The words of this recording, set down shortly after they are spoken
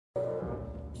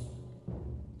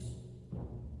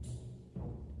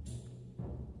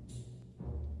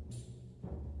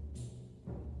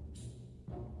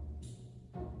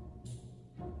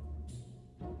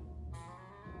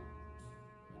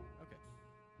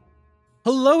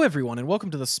Hello, everyone, and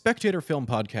welcome to the Spectator Film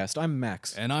Podcast. I'm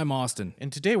Max. And I'm Austin.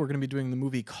 And today we're going to be doing the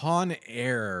movie Con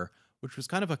Air, which was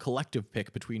kind of a collective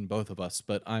pick between both of us,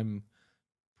 but I'm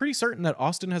pretty certain that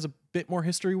Austin has a bit more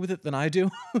history with it than I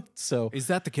do. So, Is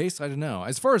that the case? I don't know.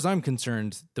 As far as I'm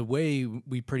concerned, the way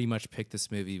we pretty much picked this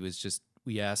movie was just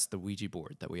we asked the Ouija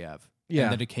board that we have. Yeah.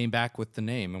 And then it came back with the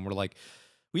name, and we're like,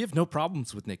 we have no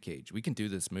problems with Nick Cage. We can do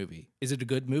this movie. Is it a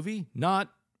good movie? Not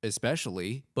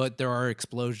especially, but there are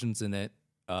explosions in it.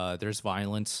 There's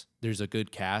violence. There's a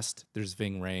good cast. There's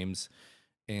Ving Rhames,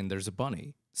 and there's a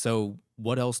bunny. So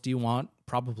what else do you want?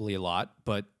 Probably a lot,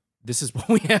 but this is what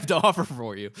we have to offer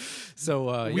for you.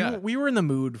 So we were in the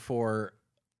mood for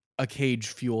a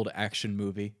Cage-fueled action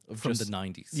movie from the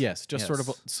 90s. Yes, just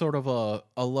sort of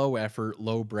a low effort,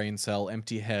 low brain cell,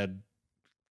 empty head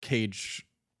Cage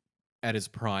at his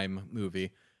prime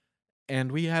movie.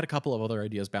 And we had a couple of other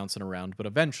ideas bouncing around, but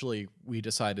eventually we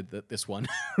decided that this one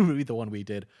would be the one we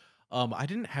did. I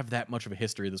didn't have that much of a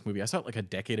history of this movie. I saw it like a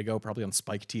decade ago, probably on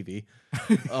Spike TV.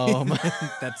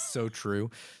 That's so true.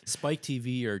 Spike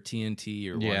TV or TNT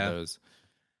or one of those.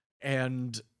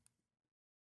 And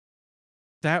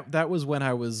that was when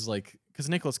I was like, because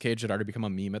Nicolas Cage had already become a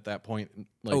meme at that point.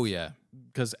 Like, oh, yeah.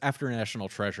 Because after National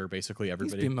Treasure, basically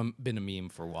everybody... He's been a meme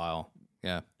for a while.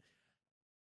 Yeah.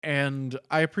 And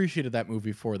I appreciated that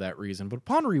movie for that reason. But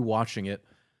upon rewatching it,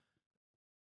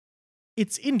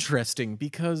 it's interesting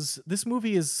because this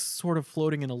movie is sort of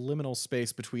floating in a liminal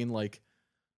space between, like,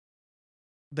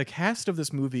 the cast of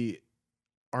this movie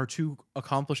are too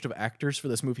accomplished of actors for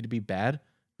this movie to be bad.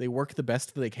 They work the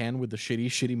best that they can with the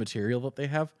shitty material that they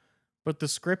have. But the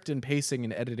script and pacing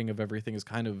and editing of everything is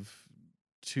kind of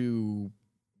too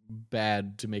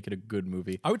bad to make it a good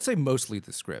movie. I would say mostly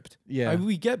the script. Yeah.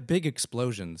 We get big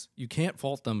explosions. You can't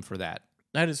fault them for that.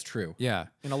 That is true. Yeah.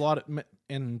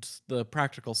 And the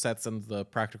practical sets and the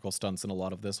practical stunts in a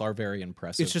lot of this are very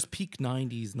impressive. It's just peak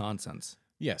 90s nonsense.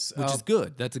 Yes. Which is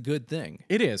good. That's a good thing.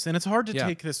 It is. And it's hard to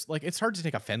take this, like, it's hard to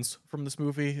take offense from this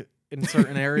movie in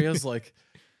certain areas. Like,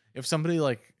 if somebody,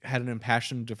 like, had an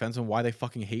impassioned defense on why they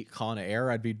fucking hate Con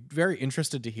Air, I'd be very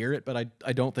interested to hear it, but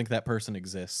I don't think that person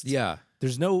exists. Yeah.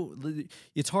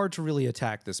 It's hard to really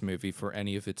attack this movie for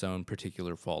any of its own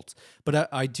particular faults.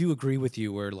 But I do agree with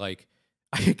you where, like,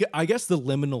 I guess the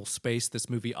liminal space this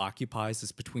movie occupies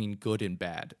is between good and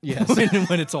bad. Yes.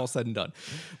 when it's all said and done.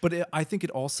 But I think it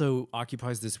also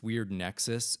occupies this weird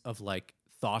nexus of, like,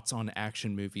 thoughts on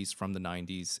action movies from the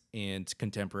 90s and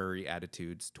contemporary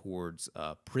attitudes towards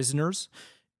prisoners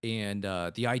and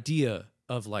the idea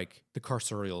of, like, the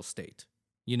carceral state.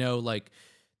 You know, like,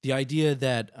 the idea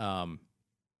that,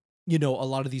 you know, a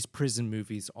lot of these prison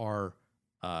movies are,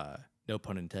 no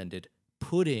pun intended,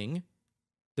 putting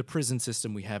the prison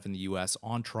system we have in the U.S.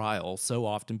 on trial so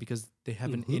often because they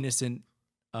have an innocent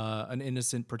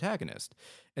protagonist.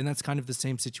 And that's kind of the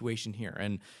same situation here.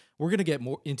 And we're going to get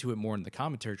more into it more in the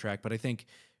commentary track, but I think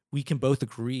we can both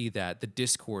agree that the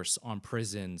discourse on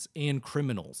prisons and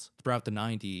criminals throughout the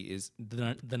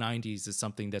 90s is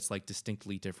something that's, like,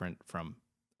 distinctly different from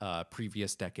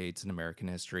previous decades in American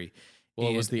history. Well,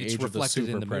 and it was the age of the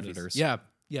super predators. Movies.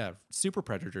 Yeah, super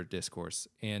predator discourse.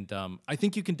 And I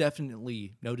think you can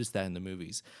definitely notice that in the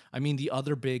movies. I mean, the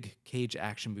other big Cage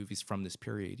action movies from this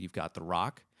period, you've got The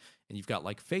Rock, and you've got,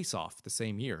 like, Face Off the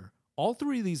same year. All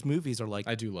three of these movies are, like...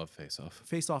 I do love Face Off.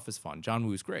 Face Off is fun. John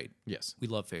Woo's great. Yes. We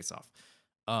love Face Off.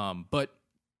 But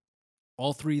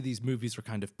all three of these movies are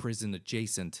kind of prison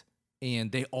adjacent,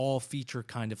 and they all feature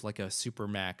kind of like a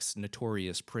Supermax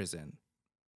notorious prison,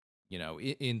 you know,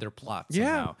 in their plot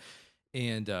somehow.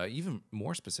 And even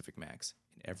more specific, Max,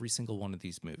 in every single one of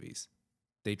these movies,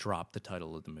 they drop the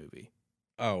title of the movie.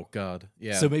 Oh, God.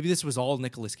 Yeah. So maybe this was all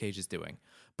Nicolas Cage is doing.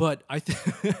 But I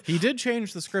think he did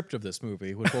change the script of this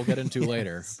movie, which we'll get into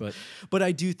later. But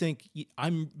I do think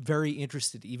I'm very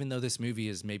interested, even though this movie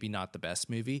is maybe not the best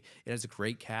movie, it has a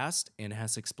great cast and it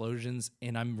has explosions.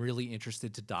 And I'm really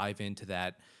interested to dive into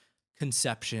that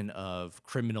conception of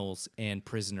criminals and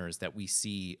prisoners that we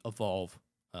see evolve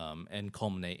and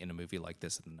culminate in a movie like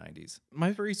this in the 90s.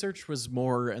 My research was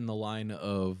more in the line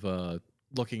of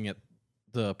looking at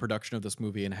the production of this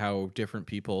movie and how different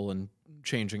people and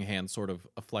changing hands sort of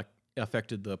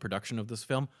affected the production of this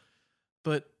film.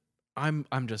 But I'm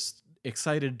just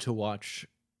excited to watch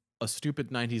a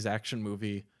stupid 90s action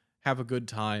movie, have a good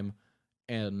time,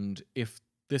 and if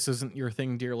this isn't your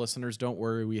thing, dear listeners, don't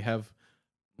worry, we have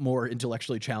more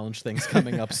intellectually challenged things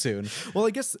coming up soon. Well,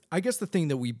 I guess the thing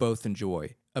that we both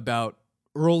enjoy about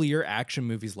earlier action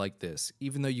movies like this,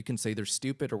 even though you can say they're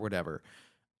stupid or whatever,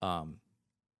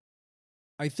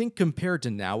 I think compared to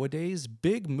nowadays,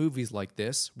 big movies like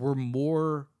this were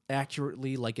more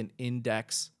accurately like an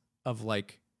index of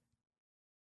like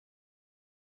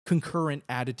concurrent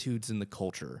attitudes in the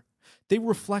culture. They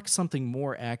reflect something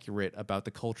more accurate about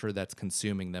the culture that's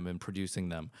consuming them and producing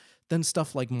them than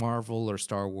stuff like Marvel or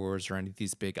Star Wars or any of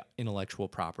these big intellectual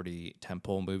property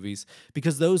tentpole movies,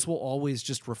 because those will always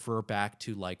just refer back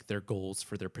to like their goals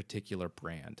for their particular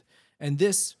brand. And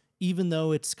this, even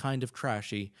though it's kind of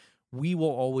trashy, we will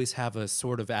always have a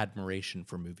sort of admiration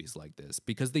for movies like this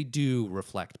because they do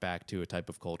reflect back to a type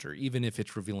of culture, even if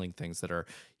it's revealing things that are,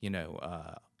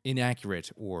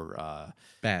 inaccurate or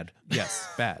Bad. Yes,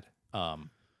 bad.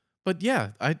 But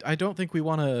yeah, I don't think we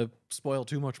want to spoil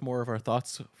too much more of our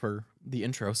thoughts for the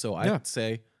intro. So I'd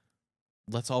say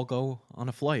let's all go on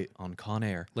a flight on Con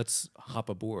Air. Let's hop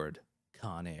aboard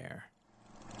Con Air.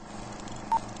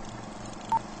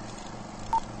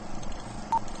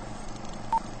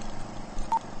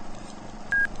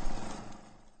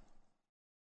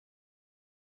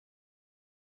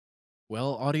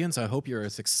 Well, audience, I hope you're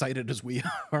as excited as we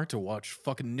are to watch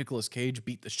fucking Nicolas Cage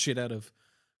beat the shit out of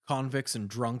convicts and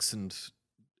drunks and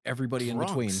everybody in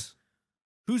between.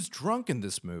 Who's drunk in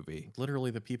this movie?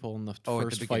 Literally the people in the at the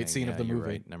first fight scene of the you're movie.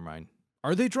 Right. Never mind.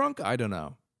 Are they drunk? I don't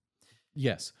know.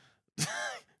 Yes.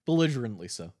 Belligerently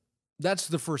so. That's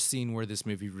the first scene where this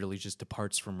movie really just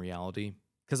departs from reality.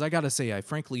 Because I gotta say, I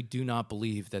frankly do not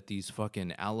believe that these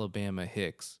fucking Alabama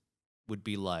hicks would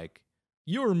be like,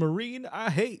 "You're a Marine, I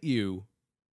hate you."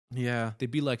 Yeah.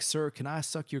 They'd be like, "Sir, can I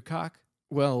suck your cock?"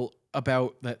 Well,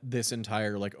 about this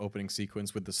entire like opening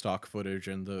sequence with the stock footage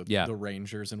and the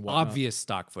Rangers and whatnot. Obvious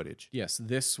stock footage. Yes,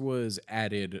 this was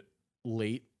added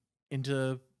late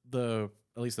into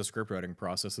at least the script writing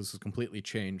process. This was completely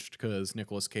changed because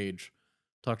Nicolas Cage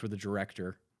talked with the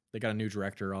director. They got a new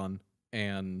director on,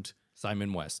 and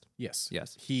Simon West. Yes.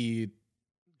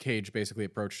 Cage basically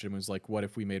approached him and was like, "What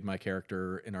if we made my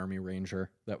character an Army Ranger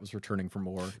that was returning from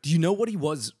war?" Do you know what he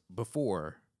was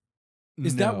before?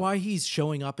 Is No. that why he's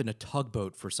showing up in a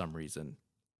tugboat for some reason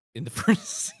in the first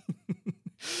scene?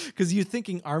 Because you're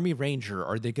thinking Army Ranger,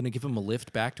 are they going to give him a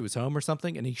lift back to his home or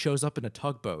something? And he shows up in a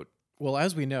tugboat. Well,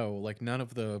 as we know, like none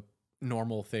of the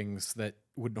normal things that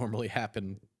would normally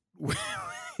happen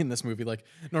in this movie, like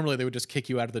normally they would just kick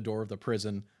you out of the door of the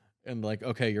prison and like,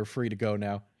 okay, you're free to go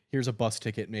now. Here's a bus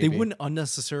ticket, maybe. They wouldn't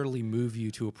unnecessarily move you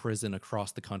to a prison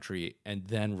across the country and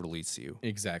then release you.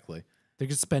 Exactly. They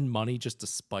could spend money just to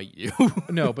spite you.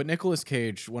 No, but Nicolas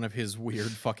Cage, one of his weird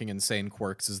fucking insane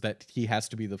quirks is that he has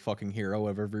to be the fucking hero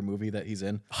of every movie that he's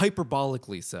in.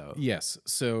 Hyperbolically so. Yes.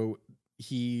 So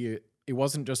it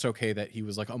wasn't just okay that he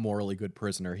was like a morally good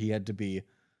prisoner. He had to be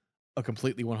a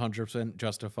completely 100%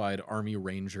 justified Army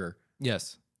Ranger.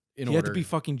 Yes. He had to be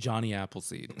fucking Johnny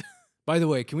Appleseed. By the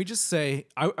way, can we just say,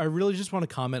 I really just want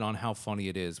to comment on how funny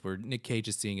it is where Nick Cage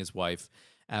is seeing his wife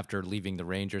after leaving the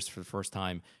Rangers for the first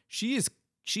time. She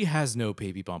has no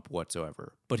baby bump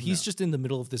whatsoever, but he's just in the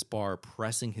middle of this bar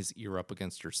pressing his ear up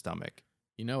against her stomach.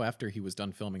 You know, after he was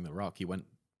done filming The Rock, he went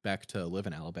back to live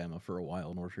in Alabama for a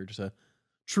while in order to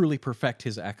truly perfect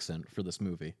his accent for this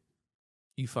movie.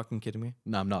 You fucking kidding me?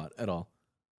 No, I'm not at all.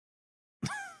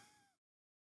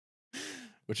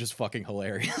 Which is fucking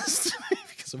hilarious to me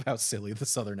because of how silly the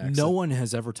Southern accent. No one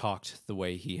has ever talked the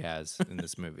way he has in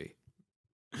this movie.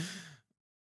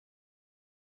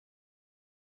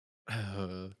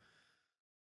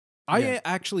 I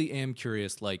actually am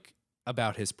curious, like,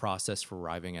 about his process for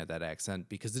arriving at that accent,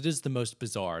 because it is the most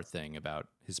bizarre thing about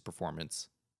his performance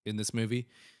in this movie.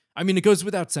 I mean, it goes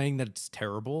without saying that it's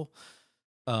terrible.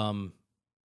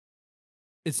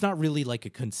 It's not really like a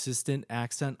consistent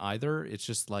accent either. It's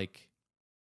just like,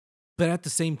 but at the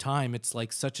same time, it's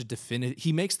like such a definite.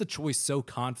 He makes the choice so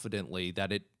confidently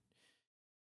that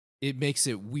it makes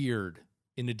it weird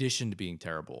in addition to being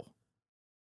terrible,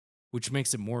 which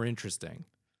makes it more interesting.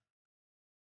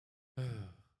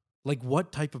 Like,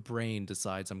 what type of brain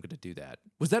decides I'm going to do that?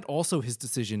 Was that also his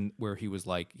decision where he was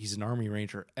like, he's an Army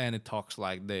Ranger and it talks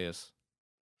like this?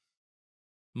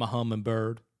 My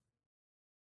hummingbird.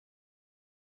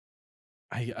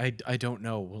 I don't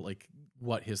know, like,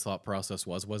 what his thought process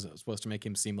was. Was it supposed to make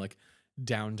him seem like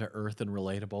down to earth and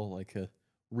relatable, like a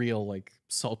real, like,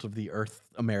 salt of the earth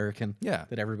American? Yeah.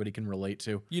 That everybody can relate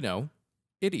to. You know,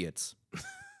 idiots.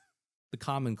 The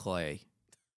common clay.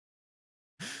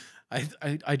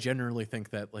 I generally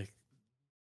think that, like,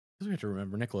 we have to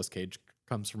remember Nicolas Cage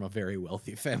comes from a very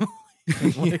wealthy family.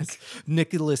 Yes.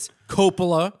 Nicholas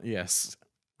Coppola. Yes.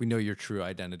 We know your true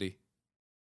identity.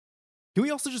 Can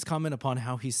we also just comment upon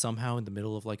how he's somehow in the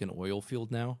middle of like an oil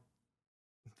field now?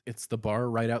 It's the bar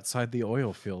right outside the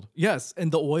oil field. Yes,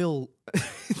 and the oil,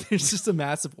 there's just a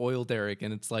massive oil derrick,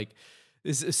 and it's like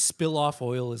this spill off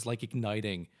oil is like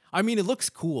igniting. I mean, it looks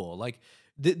cool. Like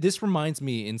this reminds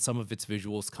me in some of its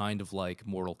visuals kind of like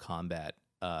Mortal Kombat.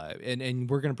 And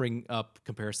we're gonna bring up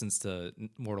comparisons to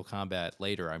Mortal Kombat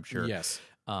later, I'm sure. Yes.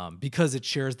 Because it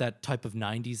shares that type of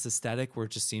 90s aesthetic where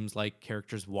it just seems like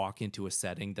characters walk into a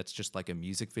setting that's just like a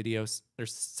music video or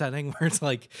setting where it's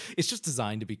like it's just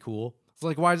designed to be cool. It's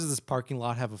like, why does this parking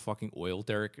lot have a fucking oil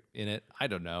derrick in it? I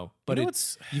don't know. But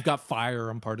you've got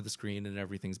fire on part of the screen and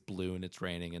everything's blue and it's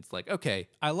raining. It's like, okay,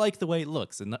 I like the way it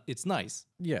looks and it's nice.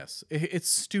 Yes. It's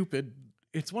stupid.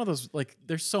 It's one of those, like,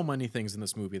 there's so many things in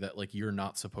this movie that, like, you're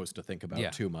not supposed to think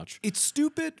about too much. It's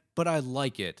stupid, but I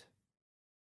like it.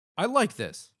 I like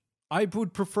this. I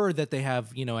would prefer that they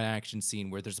have, an action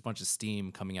scene where there's a bunch of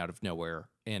steam coming out of nowhere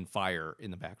and fire in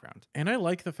the background. And I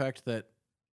like the fact that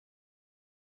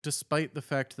despite the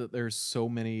fact that there's so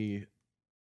many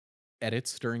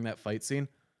edits during that fight scene,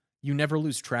 you never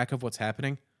lose track of what's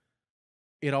happening.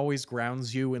 It always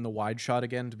grounds you in the wide shot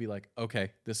again to be like,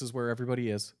 okay, this is where everybody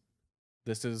is.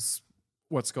 This is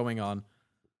what's going on.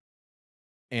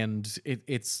 And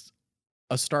it's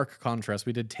a stark contrast.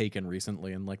 We did Taken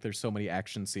recently, and like there's so many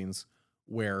action scenes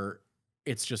where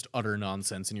it's just utter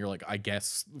nonsense, and you're like, I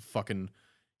guess fucking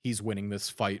he's winning this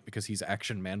fight because he's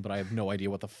Action Man, but I have no idea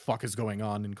what the fuck is going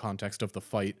on in context of the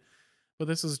fight. But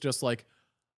this is just like,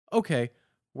 okay,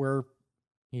 where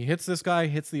he hits this guy,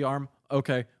 hits the arm,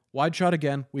 okay, wide shot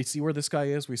again, we see where this guy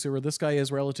is, we see where this guy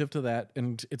is relative to that,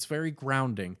 and it's very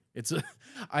grounding.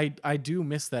 I do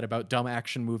miss that about dumb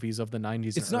action movies of the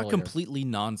 90s. It's not completely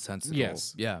nonsensical.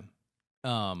 Yes. Yeah.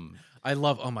 I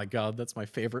love, oh my god, that's my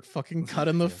favorite fucking cut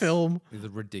in the film. The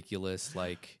ridiculous,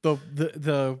 like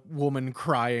the woman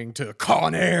crying to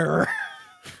Con Air.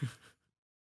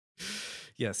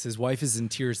 Yes, his wife is in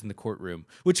tears in the courtroom.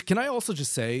 Which, can I also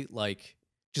just say, like,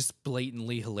 just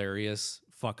blatantly hilarious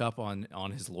fuck up on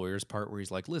his lawyer's part where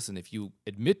he's like, listen, if you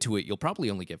admit to it, you'll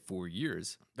probably only get 4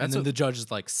 years. And then the judge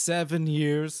is like, 7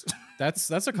 years.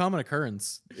 That's a common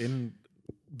occurrence in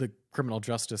the criminal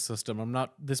justice system.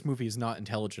 This movie is not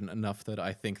intelligent enough that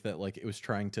I think that like it was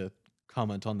trying to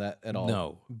comment on that at all.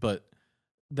 No. But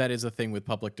that is a thing with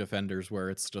public defenders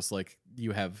where it's just like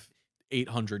you have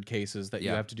 800 cases that you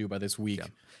have to do by this week. Yeah.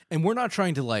 And we're not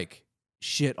trying to like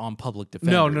shit on public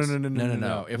defenders.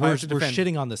 No. If we're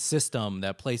shitting on the system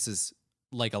that places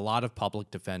like a lot of public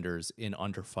defenders in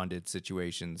underfunded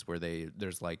situations where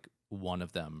there's like one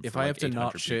of them. If I have to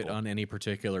not shit on any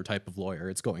particular type of lawyer,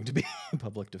 it's going to be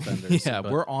public defenders. Yeah,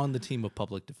 we're on the team of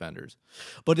public defenders.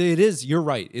 But you're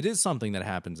right. It is something that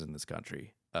happens in this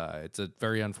country. It's a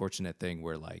very unfortunate thing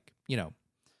where like,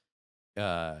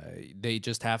 they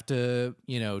just have to,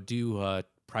 do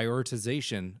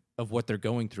prioritization of what they're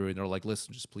going through. And they're like,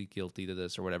 listen, just plead guilty to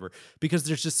this or whatever, because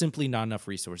there's just simply not enough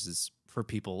resources for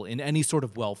people in any sort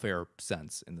of welfare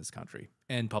sense in this country.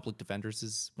 And public defenders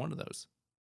is one of those.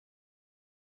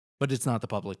 But it's not the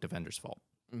public defender's fault.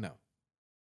 No.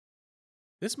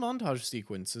 This montage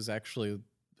sequence is actually,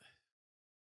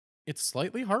 it's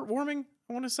slightly heartwarming,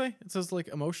 I want to say. It's as like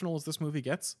emotional as this movie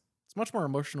gets. It's much more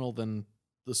emotional than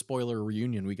the spoiler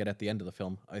reunion we get at the end of the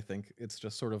film, I think. It's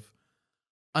just sort of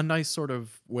a nice sort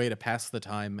of way to pass the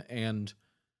time, and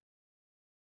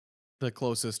the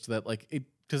closest that like it,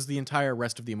 because the entire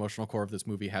rest of the emotional core of this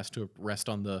movie has to rest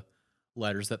on the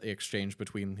letters that they exchange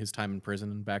between his time in prison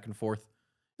and back and forth.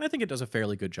 And I think it does a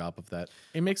fairly good job of that.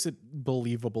 It makes it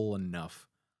believable enough.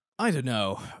 I don't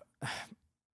know.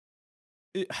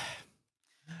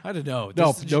 I don't know.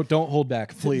 No, don't hold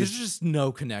back, please. There's just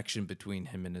no connection between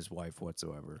him and his wife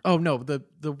whatsoever. Oh no,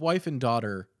 the wife and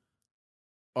daughter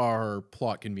are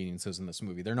plot conveniences in this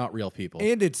movie. They're not real people.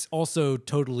 And it's also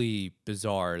totally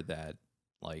bizarre that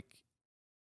like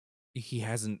he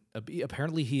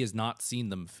apparently he has not seen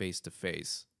them face to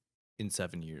face in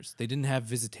 7 years. They didn't have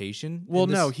visitation. Well,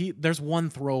 no, there's one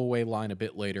throwaway line a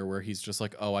bit later where he's just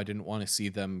like, "Oh, I didn't want to see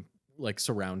them like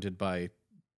surrounded by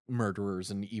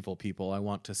murderers and evil people. I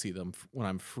want to see them when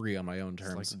I'm free on my own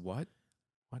terms." Like,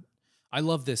 what? I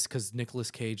love this because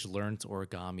Nicolas Cage learns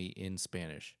origami in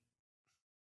Spanish.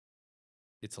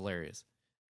 It's hilarious.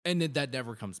 And that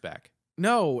never comes back.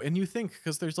 No, and you think,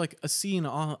 because there's like a scene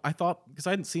on, I thought, because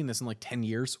I hadn't seen this in like 10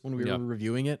 years when we were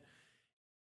reviewing it,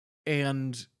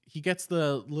 and he gets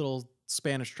the little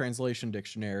Spanish translation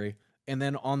dictionary, and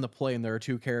then on the plane there are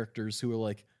two characters who are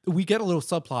like... We get a little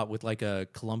subplot with like a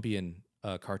Colombian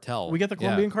cartel. We get the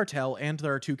Colombian cartel, and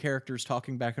there are two characters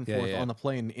talking back and forth on the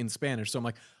plane in Spanish, so I'm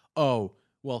like, oh,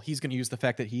 well, he's going to use the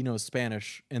fact that he knows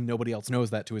Spanish, and nobody else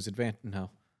knows that to his advantage.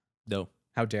 No.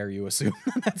 How dare you assume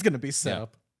that's going to be set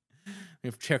up? We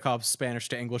have Chekhov's Spanish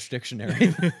to English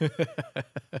dictionary.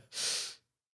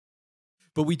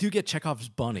 But we do get Chekhov's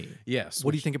bunny. Yes.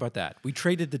 What do you think about that? We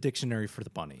traded the dictionary for the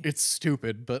bunny. It's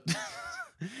stupid, but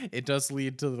it does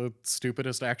lead to the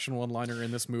stupidest action one-liner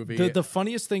in this movie. The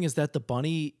funniest thing is that the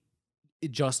bunny,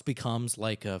 it just becomes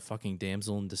like a fucking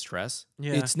damsel in distress.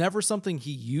 Yeah. It's never something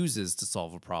he uses to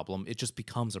solve a problem. It just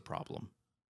becomes a problem.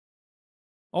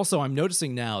 Also, I'm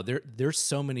noticing now there's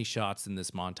so many shots in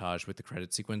this montage with the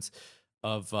credit sequence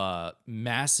of a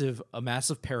massive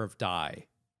pair of die,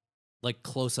 like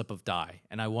close up of die,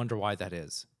 and I wonder why that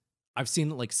is. I've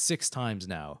seen it like 6 times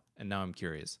now, and now I'm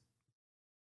curious.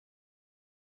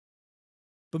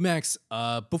 But Max,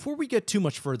 before we get too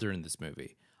much further in this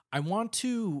movie, I want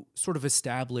to sort of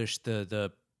establish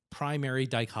the primary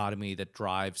dichotomy that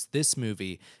drives this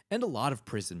movie and a lot of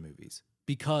prison movies,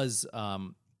 because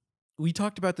we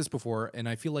talked about this before, and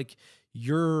I feel like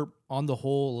you're on the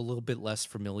whole a little bit less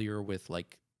familiar with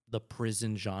like the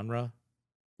prison genre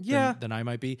than I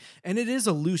might be. And it is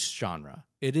a loose genre.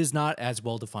 It is not as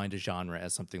well defined a genre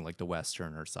as something like the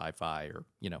Western or sci-fi or,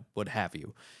 what have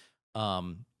you.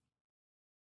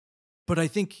 But I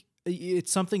think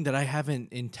it's something that I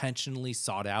haven't intentionally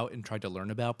sought out and tried to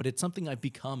learn about, but it's something I've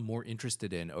become more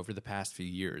interested in over the past few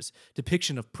years.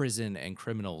 Depiction of prison and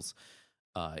criminals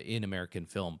in American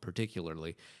film,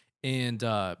 particularly. And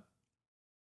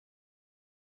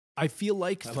I feel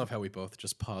like... I love how we both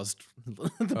just paused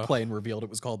the play and revealed it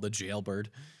was called the Jailbird.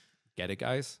 Get it,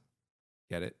 guys?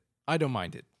 Get it? I don't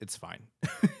mind it. It's fine.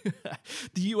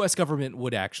 The U.S. government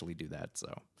would actually do that,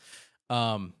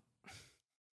 so...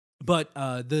 But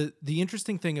the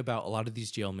interesting thing about a lot of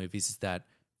these jail movies is that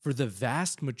for the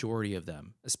vast majority of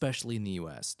them, especially in the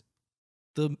U.S.,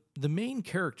 the main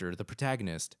character, the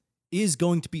protagonist, is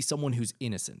going to be someone who's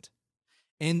innocent.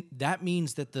 And that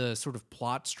means that the sort of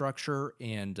plot structure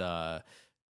and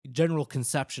general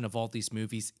conception of all these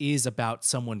movies is about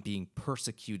someone being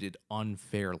persecuted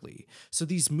unfairly. So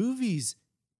these movies,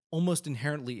 almost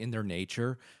inherently in their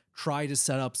nature, try to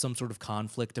set up some sort of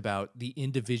conflict about the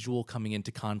individual coming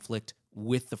into conflict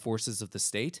with the forces of the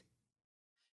state.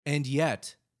 And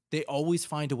yet, they always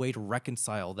find a way to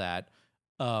reconcile that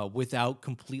without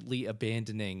completely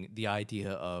abandoning the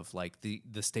idea of like the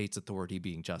state's authority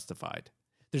being justified.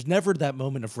 There's never that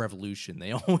moment of revolution.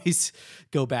 They always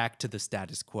go back to the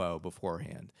status quo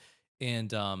beforehand.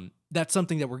 And that's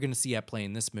something that we're going to see at play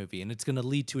in this movie. And it's going to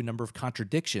lead to a number of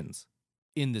contradictions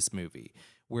in this movie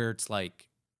where it's like,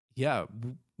 yeah,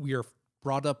 we are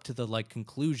brought up to the like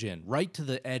conclusion, right to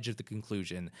the edge of the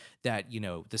conclusion that,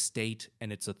 the state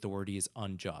and its authority is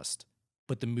unjust.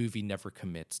 But the movie never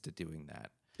commits to doing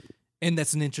that. And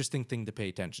that's an interesting thing to pay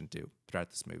attention to throughout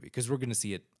this movie because we're going to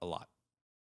see it a lot.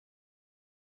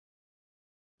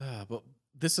 But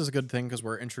this is a good thing because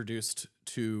we're introduced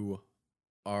to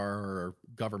our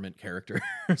government characters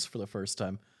for the first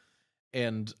time.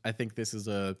 And I think this is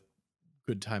a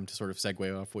good time to sort of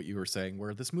segue off what you were saying,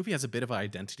 where this movie has a bit of an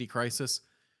identity crisis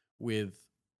with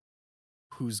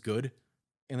who's good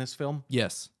in this film.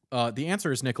 Yes. The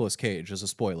answer is Nicolas Cage, as a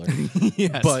spoiler.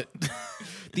 Yes. But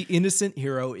the innocent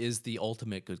hero is the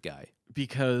ultimate good guy.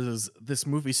 Because this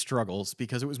movie struggles,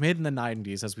 because it was made in the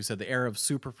 90s, as we said, the era of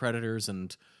super predators,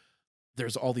 and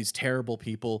there's all these terrible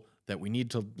people that we need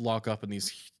to lock up in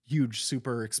these huge,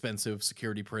 super expensive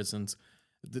security prisons.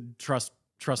 Trust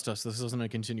us, this isn't a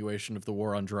continuation of the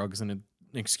war on drugs and an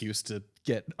excuse to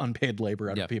get unpaid labor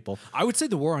out of people. I would say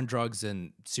the war on drugs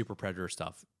and super predator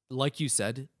stuff, like you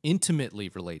said, intimately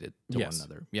related to one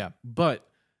another. Yeah. But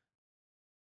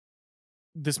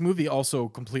this movie also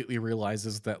completely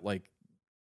realizes that, like,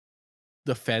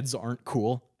 the feds aren't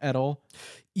cool at all.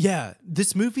 Yeah,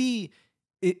 this movie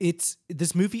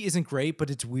this movie isn't great,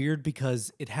 but it's weird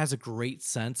because it has a great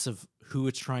sense of who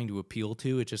it's trying to appeal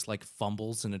to. It just like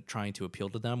fumbles in it trying to appeal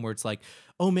to them, where it's like,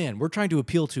 oh man, we're trying to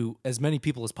appeal to as many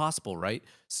people as possible, right?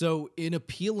 So in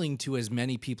appealing to as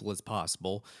many people as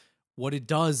possible, what it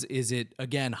does is it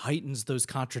again heightens those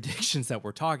contradictions that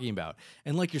we're talking about.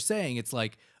 And like you're saying, it's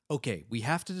like, okay, we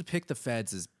have to depict the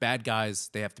feds as bad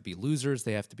guys. They have to be losers.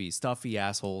 They have to be stuffy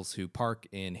assholes who park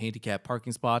in handicapped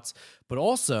parking spots. But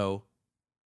also,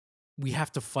 we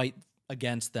have to fight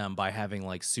against them by having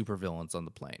like supervillains on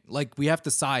the plane. Like we have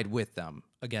to side with them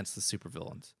against the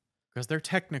supervillains. Because they're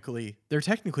technically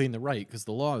in the right because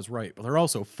the law is right, but they're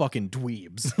also fucking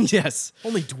dweebs. Yes.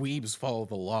 Only dweebs follow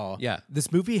the law. Yeah.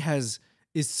 This movie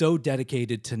is so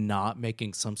dedicated to not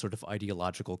making some sort of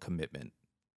ideological commitment.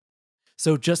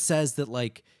 So it just says that,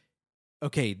 like,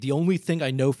 okay, the only thing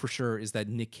I know for sure is that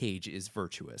Nick Cage is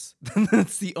virtuous.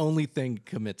 That's the only thing it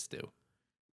commits to.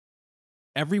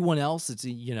 Everyone else, it's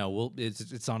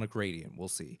it's on a gradient. We'll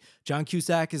see. John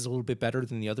Cusack is a little bit better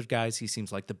than the other guys. He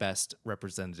seems like the best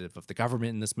representative of the government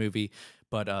in this movie,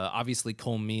 but obviously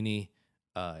Cole Meany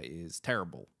is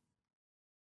terrible.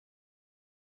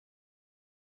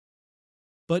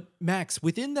 But Max,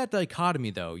 within that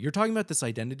dichotomy, though, you're talking about this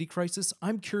identity crisis.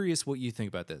 I'm curious what you think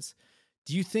about this.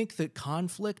 Do you think that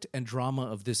conflict and drama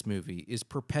of this movie is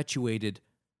perpetuated?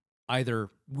 Either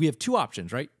we have two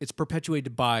options, right? It's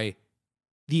perpetuated by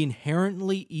the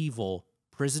inherently evil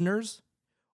prisoners,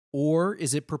 or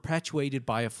is it perpetuated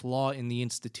by a flaw in the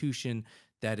institution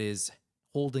that is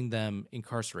holding them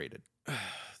incarcerated?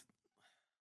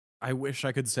 I wish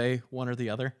I could say one or the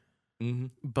other,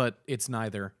 but it's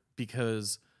neither,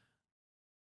 because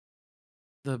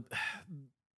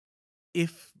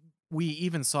if we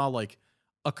even saw like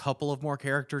a couple of more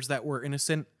characters that were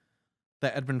innocent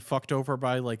that had been fucked over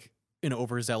by like an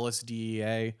overzealous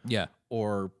DEA,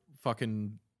 or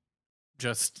fucking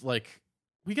just like,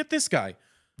 we get this guy,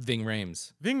 Ving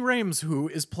Rhames, who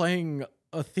is playing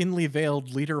a thinly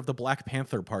veiled leader of the Black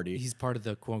Panther Party. He's part of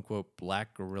the quote unquote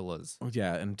Black Guerrillas. Oh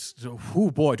yeah, and oh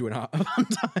boy, do we not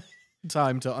have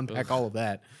time to unpack all of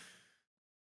that.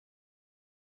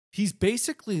 He's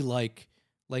basically like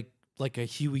a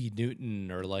Huey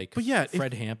Newton or like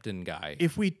Fred Hampton guy.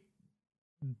 If we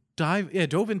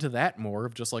dove into that more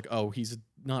of just like, oh, he's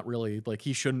not really like,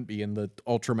 he shouldn't be in the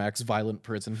Ultramax violent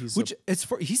prison.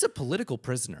 He's a political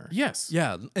prisoner. Yes.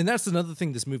 Yeah. And that's another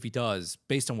thing this movie does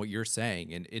based on what you're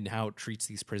saying and how it treats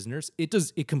these prisoners.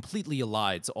 It completely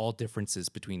elides all differences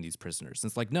between these prisoners. And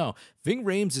it's like, no, Ving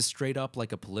Rhames is straight up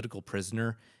like a political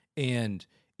prisoner. And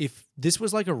if this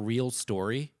was like a real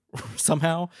story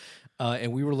somehow,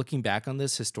 and we were looking back on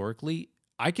this historically,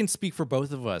 I can speak for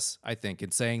both of us, I think,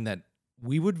 in saying that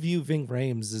we would view Ving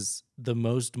Rhames as the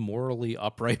most morally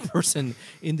upright person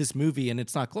in this movie, and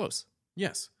it's not close.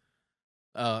 Yes.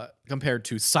 Compared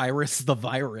to Cyrus the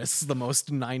Virus, the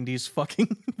most 90s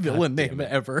fucking villain name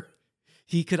ever.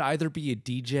 He could either be a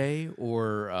DJ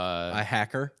or a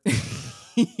hacker.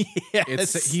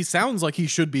 Yes. He sounds like he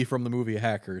should be from the movie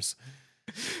Hackers.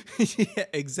 Yeah,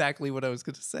 exactly what I was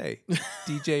going to say.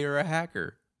 DJ or a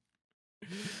hacker.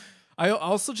 I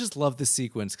also just love this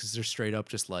sequence because they're straight up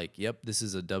just like, yep, this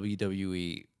is a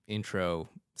WWE intro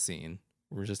scene.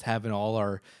 We're just having all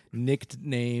our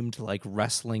nicknamed like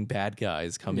wrestling bad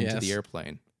guys come into the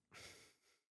airplane.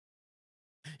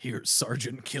 Here's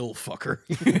Sergeant Killfucker.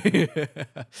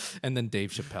 And then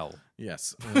Dave Chappelle.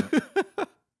 Yes.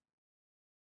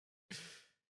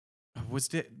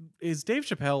 Is Dave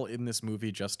Chappelle in this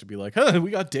movie just to be like, we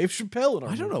got Dave Chappelle in our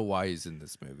I don't know why he's in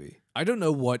this movie. I don't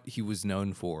know what he was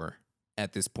known for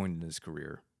at this point in his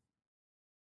career.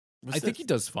 I think he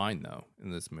does fine, though,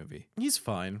 in this movie. He's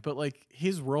fine, but like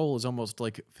his role is almost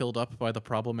like filled up by the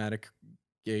problematic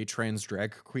gay trans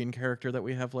drag queen character that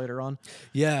we have later on.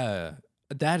 Yeah,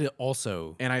 that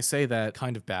also, and I say that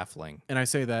kind of baffling. And I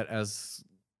say that as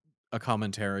a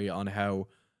commentary on how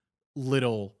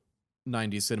little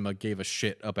 90s cinema gave a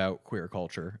shit about queer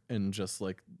culture, and just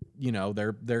like,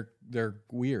 they're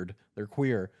weird, they're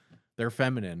queer, they're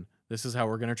feminine. This is how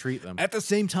we're going to treat them. At the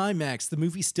same time, Max, the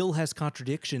movie still has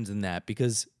contradictions in that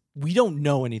because we don't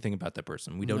know anything about that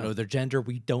person. We don't know their gender.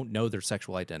 We don't know their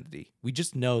sexual identity. We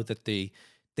just know that they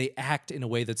act in a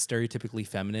way that's stereotypically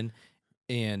feminine,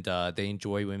 and they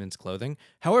enjoy women's clothing.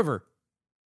 However,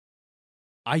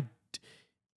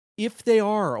 if they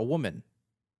are a woman,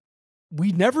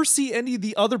 we never see any of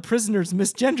the other prisoners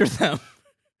misgender them.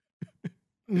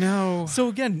 No. So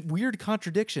again, weird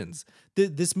contradictions.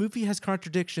 This movie has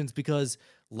contradictions because,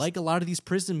 like a lot of these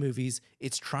prison movies,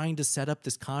 it's trying to set up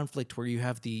this conflict where you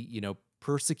have the,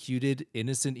 persecuted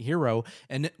innocent hero.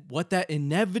 And what that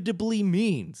inevitably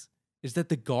means is that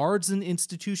the guards and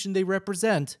institution they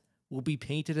represent will be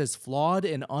painted as flawed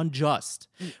and unjust,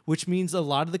 which means a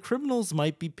lot of the criminals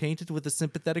might be painted with a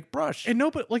sympathetic brush. And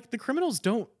no, but like the criminals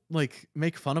don't like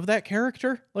make fun of that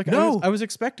character. Like, no. I was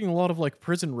expecting a lot of like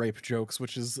prison rape jokes,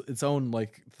 which is its own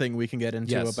like thing we can get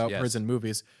into about prison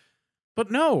movies.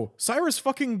 But no, Cyrus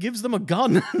fucking gives them a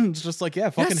gun. It's just like,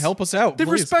 fucking help us out. They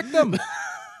please. Respect them.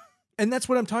 And that's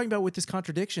what I'm talking about with these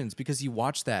contradictions, because you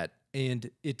watch that and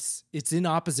it's in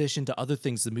opposition to other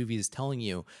things the movie is telling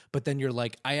you. But then you're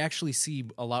like, I actually see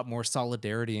a lot more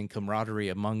solidarity and camaraderie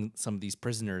among some of these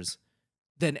prisoners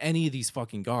than any of these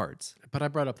fucking guards. But I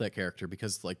brought up that character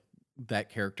because like that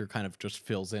character kind of just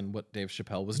fills in what Dave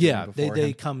Chappelle was doing before.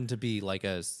 They come to be like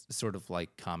a sort of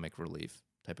like comic relief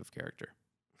type of character.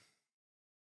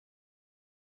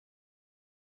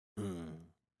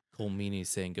 Cole Meany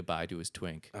saying goodbye to his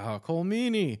twink. Oh, Cole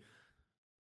Meany.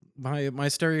 My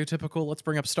stereotypical, let's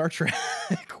bring up Star Trek.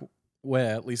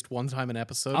 where at least one time an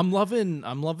episode. I'm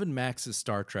loving Max's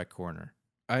Star Trek corner.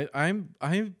 I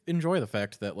enjoy the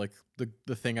fact that like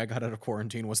the thing I got out of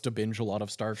quarantine was to binge a lot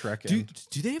of Star Trek. Do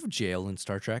they have a jail in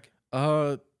Star Trek?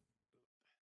 Kind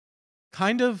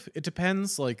of. It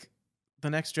depends. Like the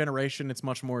Next Generation, it's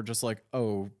much more just like,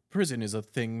 oh, prison is a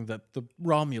thing that the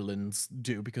Romulans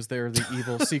do because they're the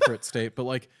evil secret state. But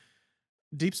like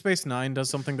Deep Space Nine does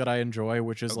something that I enjoy,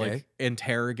 which is like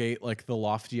interrogate like the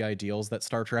lofty ideals that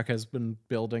Star Trek has been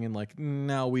building, and like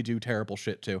now we do terrible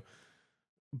shit too.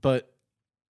 But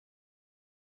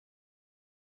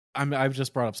I've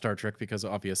just brought up Star Trek because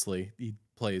obviously he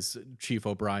plays Chief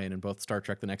O'Brien in both Star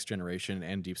Trek: The Next Generation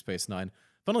and Deep Space Nine.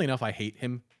 Funnily enough, I hate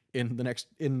him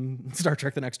in Star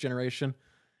Trek: The Next Generation.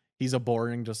 He's a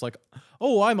boring, just like,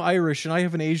 oh, I'm Irish and I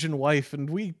have an Asian wife and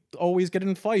we always get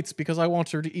in fights because I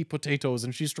want her to eat potatoes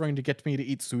and she's trying to get me to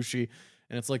eat sushi.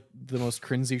 And it's like the most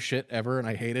cringy shit ever and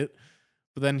I hate it.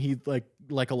 But then he,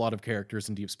 like a lot of characters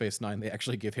in Deep Space Nine, they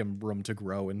actually give him room to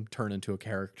grow and turn into a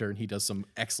character, and he does some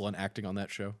excellent acting on that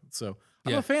show. So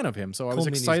I'm a fan of him. So I was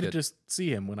excited to see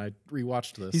him when I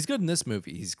rewatched this. He's good in this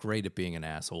movie. He's great at being an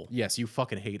asshole. Yes, you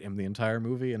fucking hate him the entire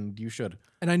movie, and you should.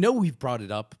 And I know we've brought it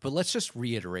up, but let's just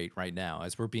reiterate right now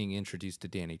as we're being introduced to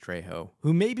Danny Trejo,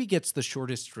 who maybe gets the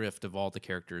shortest shrift of all the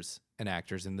characters and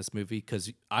actors in this movie,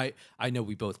 because I know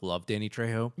we both love Danny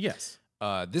Trejo. Yes.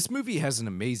 This movie has an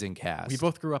amazing cast. We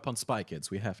both grew up on Spy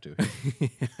Kids. We have to.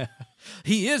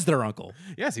 He is their uncle.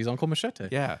 Yes, he's Uncle Machete.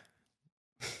 Yeah.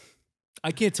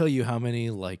 I can't tell you how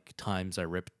many like times I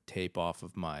ripped tape off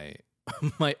of my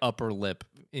my upper lip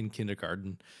in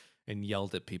kindergarten and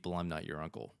yelled at people, "I'm not your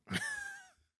uncle."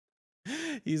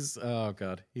 He's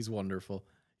he's wonderful.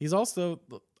 He's also,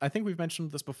 I think we've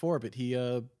mentioned this before, but he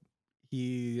a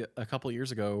couple of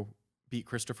years ago beat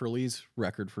Christopher Lee's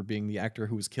record for being the actor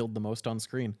who was killed the most on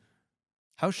screen.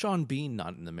 How's Sean Bean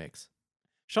not in the mix?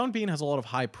 Sean Bean has a lot of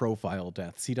high-profile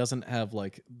deaths. He doesn't have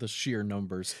like the sheer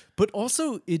numbers, but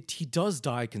also he does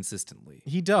die consistently.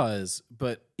 He does,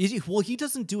 but he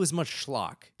doesn't do as much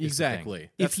schlock. Exactly.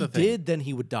 If he did, then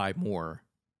he would die more.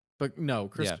 But no,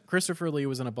 Christopher Lee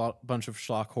was in a bunch of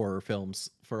schlock horror films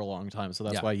for a long time, so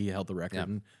that's why he held the record. Yeah.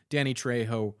 And Danny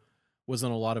Trejo was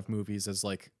in a lot of movies as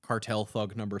like cartel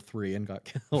thug number 3 and got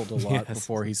killed a lot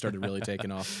before he started really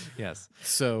taking off. Yes.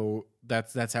 So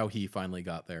that's how he finally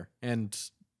got there. And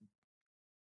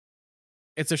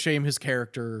it's a shame his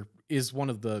character is one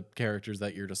of the characters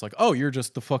that you're just like, oh, you're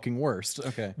just the fucking worst.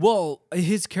 Okay. Well,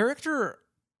 his character,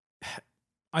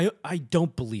 I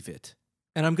don't believe it.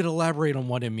 And I'm going to elaborate on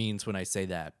what it means when I say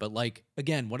that. But like,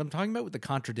 again, what I'm talking about with the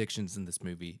contradictions in this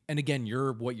movie, and again,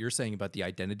 what you're saying about the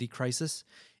identity crisis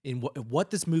in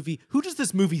what this movie, who does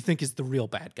this movie think is the real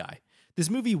bad guy? This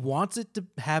movie wants it to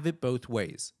have it both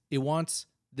ways. It wants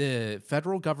the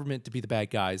federal government to be the bad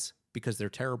guys because they're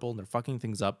terrible and they're fucking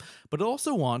things up. But it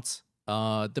also wants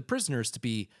the prisoners to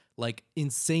be like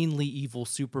insanely evil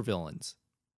supervillains,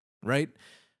 right?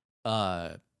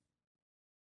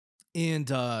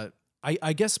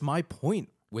 I guess my point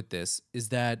with this is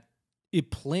that it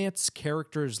plants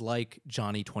characters like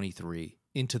Johnny 23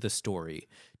 into the story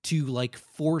to like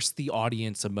force the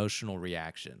audience emotional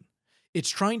reaction. It's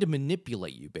trying to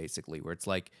manipulate you basically, where it's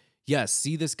like, yes,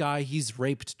 see this guy, he's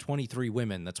raped 23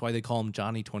 women. That's why they call him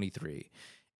Johnny 23.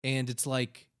 And it's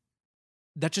like,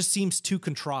 that just seems too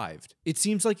contrived. It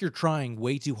seems like you're trying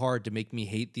way too hard to make me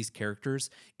hate these characters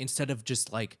instead of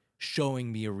just like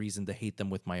showing me a reason to hate them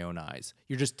with my own eyes.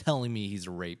 You're just telling me he's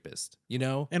a rapist, you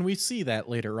know? And we see that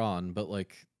later on, but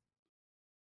like,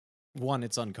 one,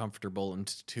 it's uncomfortable, and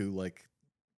two, like,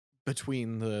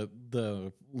 between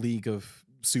the league of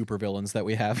supervillains that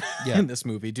we have in this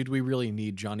movie, did we really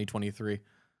need Johnny 23?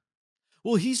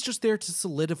 Well, he's just there to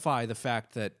solidify the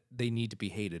fact that they need to be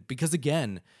hated. Because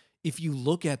again, if you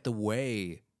look at the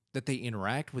way that they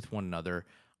interact with one another,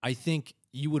 I think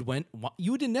you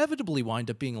would inevitably wind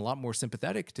up being a lot more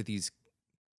sympathetic to these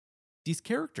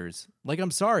characters. Like,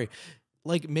 I'm sorry.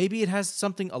 Like, maybe it has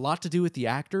a lot to do with the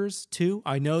actors, too.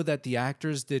 I know that the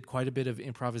actors did quite a bit of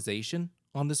improvisation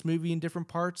on this movie in different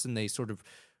parts, and they sort of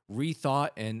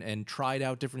rethought and tried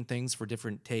out different things for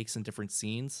different takes and different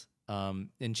scenes,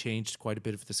 and changed quite a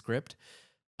bit of the script.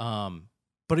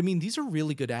 But, I mean, these are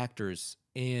really good actors,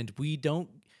 and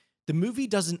the movie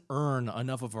doesn't earn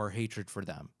enough of our hatred for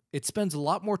them. It spends a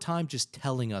lot more time just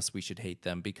telling us we should hate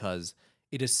them because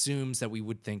it assumes that we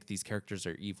would think these characters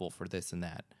are evil for this and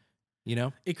that. You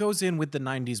know? It goes in with the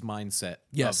 90s mindset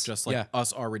of just like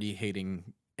us already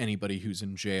hating anybody who's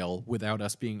in jail without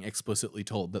us being explicitly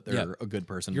told that they're a good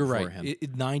person. You're beforehand. Right.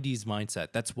 90s mindset.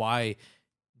 That's why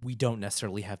we don't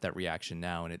necessarily have that reaction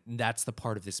now. And that's the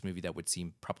part of this movie that would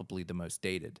seem probably the most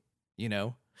dated. you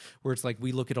know, where it's like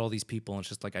we look at all these people and it's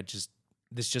just like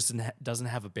this just doesn't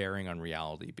have a bearing on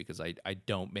reality because I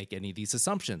don't make any of these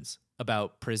assumptions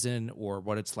about prison or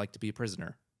what it's like to be a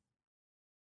prisoner.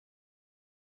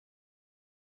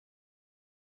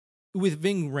 With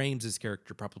Ving Rhames'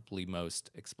 character probably most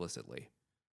explicitly.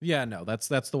 Yeah, no, that's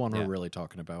the one Yeah. we're really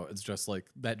talking about. It's just like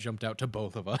that jumped out to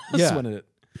both of us Yeah. when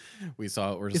we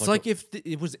saw it. We're just It's like if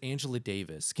it was Angela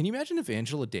Davis. Can you imagine if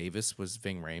Angela Davis was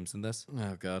Ving Rhames in this?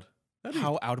 oh god,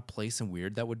 How out of place and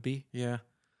weird that would be. yeah.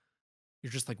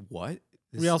 You're just like, what?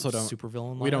 We also don't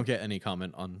supervillain. We don't get any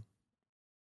comment on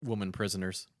woman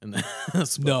prisoners in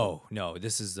this. but- No.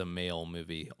 This is a male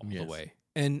movie all Yes. the way,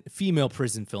 and female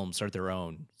prison films are their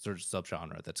own sort of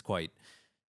subgenre that's quite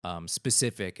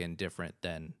specific and different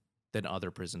than other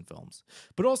prison films.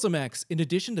 But also, Max, in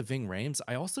addition to Ving Rhames,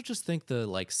 I also just think the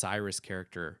like Cyrus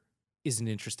character is an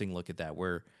interesting look at that,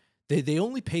 where they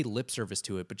only pay lip service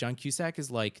to it, but John Cusack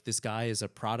is like, this guy is a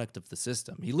product of the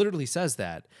system. He literally says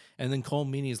that. And then Cole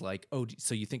Meany's like, oh,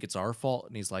 so you think it's our fault?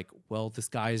 And he's like, well, this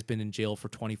guy has been in jail for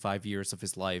 25 years of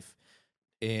his life,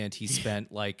 and he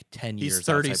spent like 10 years. He's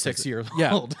 36 years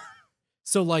Yeah. old.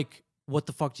 So like, what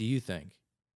the fuck do you think?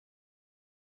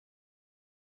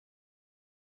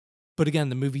 But again,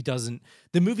 the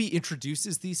movie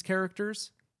introduces these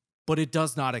characters, but it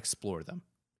does not explore them.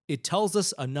 It tells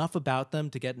us enough about them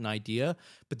to get an idea,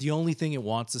 but the only thing it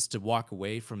wants us to walk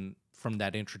away from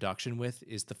that introduction with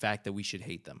is the fact that we should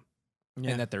hate them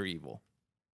and that they're evil.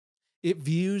 It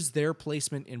views their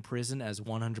placement in prison as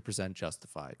 100%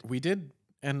 justified. We did,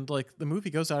 and like the movie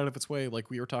goes out of its way.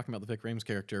 Like we were talking about the Vic Rhames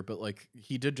character, but like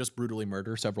he did just brutally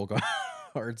murder several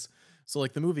guards. So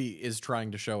like the movie is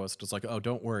trying to show us just like, oh,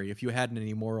 don't worry, if you had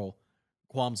any moral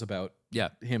qualms about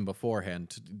him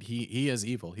beforehand, he is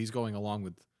evil. He's going along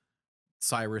with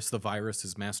Cyrus the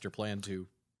Virus's master plan to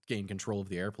gain control of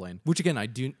the airplane. Which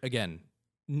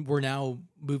we're now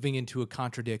moving into a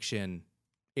contradiction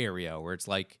area where it's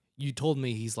like, you told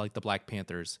me he's like the Black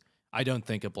Panthers. I don't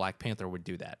think a Black Panther would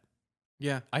do that.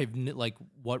 Yeah. Like,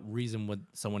 what reason would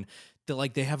someone that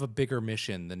like they have a bigger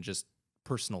mission than just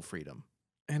personal freedom?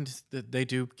 And they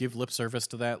do give lip service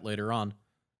to that later on,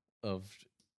 of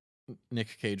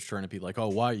Nick Cage trying to be like, oh,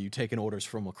 why are you taking orders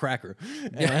from a cracker?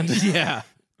 And yeah.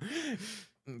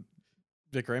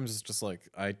 Vic Rhames is just like,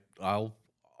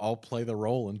 I'll play the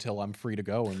role until I'm free to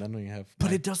go, and then we have.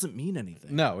 But it doesn't mean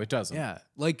anything. No, it doesn't. Yeah,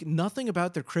 like nothing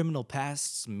about their criminal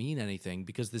pasts mean anything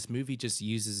because this movie just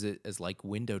uses it as like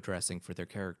window dressing for their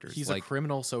characters. He's like, a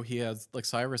criminal, so he has like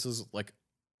Cyrus is like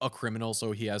a criminal,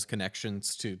 so he has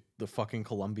connections to the fucking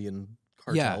Colombian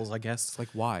cartels. I guess. It's like,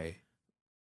 why?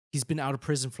 He's been out of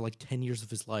prison for like 10 years of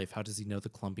his life. How does he know the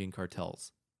Colombian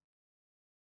cartels?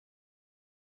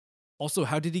 Also,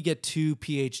 how did he get 2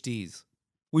 PhDs?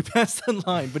 We passed that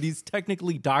line, but he's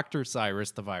technically Dr. Cyrus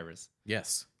the Virus.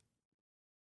 Yes.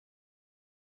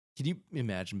 Can you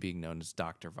imagine being known as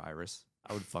Dr. Virus?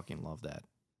 I would fucking love that.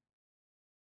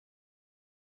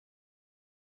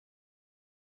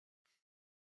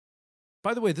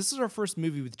 By the way, this is our first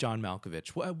movie with John Malkovich.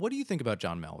 What do you think about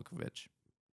John Malkovich?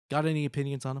 Got any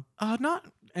opinions on him? Not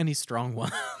any strong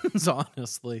ones,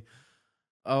 honestly.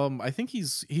 I think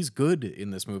he's good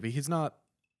in this movie. He's not.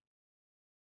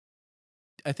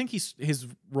 I think his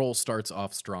role starts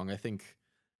off strong. I think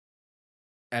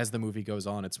as the movie goes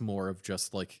on, it's more of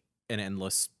just like an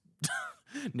endless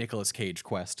Nicolas Cage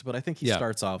quest. But I think he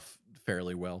starts off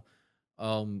fairly well.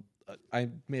 I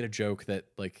made a joke that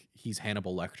like he's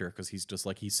Hannibal Lecter because he's just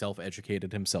like he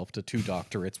self-educated himself to 2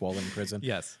 doctorates while in prison.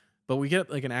 Yes. But we get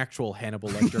like an actual Hannibal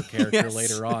Lecter character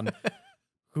later on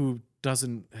who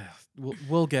doesn't.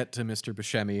 We'll get to Mr.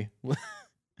 Buscemi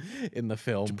in the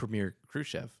film. To Premier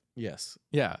Khrushchev. Yes.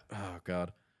 Yeah. Oh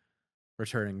God.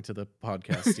 Returning to the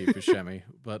podcast, Steve Buscemi,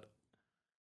 but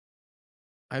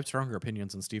I have stronger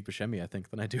opinions on Steve Buscemi, I think,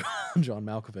 than I do on John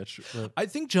Malkovich. But I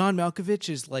think John Malkovich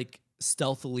is like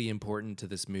stealthily important to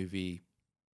this movie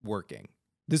working.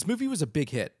 This movie was a big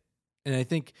hit, and I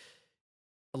think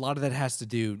a lot of that has to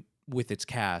do with its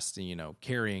cast and, you know,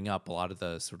 carrying up a lot of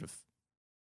the sort of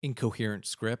incoherent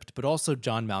script, but also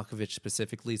John Malkovich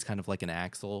specifically is kind of like an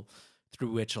axle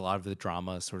through which a lot of the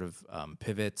drama sort of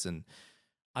pivots. And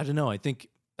I don't know, I think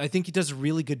he does a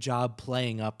really good job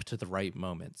playing up to the right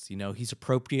moments. You know, he's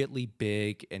appropriately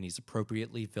big and he's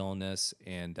appropriately villainous,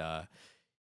 and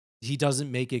he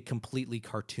doesn't make it completely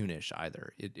cartoonish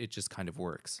either. It just kind of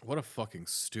works. what a fucking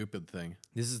stupid thing.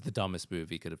 This is the dumbest move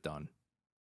he could have done.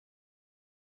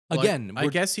 Like, Again, I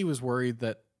guess he was worried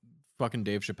that fucking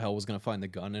Dave Chappelle was going to find the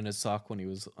gun in his sock when he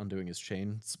was undoing his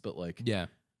chains, but like, yeah.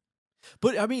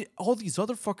 But I mean, all these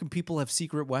other fucking people have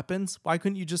secret weapons. Why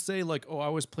couldn't you just say like, "Oh, I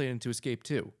was planning to escape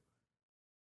too"?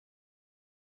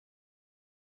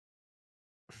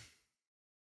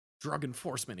 Drug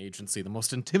Enforcement Agency, the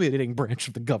most intimidating branch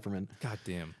of the government. God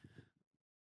damn.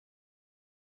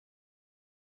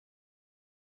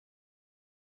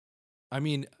 I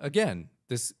mean, again,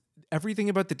 everything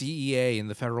about the DEA and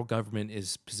the federal government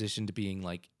is positioned to being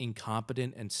like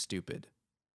incompetent and stupid.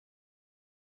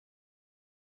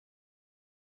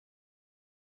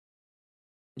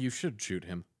 You should shoot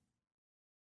him.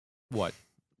 What?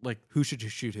 Like, Who should you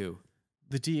shoot who?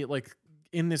 the DEA, like,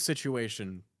 in this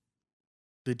situation,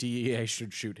 the DEA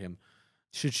should shoot him.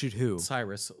 Should shoot who?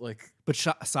 Cyrus, like, But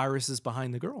Cyrus is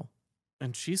behind the girl.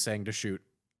 and she's saying to shoot.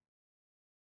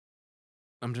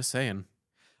 I'm just saying.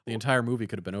 The entire movie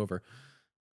could have been over.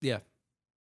 Yeah.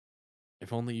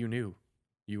 If only you knew.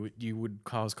 You would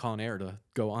cause Con Air to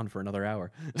go on for another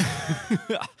hour.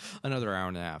 Another hour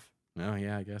and a half. Oh,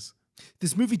 yeah, I guess.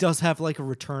 This movie does have like a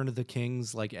Return of the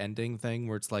Kings like ending thing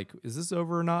where it's like, is this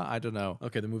over or not? I don't know.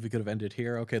 Okay, the movie could have ended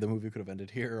here. Okay, the movie could have ended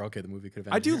here. Okay, the movie could have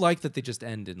ended I do here. like that they just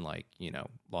end in like,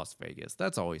 Las Vegas.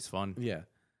 That's always fun. Yeah.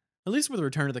 At least with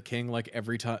Return of the King, like,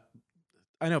 every time...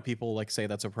 I know people, like, say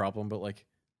that's a problem, but, like,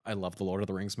 I love the Lord of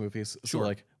the Rings movies. So, Sure.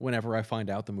 like, whenever I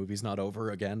find out the movie's not over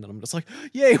again, and I'm just like,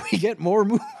 yay, we get more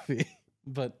movie.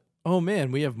 But... Oh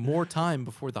man, we have more time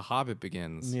before The Hobbit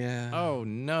begins. yeah. Oh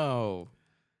no.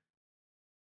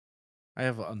 I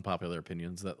have unpopular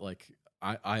opinions that, like,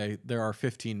 there are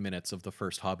 15 minutes of the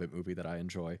first Hobbit movie that I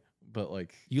enjoy, but,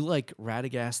 like, You like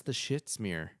Radagast the shit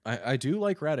smear. I do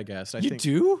like Radagast. I think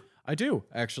do? I do,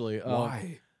 actually.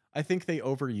 Why? I think they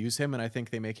overuse him, and I think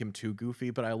they make him too goofy,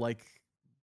 but I like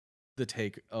the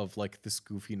take of, like, this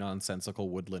goofy, nonsensical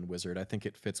woodland wizard. I think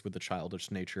it fits with the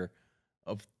childish nature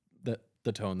of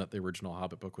the tone that the original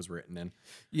Hobbit book was written in.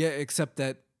 Yeah, except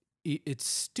that it's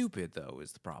stupid though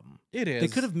is the problem. It is. They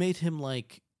could have made him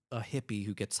like a hippie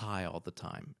who gets high all the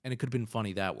time, and it could have been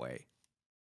funny that way.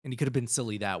 And he could have been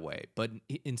silly that way, but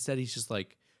instead he's just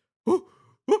like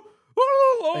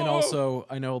And also,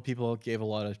 I know people gave a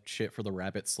lot of shit for the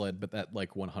rabbit sled, but that,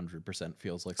 like, 100%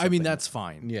 feels like I mean, something that's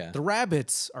fine. Yeah. The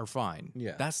rabbits are fine.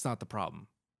 Yeah. That's not the problem.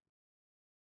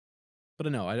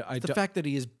 But no, I The fact that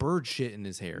he has bird shit in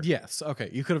his hair. Yes, okay,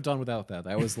 you could have done without that.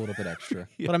 That was a little bit extra.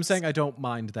 But I'm Yes. saying I don't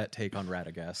mind that take on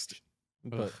Radagast.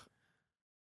 But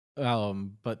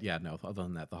yeah, no, other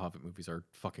than that, the Hobbit movies are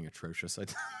fucking atrocious.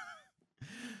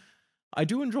 I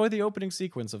do enjoy the opening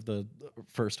sequence of the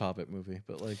first Hobbit movie,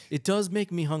 but, like, It does make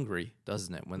me hungry,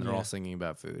 doesn't it, when they're Yeah. all singing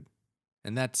about food?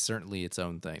 And that's certainly its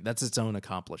own thing. That's its own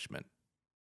accomplishment.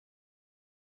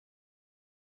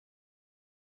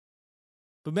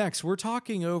 But Max, we're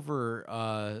talking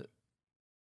over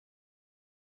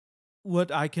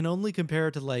what I can only compare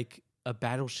to like a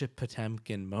Battleship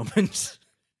Potemkin moment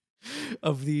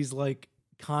of these like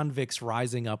convicts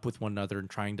rising up with one another and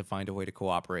trying to find a way to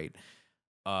cooperate.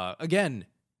 Again,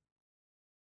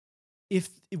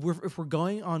 if we're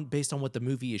going on based on what the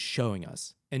movie is showing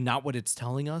us and not what it's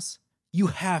telling us, you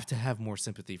have to have more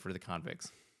sympathy for the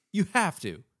convicts. You have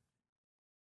to.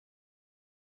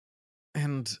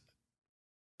 and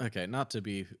okay, not to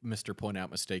be Mr. Point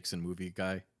Out Mistakes in Movie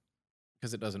guy,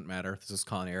 because it doesn't matter. This is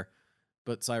Con Air.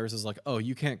 But Cyrus is like, oh,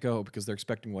 you can't go because they're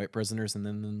expecting white prisoners, and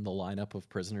then in the lineup of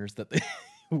prisoners that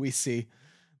we see,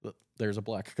 there's a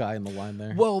black guy in the line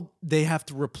there. Well, they have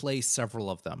to replace several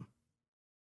of them.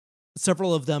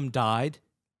 Several of them died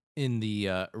in the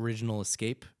original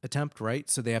escape attempt, right?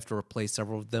 So they have to replace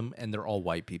several of them, and they're all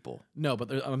white people. No,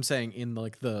 but I'm saying in,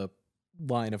 like, the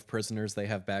line of prisoners they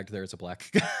have bagged, there's a black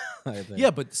guy. Yeah,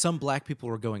 but some black people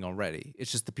were going already.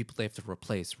 It's just the people they have to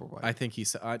replace were white. I think he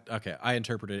said, okay, I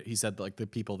interpreted it. He said, like, the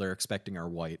people they're expecting are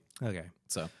white. Okay.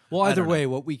 So, Well, I either don't know. way,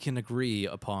 what we can agree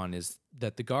upon is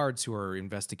that the guards who are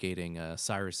investigating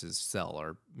Cyrus's cell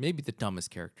are maybe the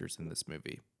dumbest characters in this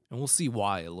movie. And we'll see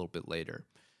why a little bit later.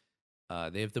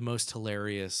 They have the most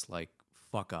hilarious, like,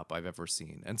 fuck up I've ever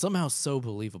seen. And somehow so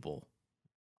believable.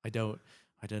 I don't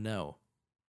know.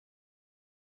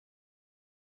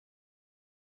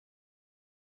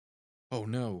 Oh,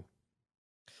 no.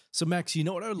 So, Max, you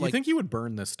know what I would You like? think he would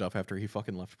burn this stuff after he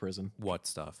fucking left prison? What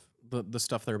stuff? The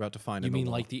stuff they're about to find You in the mean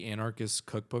wall. like the anarchist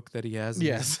cookbook that he has? In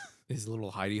Yes. his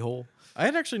little hidey hole? I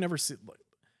had actually never seen...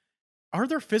 Are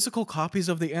there physical copies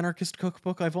of the anarchist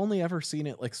cookbook? I've only ever seen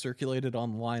it, like, circulated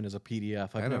online as a PDF.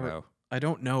 I don't know. I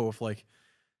don't know if, like...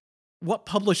 What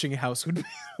publishing house would be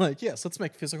like, yes, let's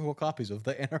make physical copies of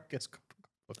the anarchist cookbook?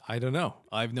 I don't know.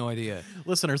 I have no idea.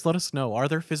 Listeners, let us know. Are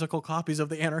there physical copies of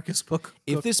the anarchist book?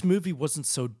 If this movie wasn't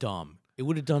so dumb, it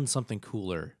would have done something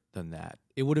cooler than that.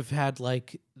 It would have had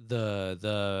like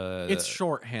the It's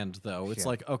shorthand, though. It's Yeah.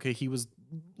 like, okay, he was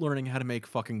learning how to make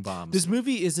fucking bombs. This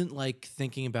movie isn't like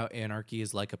thinking about anarchy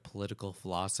as like a political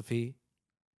philosophy,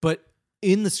 but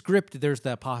in the script, there's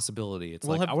that possibility. It's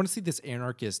Well, like I want to see this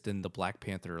anarchist and the Black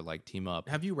Panther like team up.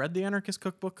 Have you read the Anarchist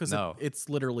Cookbook? Because No. it's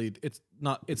literally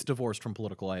it's divorced from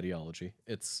political ideology.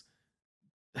 It's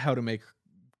how to make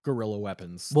guerrilla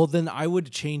weapons. Well, then I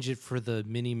would change it for the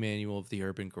mini manual of the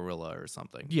urban guerrilla or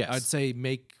something. Yes. I'd say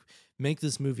make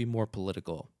this movie more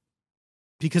political,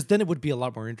 because then it would be a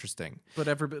lot more interesting. But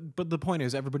the point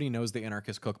is, everybody knows the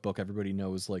Anarchist Cookbook. Everybody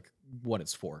knows like what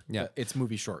it's for. Yeah. It's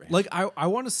movie shorthand. Like I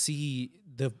want to see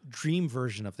the dream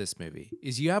version of this movie.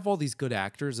 Is you have all these good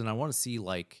actors, and I want to see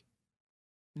like,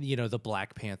 you know, the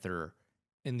Black Panther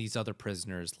and these other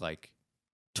prisoners like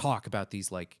talk about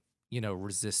these like, you know,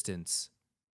 resistance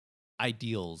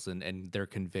ideals and their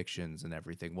convictions and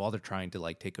everything while they're trying to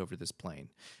like take over this plane.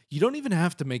 You don't even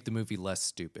have to make the movie less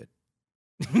stupid.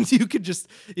 You could just,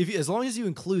 as long as you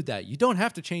include that, you don't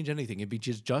have to change anything. It'd be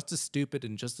just as stupid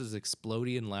and just as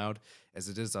explodey and loud as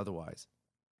it is otherwise.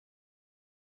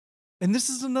 And this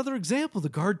is another example. The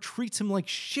guard treats him like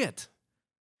shit.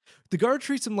 The guard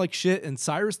treats him like shit, and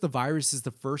Cyrus the Virus is the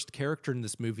first character in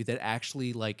this movie that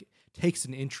actually like takes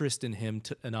an interest in him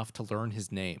enough to learn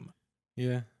his name.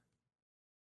 yeah.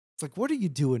 It's like, what are you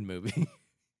doing, movie?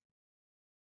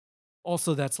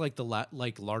 Also, that's like the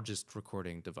largest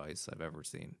recording device I've ever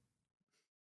seen.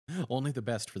 Only the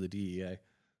best for the DEA.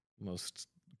 Most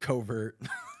covert.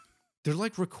 They're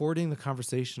like recording the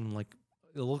conversation like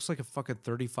it looks like a fucking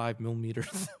 35 millimeter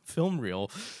film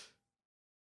reel.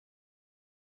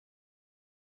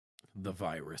 The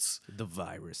virus. The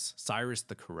virus. Cyrus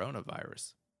the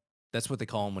coronavirus. That's what they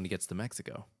call him when he gets to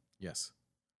Mexico. Yes.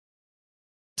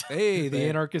 Hey, the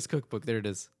Anarchist Cookbook. There it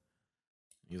is.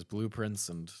 He has blueprints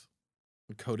and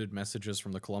coded messages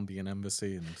from the Colombian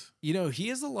embassy, and You know, he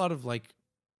has a lot of like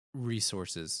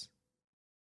resources.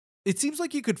 It seems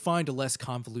like you could find a less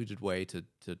convoluted way to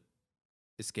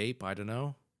escape. I don't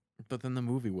know. but then the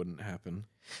movie wouldn't happen.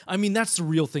 I mean, that's the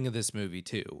real thing of this movie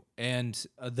too, and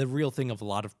the real thing of a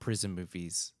lot of prison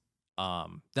movies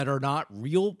that are not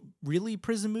really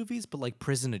prison movies, but like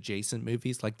prison adjacent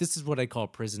movies. Like this is what I call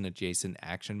prison adjacent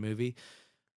action movie,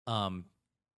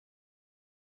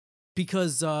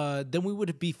 because then we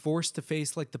would be forced to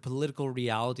face like the political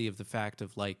reality of the fact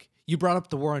of like you brought up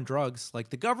the war on drugs. Like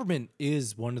the government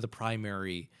is one of the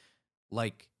primary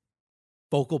like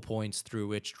focal points through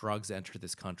which drugs enter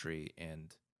this country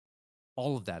and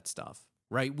all of that stuff,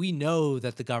 right? We know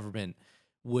that the government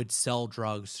would sell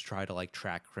drugs to try to like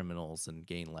track criminals and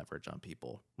gain leverage on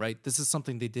people, right? This is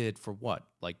something they did for what,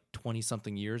 like 20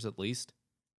 something years at least?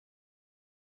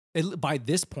 By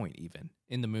this point, even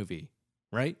in the movie,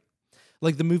 right?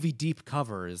 Like the movie Deep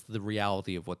Cover is the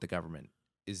reality of what the government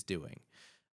is doing.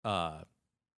 So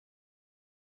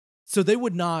they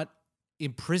would not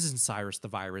imprison Cyrus the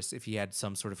Virus if he had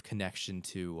some sort of connection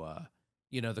to,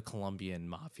 the Colombian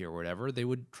mafia or whatever. They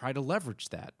would try to leverage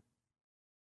that.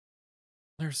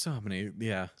 There's so many,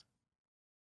 yeah.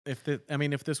 If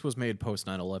this was made post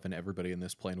 9/11, everybody in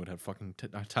this plane would have fucking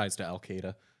ties to Al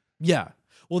Qaeda. Yeah.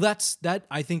 Well, that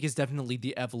I think is definitely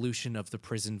the evolution of the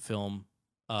prison film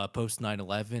post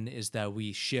 9/11 is that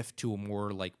we shift to a more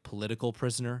like political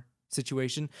prisoner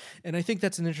situation. And I think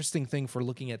that's an interesting thing for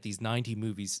looking at these 90s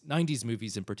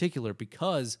movies in particular,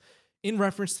 because in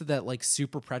reference to that like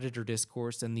super predator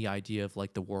discourse and the idea of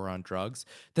like the war on drugs,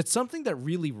 that's something that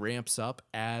really ramps up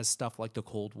as stuff like the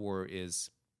Cold War is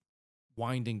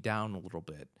winding down a little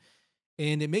bit.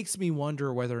 And it makes me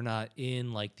wonder whether or not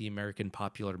in like the American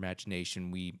popular imagination,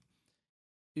 we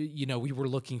were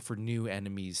looking for new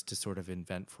enemies to sort of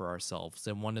invent for ourselves.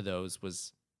 And one of those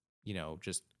was,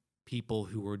 just people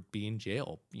who would be in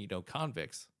jail,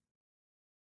 convicts.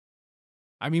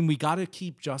 I mean, we got to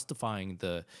keep justifying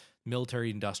the military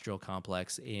industrial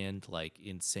complex and like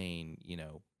insane,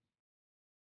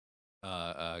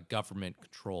 government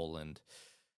control and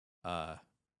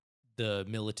the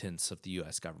militants of the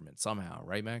U.S. government somehow,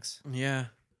 right, Max? Yeah.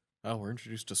 Oh, we're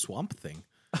introduced to Swamp Thing.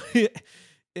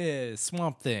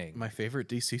 Swamp Thing. My favorite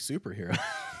DC superhero.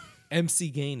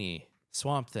 MC Gainey,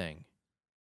 Swamp Thing.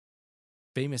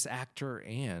 Famous actor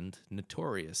and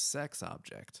notorious sex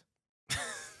object. Is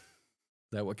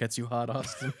that what gets you hot,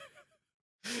 Austin?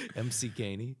 MC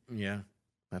Gainey. Yeah.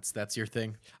 That's your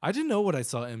thing. I didn't know what I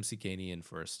saw MC Gainey in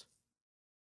first.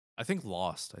 I think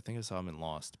Lost. I think I saw him in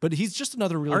Lost. But he's just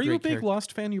another really Are you a great big character.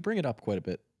 Lost fan? You bring it up quite a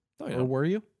bit. Oh, yeah. Or were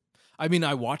you? I mean,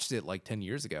 I watched it like 10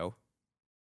 years ago.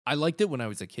 I liked it when I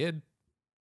was a kid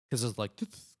because I was like, this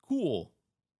is cool.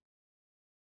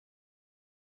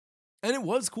 And it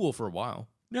was cool for a while.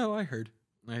 No, I heard.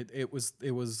 It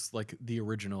was like the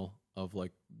original of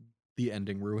like the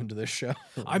ending ruined this show.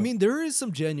 I mean, there is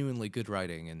some genuinely good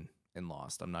writing in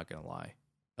Lost. I'm not going to lie.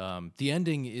 The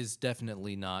ending is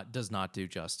definitely does not do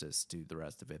justice to the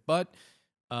rest of it. But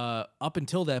up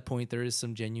until that point, there is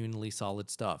some genuinely solid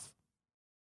stuff.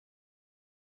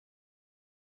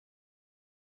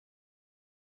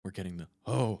 We're getting the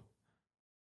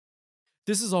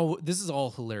This is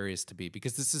all hilarious to me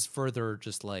because this is further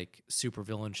just like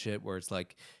supervillain shit where it's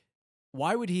like,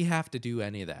 why would he have to do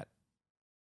any of that?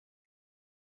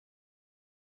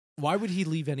 Why would he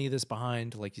leave any of this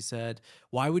behind? Like you said,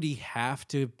 why would he have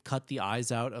to cut the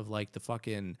eyes out of like the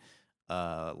fucking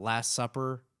Last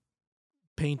Supper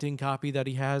painting copy that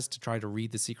he has to try to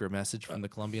read the secret message from the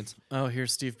Colombians? Oh,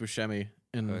 here's Steve Buscemi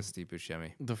in Steve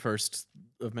Buscemi. the first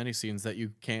of many scenes that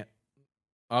you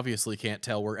obviously can't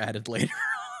tell were added later.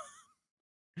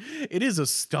 It is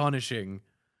astonishing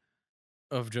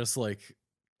of just like,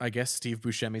 I guess Steve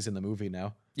Buscemi's in the movie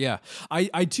now. Yeah,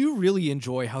 I do really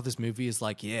enjoy how this movie is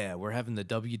like, yeah, we're having the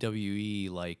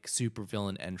WWE like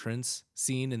supervillain entrance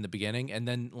scene in the beginning, and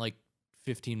then like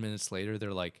 15 minutes later,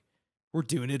 they're like, we're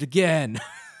doing it again.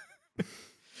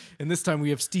 And this time we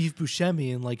have Steve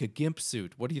Buscemi in like a gimp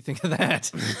suit. What do you think of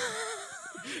that?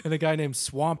 And a guy named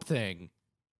Swamp Thing.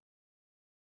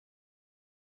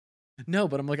 No,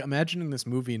 but I'm like imagining this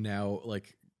movie now,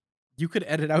 like you could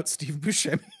edit out Steve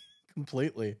Buscemi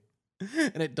completely,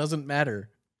 and it doesn't matter.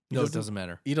 No, it doesn't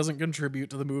matter. He doesn't contribute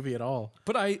to the movie at all.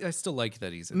 But I still like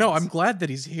that he's in No, this. I'm glad that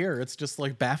he's here. It's just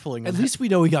like baffling. At least we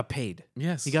know he got paid.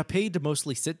 Yes. He got paid to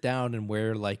mostly sit down and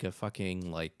wear like a fucking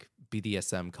like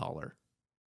BDSM collar.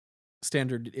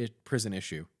 Standard prison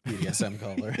issue BDSM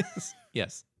collar.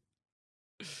 Yes.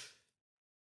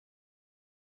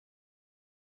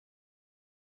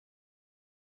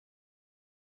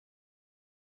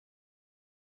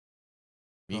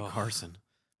 Meet Carson.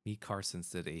 Meet Carson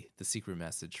City, the secret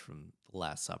message from the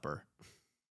Last Supper.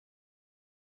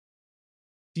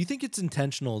 Do you think it's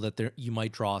intentional that you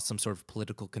might draw some sort of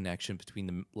political connection between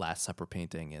the Last Supper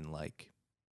painting and like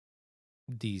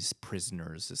these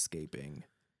prisoners escaping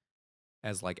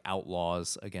as like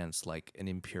outlaws against like an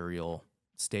imperial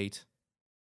state?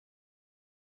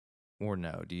 Or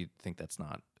no, do you think that's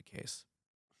not the case?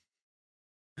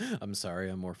 I'm sorry,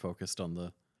 I'm more focused on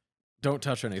the don't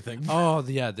touch anything. Oh,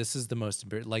 yeah, this is the most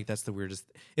like that's the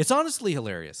weirdest. It's honestly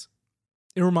hilarious.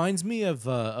 It reminds me of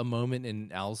a moment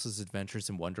in Alice's Adventures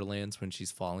in Wonderlands when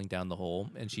she's falling down the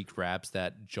hole and she grabs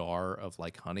that jar of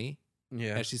like honey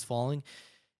as she's falling,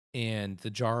 and the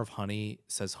jar of honey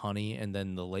says honey, and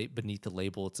then beneath the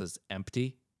label it says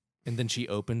empty, and then she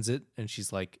opens it and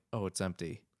she's like, "Oh, it's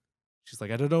empty." She's like,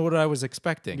 "I don't know what I was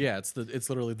expecting." Yeah, it's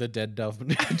literally the dead dove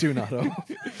do not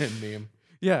open meme.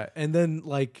 Yeah, and then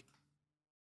like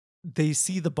they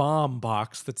see the bomb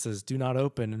box that says "Do not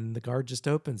open," and the guard just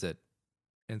opens it.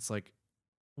 And it's like,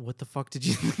 what the fuck did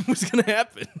you think was going to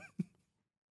happen?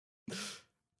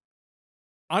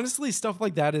 Honestly, stuff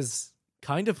like that is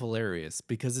kind of hilarious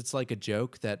because it's like a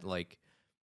joke that like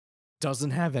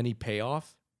doesn't have any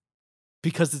payoff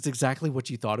because it's exactly what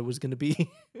you thought it was going to be.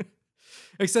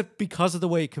 Except because of the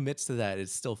way it commits to that,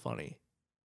 it's still funny.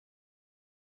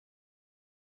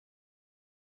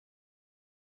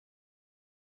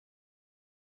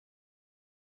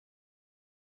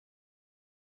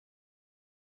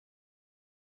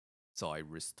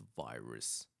 Cyrus the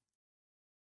Virus.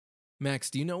 Max,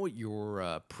 do you know what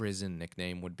your prison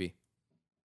nickname would be?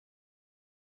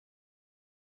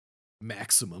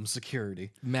 Maximum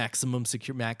security. Maximum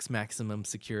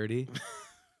security.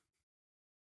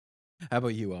 How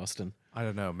about you, Austin? I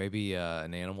don't know. Maybe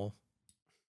an animal.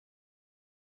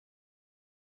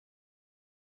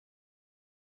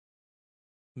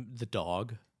 The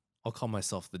dog. I'll call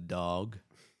myself the dog.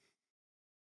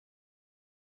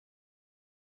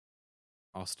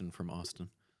 Austin from Austin.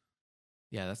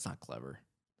 Yeah, that's not clever.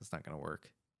 That's not going to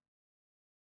work.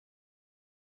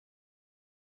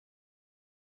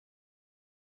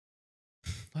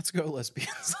 Let's go,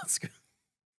 lesbians. Let's go.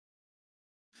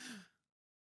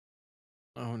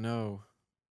 Oh, no.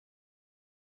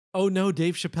 Oh, no.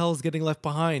 Dave Chappelle is getting left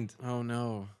behind. Oh,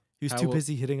 no. He was too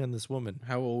busy hitting on this woman.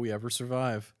 How will we ever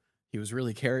survive? He was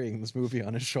really carrying this movie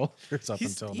on his shoulders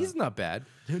until now. He's not bad.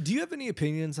 Do you have any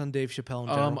opinions on Dave Chappelle in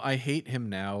general? I hate him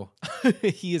now.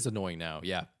 He is annoying now,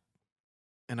 yeah.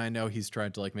 And I know he's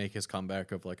tried to like make his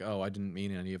comeback of like, oh, I didn't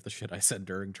mean any of the shit I said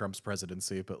during Trump's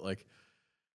presidency, but like,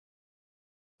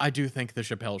 I do think the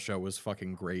Chappelle Show was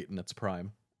fucking great in its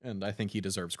prime, and I think he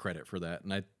deserves credit for that.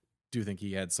 And I do think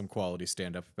he had some quality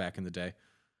stand-up back in the day,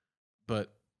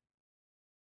 but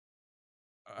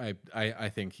I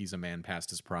think he's a man past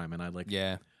his prime, and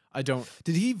I don't.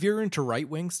 Did he veer into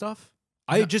right-wing stuff?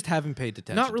 I just haven't paid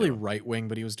attention. Not really to him. right-wing,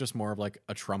 but he was just more of like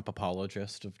a Trump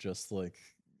apologist of just like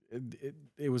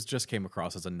it was just came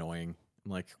across as annoying.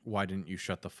 Like, why didn't you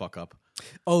shut the fuck up?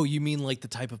 Oh, you mean like the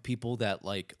type of people that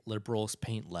like liberals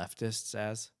paint leftists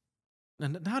as?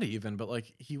 And not even, but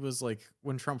like he was like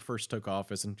when Trump first took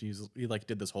office, and he like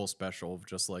did this whole special of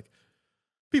just like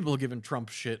people giving Trump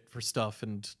shit for stuff,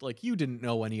 and like you didn't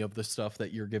know any of the stuff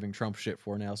that you're giving Trump shit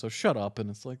for now, so shut up. And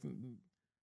it's like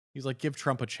he's like, give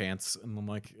Trump a chance, and I'm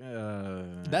like,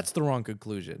 That's the wrong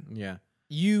conclusion. yeah.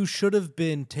 You should have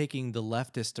been taking the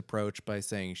leftist approach by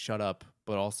saying shut up,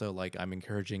 but also like I'm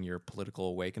encouraging your political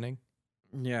awakening.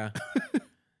 Yeah.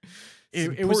 It's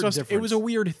it was important just it was a difference.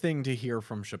 weird thing to hear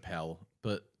from Chappelle,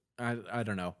 but I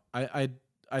don't know.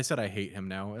 I said I hate him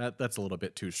now. That's a little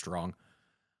bit too strong.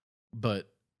 But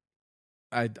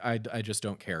I just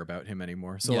don't care about him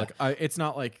anymore. So Yeah. like it's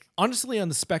not like Honestly, on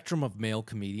the spectrum of male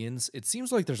comedians, it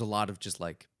seems like there's a lot of just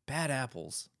like bad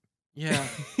apples yeah.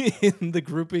 in the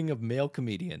grouping of male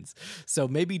comedians. So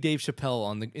maybe Dave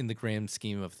Chappelle in the grand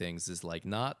scheme of things is like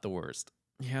not the worst.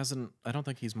 He hasn't I don't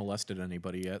think he's molested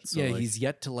anybody yet. So Yeah, like, he's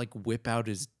yet to like whip out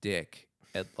his dick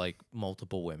at like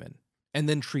multiple women and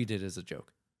then treat it as a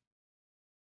joke.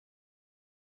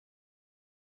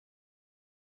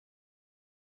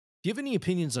 Do you have any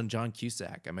opinions on John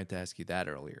Cusack? I meant to ask you that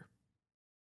earlier.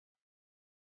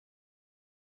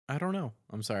 I don't know.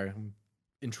 I'm sorry. I'm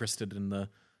interested in the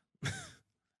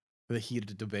the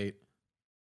heated debate.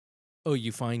 Oh,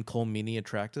 you find Cole Meany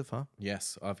attractive, huh?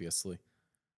 Yes, obviously.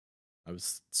 I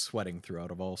was sweating throughout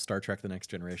of all Star Trek The Next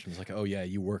Generation. I was like, oh yeah,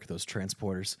 you work those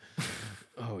transporters.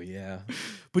 Oh yeah.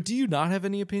 But do you not have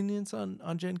any opinions on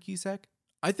Jen Cusack?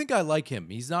 I think I like him.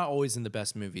 He's not always in the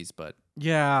best movies, but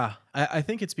Yeah. I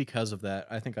think it's because of that.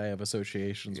 I think I have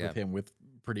associations Yeah. with him with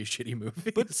pretty shitty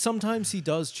movies. but sometimes he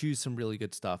does choose some really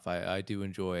good stuff. I do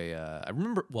enjoy. I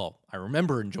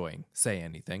remember enjoying Say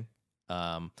Anything.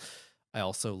 I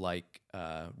also like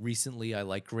recently I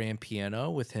like Grand Piano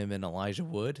with him and Elijah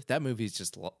Wood. That movie's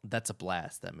just that's a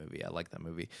blast. That movie, I like that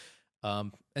movie.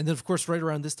 And then of course right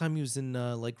around this time he was in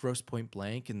like Grosse Point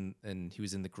Blank and he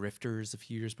was in The Grifters a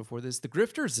few years before this. The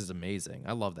Grifters is amazing.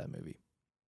 I love that movie.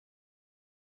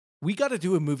 We got to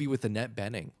do a movie with Annette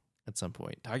Bening at some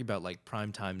point. Talking about like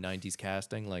primetime 90s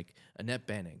casting, like Annette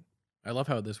Bening. I love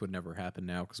how this would never happen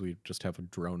now because we just have a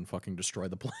drone fucking destroy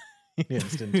the plane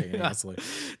instantaneously.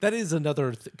 That is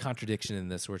another contradiction in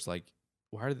this where it's like,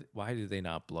 why do they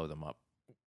not blow them up?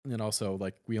 And also,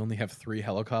 like, we only have 3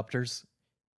 helicopters.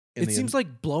 It seems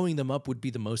like blowing them up would be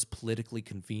the most politically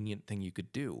convenient thing you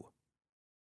could do.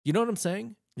 You know what I'm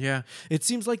saying? Yeah. It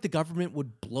seems like the government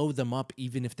would blow them up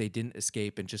even if they didn't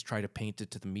escape and just try to paint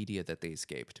it to the media that they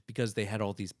escaped because they had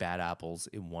all these bad apples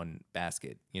in one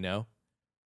basket, you know?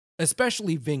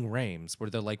 Especially Ving Rhames, where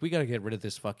they're like, we got to get rid of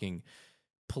this fucking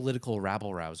political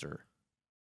rabble-rouser.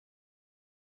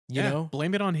 You know?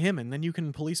 Blame it on him, and then you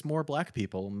can police more black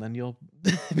people, and then you'll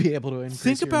be able to increase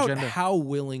Think your about agenda. how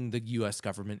willing the U.S.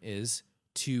 government is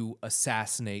to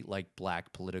assassinate like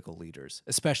black political leaders,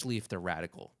 especially if they're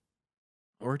radical.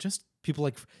 Or just, People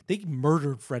like they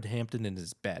murdered Fred Hampton in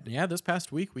his bed. yeah, this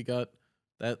past week we got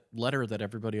that letter that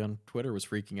everybody on Twitter was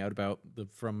freaking out about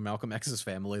from Malcolm X's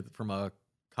family, from a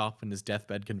cop in his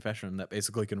deathbed confession that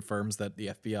basically confirms that the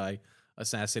FBI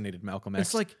assassinated Malcolm X.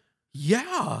 It's like,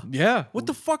 yeah. yeah, What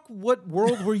the fuck? What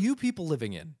world were you people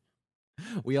living in?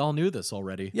 we all knew this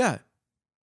already. Yeah.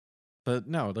 But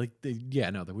no, like,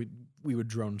 that we would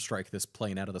drone strike this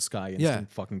plane out of the sky Yeah.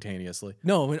 fucking-taneously.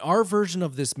 No, in our version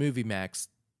of this movie, Max,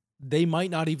 they might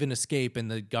not even escape and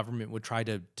the government would try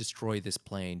to destroy this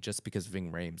plane just because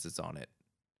Ving Rhames is on it.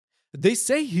 They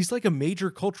say he's like a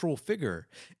major cultural figure.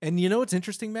 And you know what's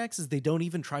interesting, Max, is they don't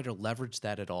even try to leverage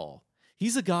that at all.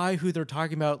 He's a guy who they're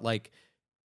talking about like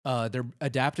they're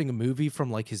adapting a movie from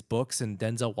like his books and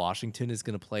Denzel Washington is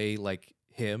going to play like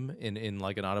him in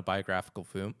like an autobiographical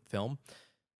film.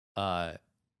 But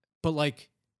like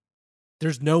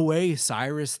there's no way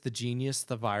Cyrus the genius,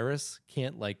 the virus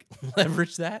can't like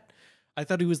leverage that. I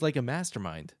thought he was like a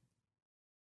mastermind.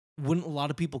 Wouldn't a lot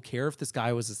of people care if this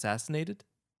guy was assassinated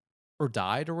or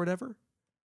died or whatever?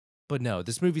 But no,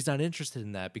 this movie's not interested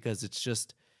in that because it's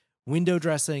just window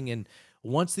dressing. And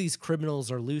once these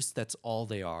criminals are loose, that's all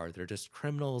they are. They're just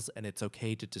criminals and it's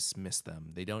okay to dismiss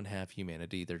them. They don't have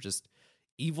humanity. They're just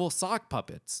evil sock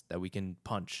puppets that we can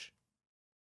punch.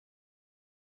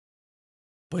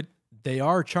 But they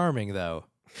are charming though,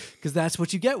 because that's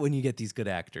what you get when you get these good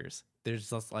actors. They're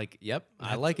just like, yep,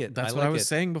 I like it. That's what I was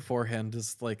saying beforehand,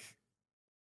 is like,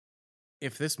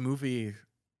 if this movie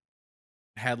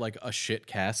had like a shit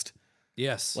cast,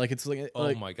 Yes. Like it's like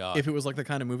Oh my God. if it was like the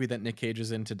kind of movie that Nick Cage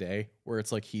is in today, where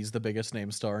it's like he's the biggest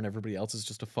name star and everybody else is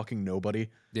just a fucking nobody.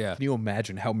 Yeah. Can you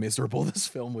imagine how miserable this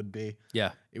film would be?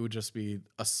 Yeah. It would just be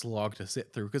a slog to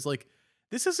sit through because like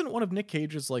this isn't one of Nick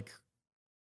Cage's like.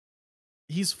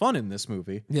 He's fun in this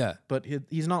movie, Yeah. but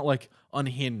he's not like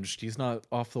unhinged. He's not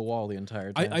off the wall the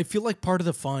entire time. I feel like part of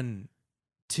the fun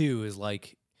too is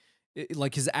like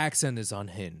his accent is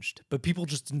unhinged, but people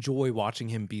just enjoy watching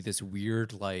him be this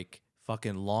weird, like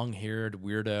fucking long-haired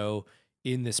weirdo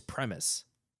in this premise,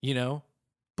 you know?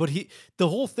 But the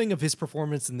whole thing of his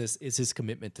performance in this is his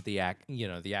commitment to the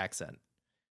the accent.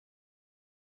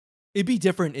 It'd be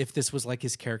different if this was like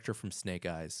his character from Snake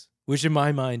Eyes, which in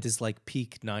my mind is like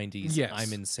peak 90s Yes.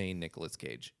 I'm insane Nicolas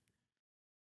Cage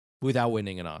without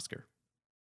winning an Oscar.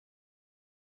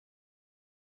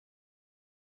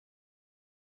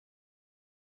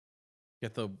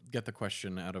 Get the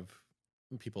question out of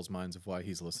people's minds of why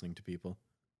he's listening to people.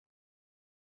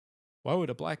 Why would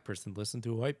a black person listen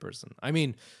to a white person? I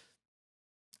mean,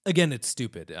 again, it's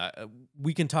stupid.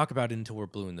 We can talk about it until we're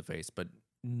blue in the face, but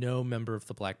no member of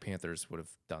the Black Panthers would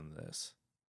have done this.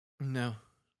 No.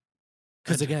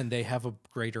 Because again, they have a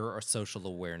greater social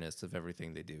awareness of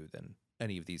everything they do than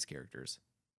any of these characters.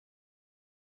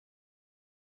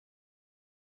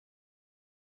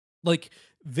 Like,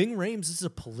 Ving Rhames is a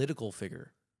political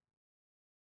figure.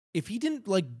 If he didn't,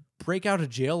 like, break out of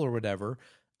jail or whatever,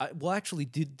 well, actually,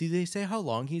 do they say how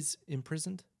long he's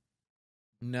imprisoned?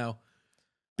 No.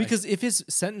 Because if his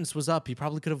sentence was up, he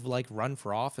probably could have, like, run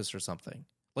for office or something.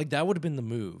 Like, that would have been the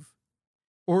move.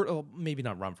 Or maybe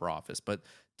not run for office, but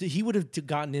he would have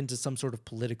gotten into some sort of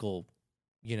political,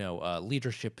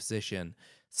 leadership position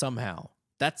somehow.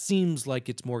 That seems like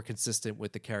it's more consistent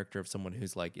with the character of someone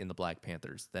who's like in the Black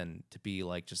Panthers than to be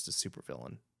like just a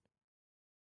supervillain.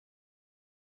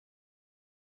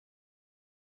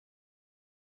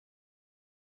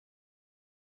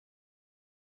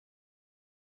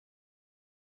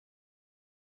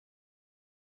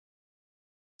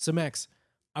 So Max,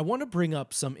 I want to bring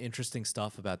up some interesting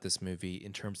stuff about this movie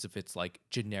in terms of its like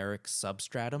generic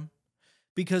substratum,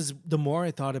 because the more I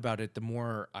thought about it, the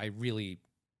more I really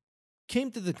came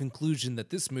to the conclusion that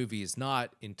this movie is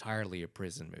not entirely a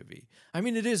prison movie. I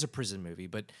mean, it is a prison movie,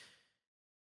 but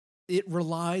it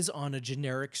relies on a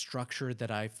generic structure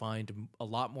that I find a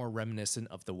lot more reminiscent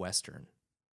of the Western.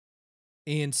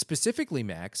 And specifically,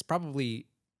 Max, probably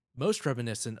most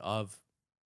reminiscent of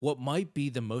what might be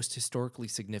the most historically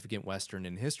significant Western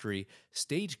in history,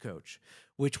 Stagecoach,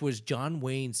 which was John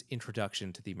Wayne's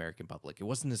introduction to the American public. It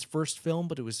wasn't his first film,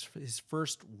 but it was his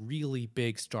first really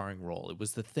big starring role. It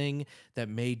was the thing that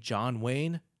made John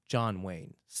Wayne,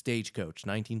 Stagecoach,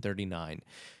 1939.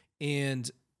 And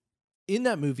in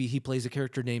that movie, he plays a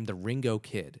character named the Ringo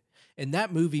Kid. And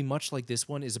that movie, much like this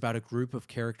one, is about a group of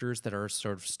characters that are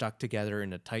sort of stuck together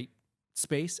in a tight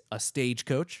space, a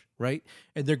stagecoach, right?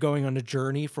 And they're going on a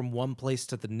journey from one place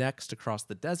to the next across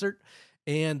the desert.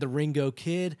 And the Ringo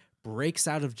Kid breaks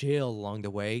out of jail along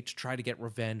the way to try to get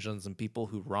revenge on some people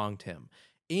who wronged him.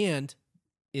 And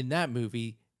in that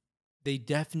movie, they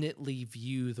definitely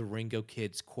view the Ringo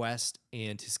Kid's quest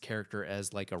and his character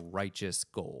as like a righteous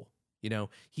goal. You know,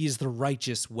 he's the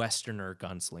righteous Westerner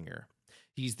gunslinger.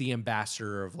 He's the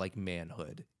ambassador of like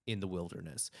manhood in the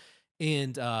wilderness.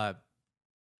 And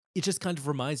it just kind of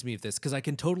reminds me of this because I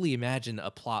can totally imagine a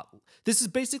plot. This is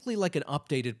basically like an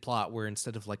updated plot where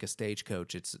instead of like a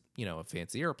stagecoach, it's, a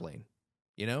fancy airplane,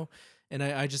 And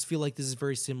I just feel like this is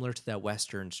very similar to that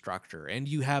Western structure. And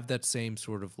you have that same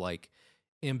sort of like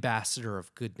ambassador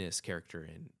of goodness character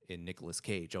in Nicolas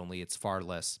Cage, only it's far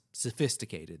less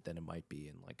sophisticated than it might be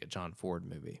in like a John Ford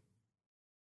movie.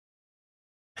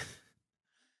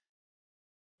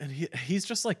 And he's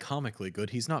just like comically good.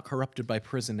 He's not corrupted by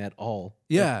prison at all.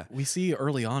 Yeah. Like, we see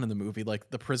early on in the movie, like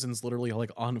the prison's literally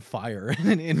like on fire in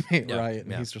an inmate riot.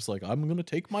 And he's just like, I'm going to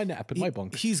take my nap in my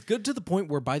bunk. He's good to the point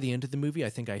where by the end of the movie,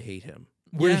 I think I hate him.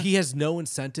 Where he has no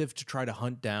incentive to try to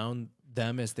hunt down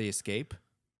them as they escape.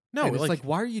 No, and it's like,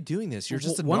 why are you doing this? You're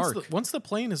just a narc. Once the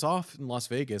plane is off in Las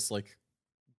Vegas, like,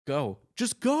 go.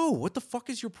 Just go. What the fuck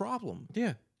is your problem?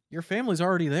 Yeah. Your family's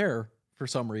already there for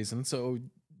some reason, so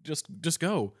just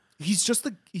go.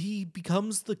 He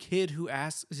becomes the kid who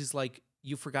asks, he's like,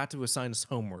 you forgot to assign us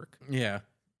homework. Yeah.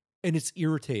 And it's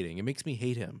irritating. It makes me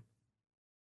hate him.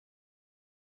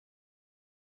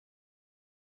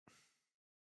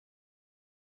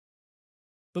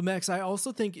 But Max, I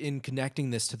also think in connecting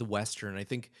this to the Western, I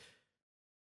think,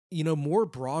 more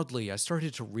broadly, I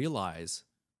started to realize,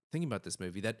 thinking about this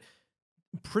movie, that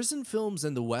prison films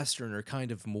and the Western are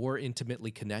kind of more intimately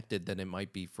connected than it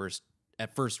might be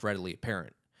at first readily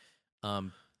apparent.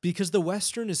 Because the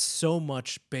Western is so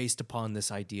much based upon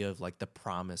this idea of like the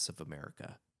promise of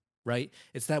America, right?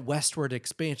 It's that westward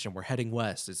expansion. We're heading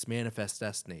west. It's manifest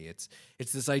destiny. It's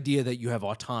this idea that you have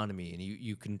autonomy and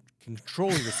you can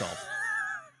control yourself.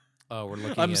 Oh, we're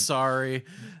looking I'm at sorry.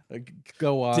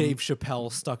 Go on. Dave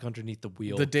Chappelle stuck underneath the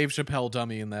wheel. The Dave Chappelle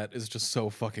dummy in that is just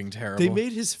so fucking terrible. They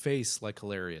made his face like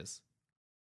hilarious.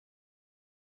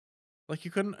 Like,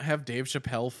 you couldn't have Dave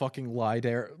Chappelle fucking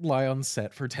lie on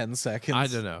set for 10 seconds. I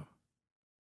don't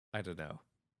know.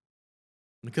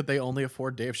 Could they only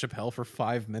afford Dave Chappelle for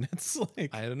 5 minutes?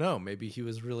 Like, I don't know. Maybe he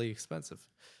was really expensive.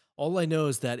 All I know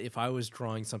is that if I was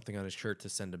drawing something on a shirt to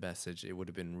send a message, it would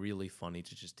have been really funny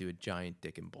to just do a giant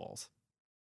dick and balls.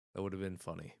 That would have been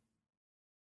funny.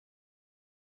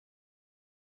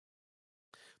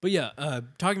 But yeah,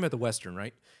 talking about the Western,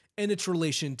 right? And its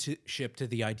relationship to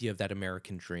the idea of that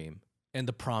American dream and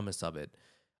the promise of it.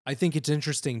 I think it's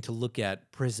interesting to look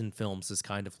at prison films as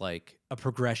kind of like a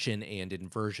progression and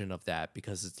inversion of that,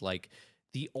 because it's like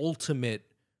the ultimate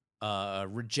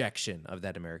rejection of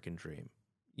that American dream,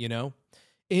 you know?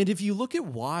 And if you look at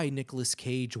why Nicolas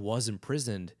Cage was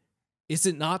imprisoned, is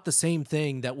it not the same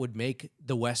thing that would make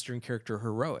the Western character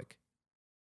heroic?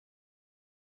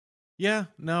 yeah,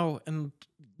 no, and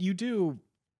you do.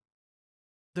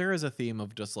 There is a theme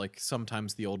of just like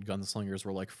sometimes the old gunslingers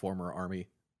were like former army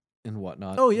and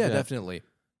whatnot. Oh, yeah, definitely.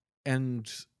 And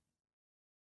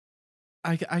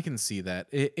I can see that.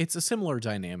 It's a similar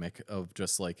dynamic of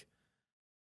just like,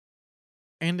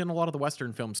 and in a lot of the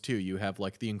Western films too, you have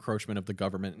like the encroachment of the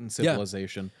government and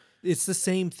civilization. It's the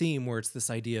same theme where it's this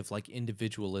idea of like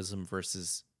individualism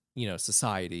versus,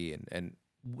 society and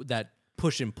that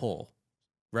push and pull,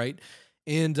 right?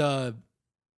 And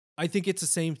I think it's the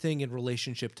same thing in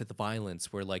relationship to the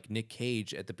violence, where like Nick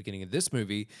Cage at the beginning of this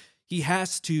movie, he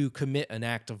has to commit an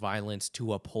act of violence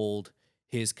to uphold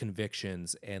his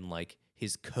convictions and like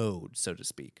his code, so to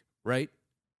speak, right?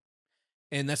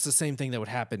 And that's the same thing that would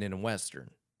happen in a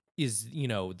Western. Is,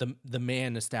 the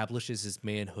man establishes his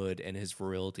manhood and his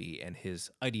virility and his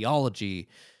ideology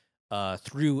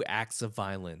through acts of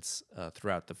violence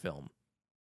throughout the film.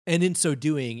 And in so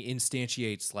doing,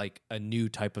 instantiates like a new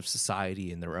type of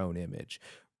society in their own image.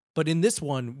 But in this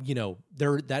one,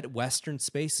 that Western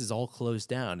space is all closed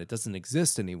down. It doesn't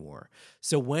exist anymore.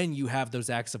 So when you have those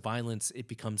acts of violence, it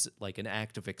becomes like an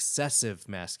act of excessive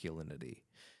masculinity.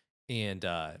 And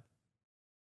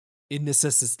it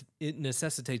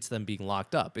necessitates them being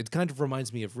locked up. It kind of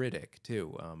reminds me of Riddick,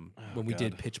 too, when we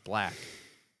did Pitch Black.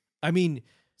 I mean...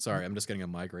 Sorry, I'm just getting a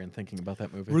migraine thinking about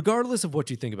that movie. Regardless of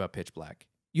what you think about Pitch Black,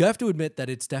 you have to admit that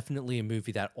it's definitely a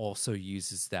movie that also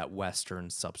uses that Western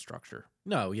substructure.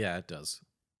 No, yeah, it does.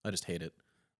 I just hate it.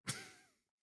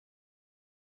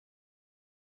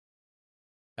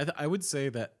 I would say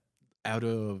that out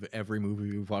of every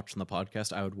movie we've watched on the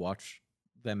podcast, I would watch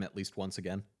them at least once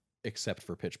again, except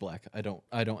for Pitch Black. I don't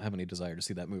have any desire to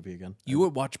see that movie again. You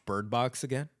would watch Bird Box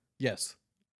again? Yes.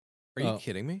 Are you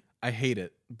kidding me? I hate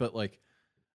it, but like,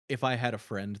 if I had a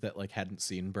friend that like hadn't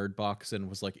seen Bird Box and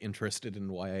was like interested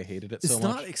in why I hated it so much.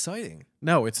 It's not exciting.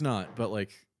 No, it's not. But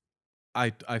like,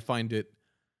 I find it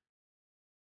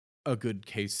a good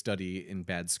case study in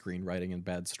bad screenwriting and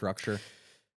bad structure.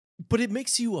 But it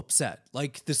makes you upset.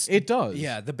 Like this. It does.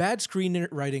 Yeah. The bad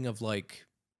screenwriting of like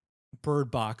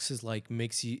Bird Box is like,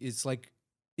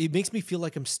 it makes me feel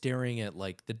like I'm staring at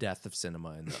like the death of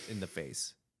cinema in the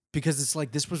face. Because it's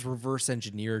like this was reverse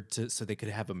engineered so they could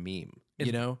have a meme,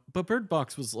 But Bird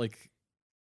Box was like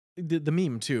the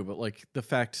meme too. But like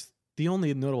the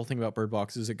only notable thing about Bird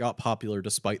Box is it got popular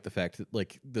despite the fact that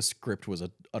like the script was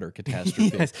an utter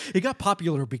catastrophe. Yes, it got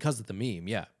popular because of the meme.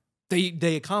 Yeah,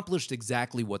 they accomplished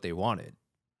exactly what they wanted.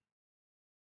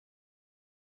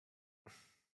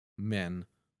 Men.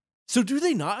 So do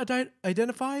they not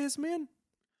identify as men?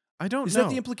 I don't know. Is that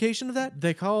the implication of that?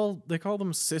 They call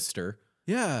them sister.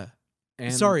 Yeah.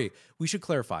 And sorry, we should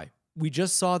clarify. We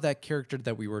just saw that character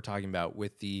that we were talking about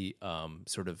with the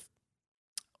sort of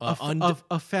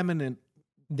effeminate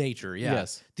nature. Yeah.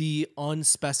 Yes. The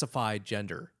unspecified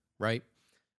gender, right?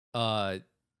 Ving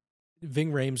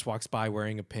Rhames walks by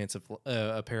wearing a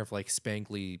pair of like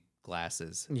spangly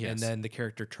glasses. Yes. And then the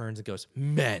character turns and goes,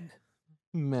 men.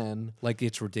 Like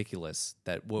it's ridiculous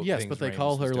that what yes, Ving but they Rhames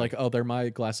call her was doing. like, oh, they're my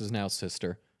glasses now,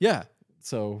 sister. Yeah.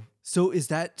 So is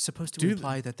that supposed to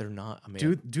imply that they're not a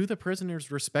man? Do the prisoners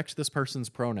respect this person's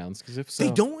pronouns? Because if so,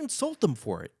 they don't insult them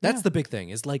for it. That's the big thing.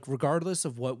 Is like regardless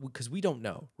of what, because we don't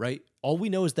know, right? All we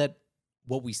know is that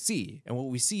what we see, and what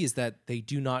we see is that they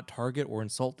do not target or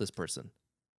insult this person,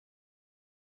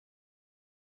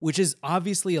 which is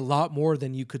obviously a lot more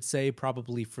than you could say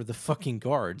probably for the fucking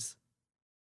guards.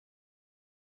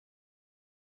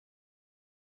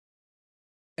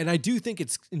 And I do think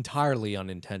it's entirely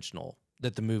unintentional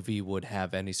that the movie would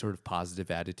have any sort of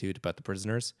positive attitude about the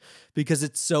prisoners, because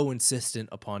it's so insistent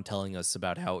upon telling us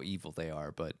about how evil they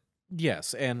are. But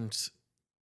Yes, and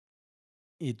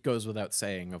it goes without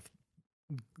saying of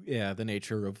the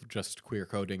nature of just queer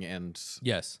coding and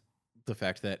yes, the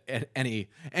fact that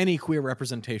any queer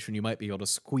representation you might be able to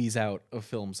squeeze out of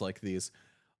films like these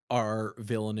are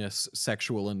villainous,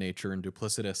 sexual in nature, and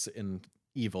duplicitous and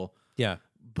evil. yeah.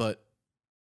 But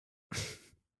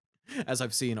as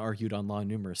I've seen argued online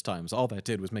numerous times, all that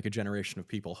did was make a generation of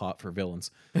people hot for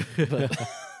villains. But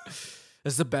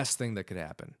That's the best thing that could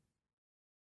happen.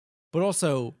 But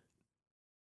also,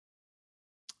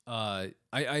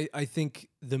 I think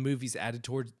the movie's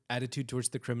attitude towards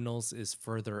the criminals is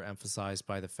further emphasized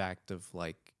by the fact of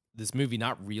like this movie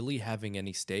not really having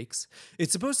any stakes.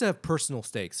 It's supposed to have personal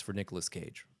stakes for Nicolas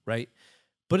Cage, right?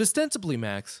 But ostensibly,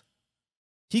 Max,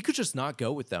 he could just not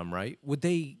go with them, right? What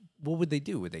would they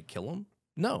do? Would they kill him?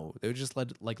 No, they would just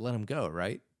let him go,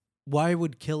 right? Why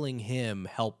would killing him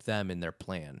help them in their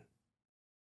plan?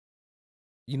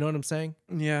 You know what I'm saying?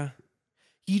 yeah,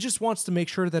 He just wants to make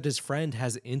sure that his friend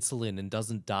has insulin and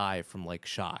doesn't die from like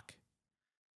shock.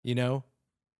 You know?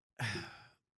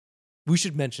 We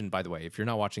should mention, by the way, if you're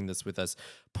not watching this with us,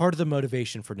 part of the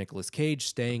motivation for Nicolas Cage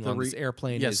staying on this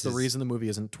airplane is the reason the movie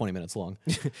isn't 20 minutes long.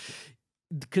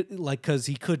 like, because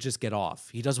he could just get off.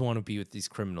 He doesn't want to be with these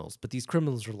criminals, but these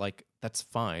criminals are like, that's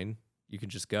fine. You can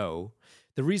just go.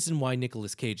 The reason why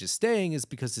Nicolas Cage is staying is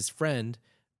because his friend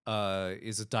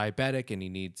is a diabetic and he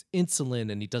needs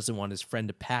insulin and he doesn't want his friend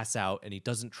to pass out and he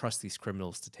doesn't trust these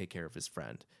criminals to take care of his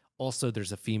friend. Also,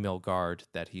 there's a female guard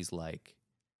that he's like,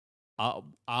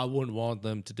 I wouldn't want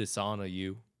them to dishonor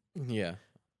you. Yeah,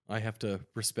 I have to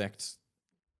respect.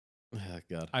 Oh,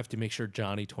 God, I have to make sure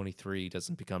Johnny 23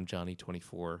 doesn't become Johnny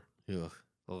 24. ugh.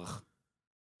 Ugh.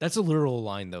 That's a literal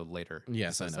line though. Later, he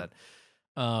Yes, I says know.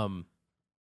 that.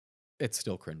 It's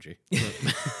still cringy.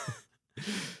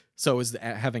 So is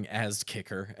having as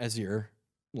kicker as your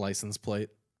license plate?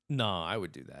 No, I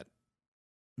would do that.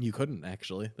 You couldn't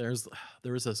actually. There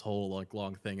was this whole like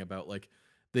long thing about like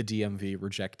the DMV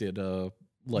rejected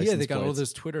license. Yeah, they got all plates.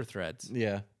 those Twitter threads.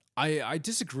 Yeah, I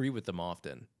disagree with them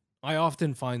often. I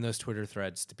often find those Twitter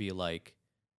threads to be like,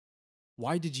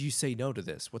 why did you say no to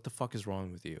this? What the fuck is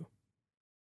wrong with you?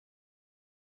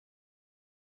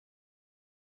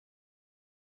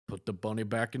 put the bunny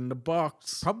back in the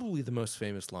box, Probably the most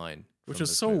famous line. which from is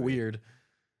this so movie. weird.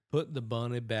 Put the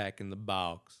bunny back in the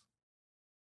box.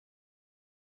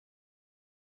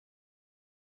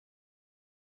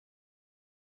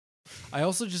 I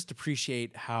also just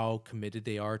appreciate how committed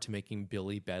they are to making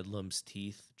Billy Bedlam's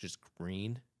teeth just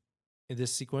green in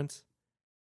this sequence.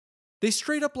 They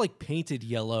straight up like painted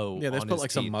yellow. Yeah, they on put his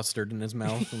like some teeth. mustard in his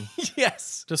mouth and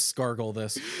Yes. just scargle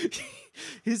this.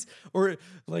 Or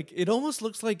like it almost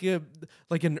looks like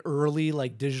an early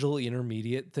like digital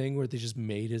intermediate thing where they just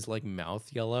made his like mouth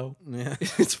yellow. Yeah.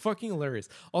 It's fucking hilarious.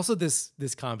 Also, this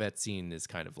combat scene is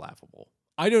kind of laughable.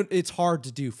 It's hard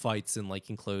to do fights in like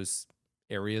enclosed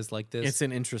areas like this. It's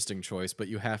an interesting choice, but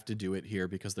you have to do it here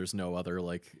because there's no other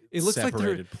like It looks like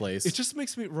separated place. It just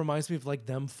reminds me of like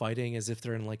them fighting as if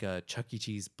they're in like a Chuck E.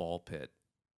 Cheese ball pit.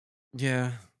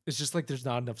 Yeah. It's just like there's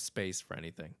not enough space for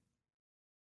anything.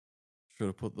 Should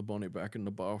have put the bunny back in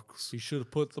the box. You should have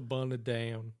put the bunny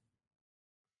down.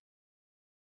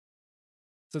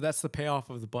 So that's the payoff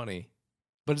of the bunny.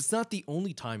 But it's not the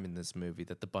only time in this movie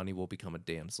that the bunny will become a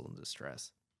damsel in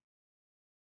distress.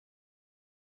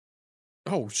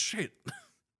 Oh shit.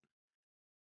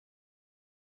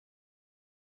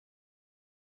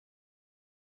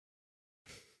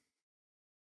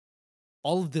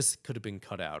 All of this could have been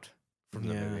cut out from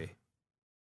the Yeah. movie.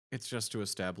 It's just to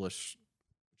establish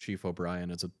Chief O'Brien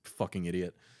as a fucking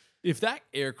idiot. If that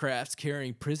aircraft's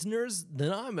carrying prisoners,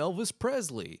 then I'm Elvis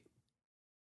Presley.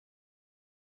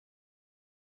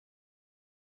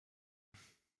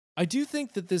 I do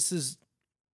think that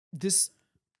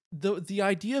the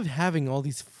idea of having all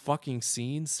these fucking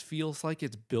scenes feels like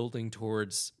it's building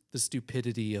towards the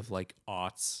stupidity of like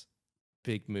aughts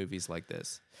big movies like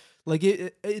this. Like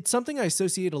it's something I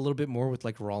associate a little bit more with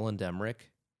like Roland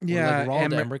Emmerich. Yeah, like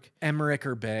Roland Emmerich. Emmerich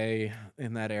or Bay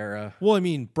in that era. Well, I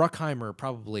mean, Bruckheimer,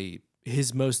 probably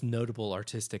his most notable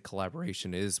artistic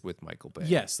collaboration is with Michael Bay.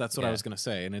 Yes, that's what I Yeah. was going to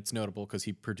say. And it's notable because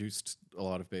he produced a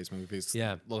lot of Bay's movies.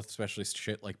 Yeah. Well, especially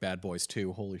shit like Bad Boys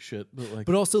 2. Holy shit.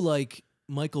 But also, like,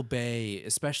 Michael Bay,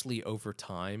 especially over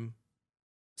time,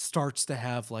 starts to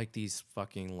have like these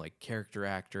fucking like character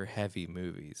actor heavy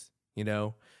movies, you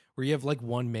know, where you have like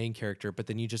one main character, but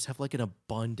then you just have like an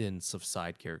abundance of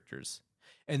side characters.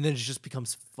 And then it just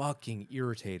becomes fucking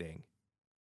irritating.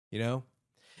 you know?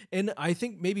 And I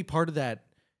think maybe part of that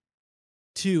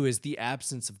too is the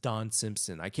absence of Don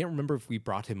Simpson. I can't remember if we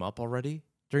brought him up already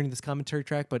during this commentary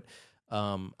track, but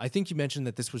I think you mentioned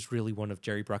that this was really one of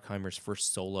Jerry Bruckheimer's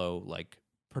first solo like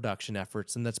production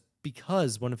efforts, and that's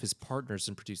because one of his partners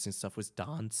in producing stuff was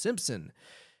Don Simpson.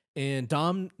 And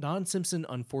Don Simpson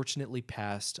unfortunately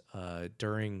passed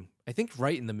during, I think,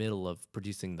 right in the middle of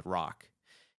producing The Rock.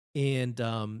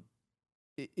 And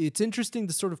it's interesting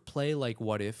to sort of play like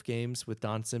what if games with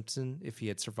Don Simpson if he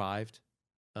had survived,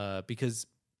 because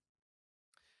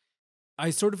I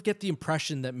sort of get the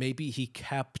impression that maybe he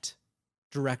kept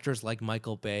directors like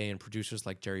Michael Bay and producers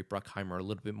like Jerry Bruckheimer a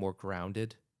little bit more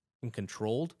grounded and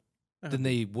controlled than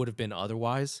they would have been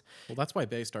otherwise. Well, that's why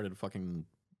Bay started fucking.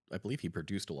 I believe he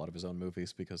produced a lot of his own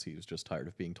movies because he was just tired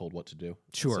of being told what to do.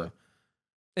 Sure. So,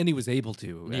 And he was able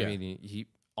to. Yeah. I mean, he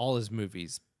all his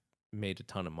movies made a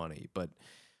ton of money, but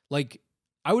like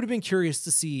I would have been curious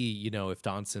to see, you know, if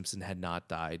Don Simpson had not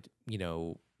died, you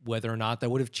know, whether or not that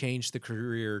would have changed the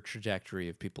career trajectory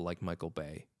of people like Michael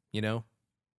Bay, you know,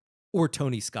 or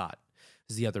Tony Scott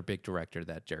is the other big director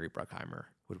that Jerry Bruckheimer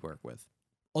would work with.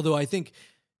 Although I think,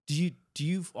 do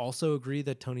you also agree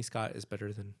that Tony Scott is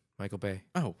better than Michael Bay?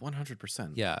 oh,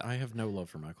 100%. Yeah. I have no love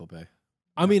for Michael Bay.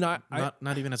 I mean,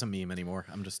 Not even as a meme anymore.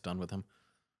 I'm just done with him.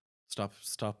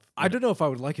 Stop. I don't know if I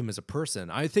would like him as a person.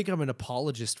 I think I'm an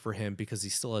apologist for him because he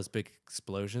still has big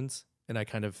explosions, and I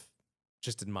kind of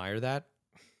just admire that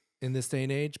in this day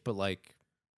and age. But like,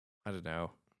 I don't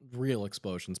know. Real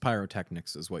explosions,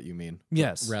 pyrotechnics is what you mean.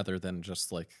 Yes. Rather than just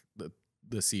like the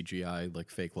CGI, like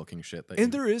fake looking shit.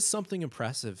 And there is something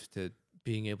impressive to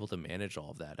being able to manage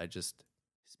all of that. His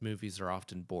movies are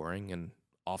often boring and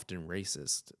often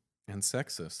racist. And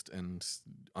sexist and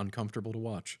uncomfortable to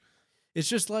watch. It's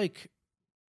just like,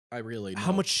 I really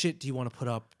how know. much shit do you want to put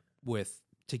up with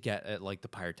to get at like the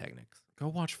pyrotechnics? Go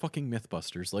watch fucking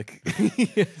Mythbusters. Like,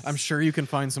 I'm sure you can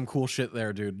find some cool shit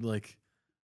there, dude. Like,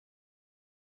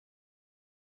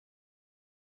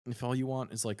 if all you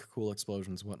want is like cool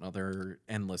explosions and whatnot, they're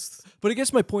endless. But I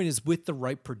guess my point is, with the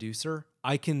right producer,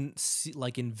 I can see,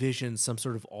 like, envision some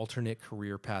sort of alternate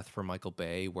career path for Michael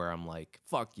Bay where I'm like,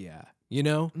 fuck yeah, you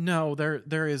know? No,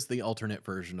 there is the alternate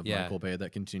version of Yeah. Michael Bay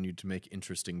that continued to make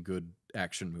interesting, good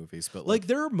action movies. But Like,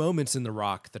 there are moments in The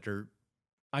Rock that are,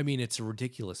 I mean, it's a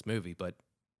ridiculous movie, but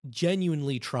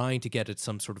genuinely trying to get at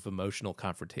some sort of emotional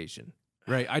confrontation,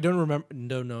 right? I don't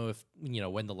know if, you know,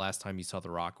 when the last time you saw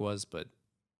The Rock was, but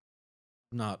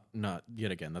not yet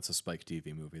again. That's a Spike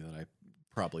TV movie that I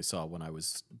probably saw when I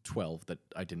was 12 that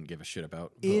I didn't give a shit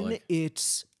about. But in like,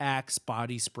 its Axe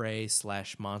body spray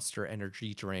 / Monster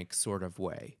energy drink sort of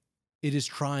way, it is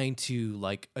trying to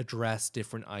like address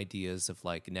different ideas of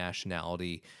like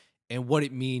nationality and what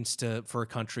it means for a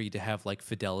country to have like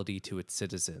fidelity to its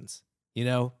citizens, you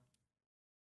know?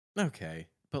 okay,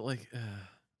 but like,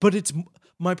 But it's,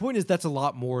 my point is, that's a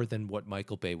lot more than what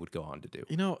Michael Bay would go on to do.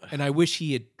 you know, And I wish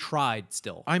he had tried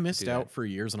still. I to missed do out that. for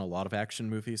years on a lot of action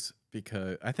movies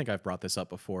because I think I've brought this up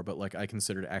before, but like I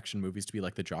considered action movies to be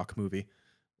like the jock movie.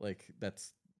 Like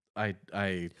that's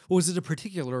I Was it a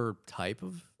particular type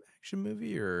of action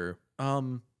movie or?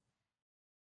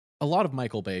 a lot of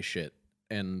Michael Bay shit,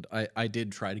 and I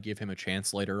did try to give him a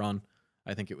chance later on.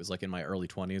 I think it was like in my early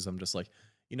 20s. I'm just like,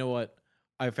 you know what?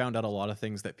 I found out a lot of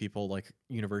things that people like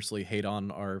universally hate on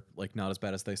are like not as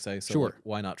bad as they say. So Sure. like,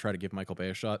 why not try to give Michael Bay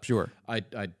a shot? Sure.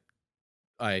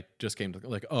 I just came to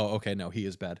like, oh, okay, no, he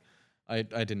is bad. I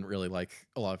didn't really like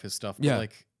a lot of his stuff. Yeah. But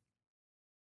like,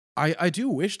 I do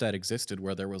wish that existed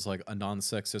where there was like a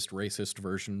non-sexist, racist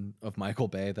version of Michael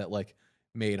Bay that like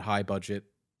made high budget,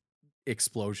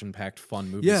 explosion packed fun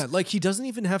movies. Yeah, like he doesn't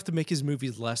even have to make his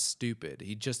movies less stupid.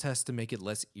 He just has to make it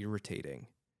less irritating.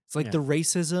 It's like Yeah. the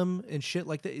racism and shit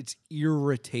like that. It's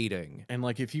irritating. And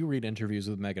like if you read interviews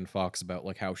with Megan Fox about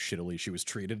like how shittily she was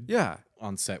treated Yeah.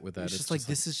 on set with that, It's just like,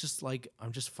 this is just like,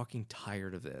 I'm just fucking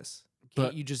tired of this. Can't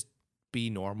But- you just be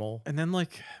normal? And then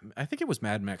like I think it was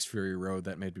Mad Max Fury Road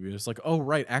that made me just like, oh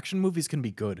right, action movies can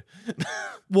be good.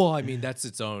 Well, I mean, that's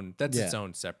its own Yeah.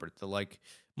 separate. The like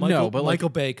But, like, Michael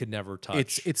Bay could never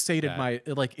touch. It sated that. my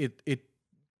like it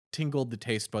tingled the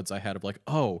taste buds I had of like,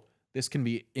 oh, this can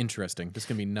be interesting. This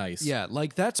can be nice. Yeah,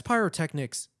 like that's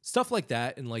pyrotechnics, stuff like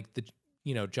that, and like the,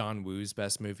 you know, John Woo's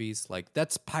best movies, like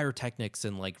that's pyrotechnics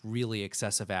and like really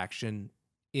excessive action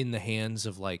in the hands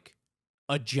of like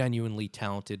a genuinely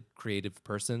talented creative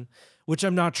person, which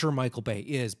I'm not sure Michael Bay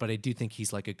is, but I do think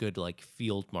he's like a good like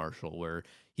field marshal where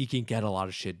he can get a lot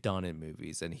of shit done in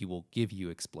movies and he will give you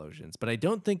explosions. But I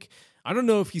don't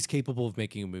know if he's capable of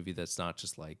making a movie that's not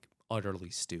just like utterly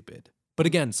stupid. But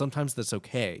again, sometimes that's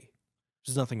okay.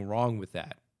 There's nothing wrong with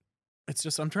that. It's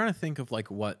just I'm trying to think of like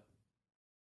what,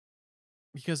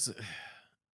 because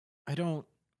I don't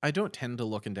I don't tend to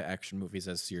look into action movies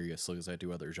as seriously as I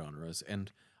do other genres,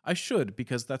 and I should,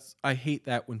 because I hate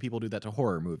that when people do that to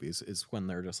horror movies, is when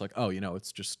they're just like, oh,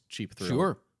 it's just cheap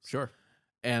thrill. Sure.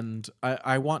 And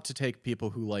I want to take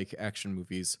people who like action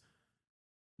movies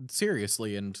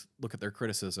seriously and look at their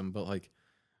criticism, but like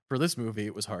for this movie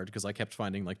it was hard because I kept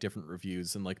finding like different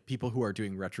reviews, and like people who are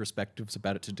doing retrospectives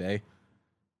about it today,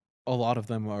 a lot of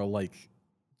them are like,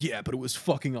 yeah, but it was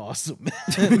fucking awesome.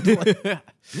 Like,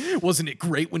 wasn't it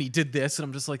great when he did this? And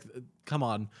I'm just like, come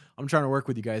on, I'm trying to work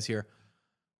with you guys here.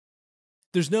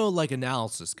 There's no like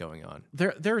analysis going on.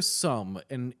 There's some,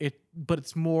 but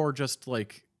it's more just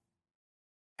like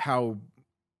how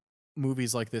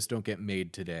movies like this don't get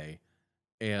made today,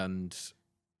 and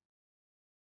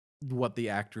what the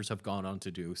actors have gone on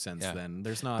to do since then.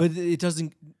 There's not, but it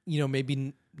doesn't,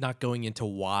 maybe not going into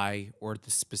why or the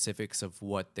specifics of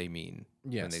what they mean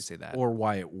when they say that, or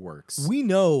why it works. We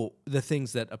know the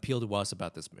things that appeal to us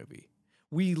about this movie.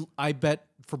 I bet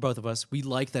for both of us, we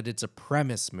like that it's a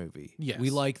premise movie. Yes. We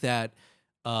like that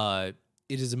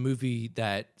it is a movie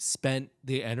that spent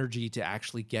the energy to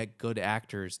actually get good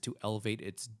actors to elevate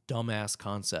its dumbass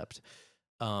concept.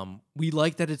 We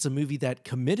like that it's a movie that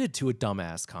committed to a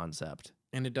dumbass concept.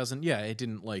 And it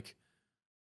didn't like,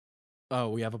 oh,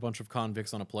 we have a bunch of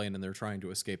convicts on a plane and they're trying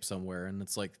to escape somewhere. And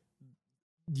it's like,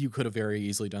 you could have very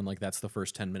easily done like, that's the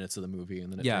first 10 minutes of the movie,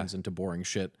 and then it turns into boring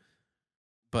shit.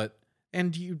 But,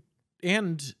 and you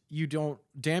don't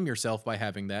damn yourself by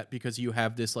having that, because you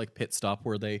have this like pit stop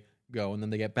where they go and then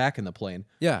they get back in the plane.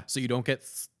 Yeah. So you don't get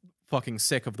fucking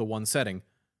sick of the one setting.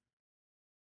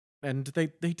 And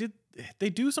they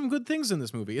do some good things in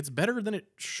this movie. It's better than it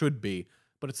should be,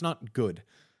 but it's not good.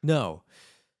 No.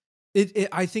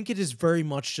 I think it is very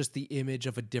much just the image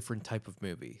of a different type of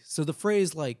movie. So the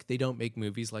phrase like they don't make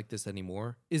movies like this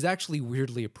anymore is actually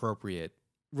weirdly appropriate,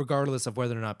 regardless of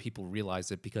whether or not people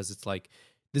realize it, because it's like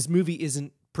this movie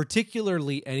isn't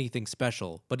particularly anything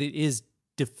special, but it is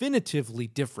definitively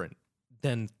different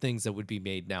than things that would be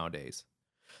made nowadays.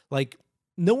 Like,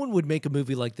 no one would make a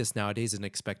movie like this nowadays and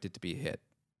expect it to be a hit.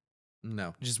 No.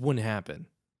 It just wouldn't happen.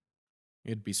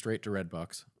 It'd be straight to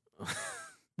Redbox.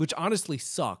 Which honestly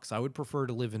sucks. I would prefer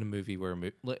to live in a movie where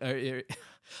I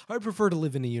would prefer to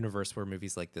live in a universe where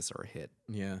movies like this are a hit.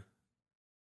 Yeah.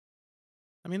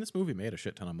 I mean, this movie made a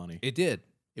shit ton of money. It did.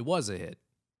 It was a hit.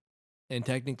 And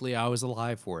technically, I was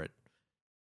alive for it.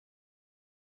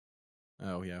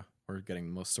 Oh, yeah. We're getting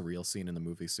the most surreal scene in the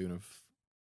movie soon of,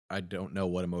 I don't know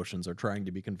what emotions are trying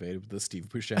to be conveyed with the Steve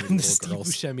Buscemi little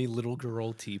girls. Steve Buscemi little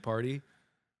girl tea party.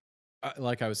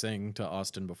 Like I was saying to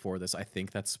Austin before this, I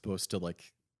think that's supposed to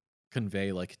like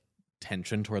convey like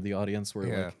tension toward the audience,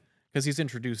 where like, because he's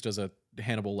introduced as a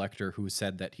Hannibal Lecter who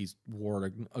said that he's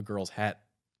wore a girl's head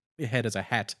as a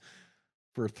hat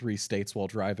for 3 states while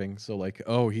driving. So like,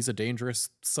 oh, he's a dangerous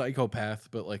psychopath,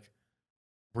 but like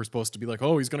we're supposed to be like,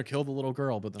 oh, he's gonna kill the little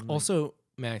girl. But then also,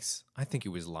 Max, I think he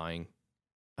was lying.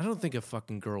 I don't think a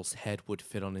fucking girl's head would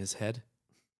fit on his head.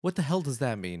 What the hell does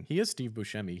that mean? He is Steve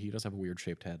Buscemi. He does have a weird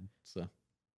shaped head.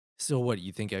 So what,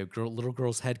 you think a little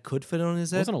girl's head could fit on his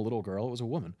head? It wasn't a little girl. It was a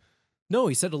woman. No,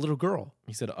 he said a little girl.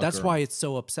 He said That's girl. why it's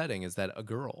so upsetting, is that a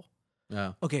girl.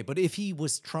 Yeah. Okay, but if he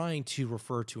was trying to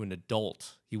refer to an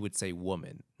adult, he would say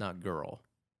woman, not girl.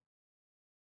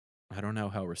 I don't know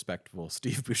how respectful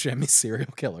Steve Buscemi's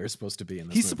serial killer is supposed to be in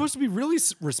this He's movie. supposed to be really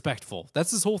respectful.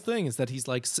 That's his whole thing, is that he's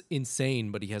like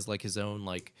insane, but he has like his own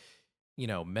like,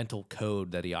 mental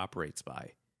code that he operates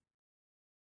by.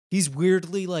 He's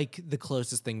weirdly like the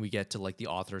closest thing we get to like the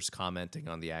authors commenting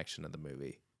on the action of the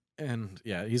movie. And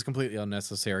yeah, he's completely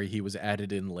unnecessary. He was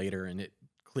added in later, and it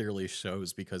clearly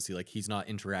shows because he's not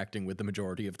interacting with the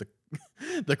majority of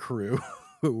the crew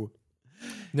who.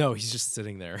 No, he's just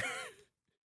sitting there.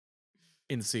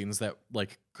 In scenes that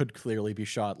like could clearly be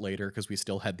shot later, because we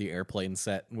still had the airplane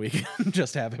set and we can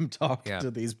just have him talk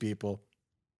to these people.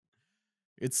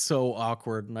 It's so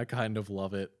awkward, and I kind of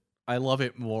love it. I love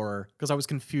it more because I was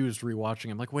confused rewatching.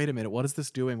 I'm like, wait a minute, what is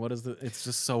this doing? What is the? It's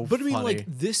just so. But funny. I mean, like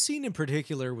this scene in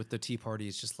particular with the tea party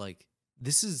is just like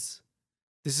this is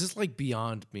like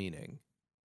beyond meaning.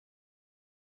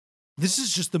 This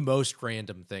is just the most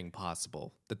random thing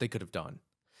possible that they could have done.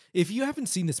 If you haven't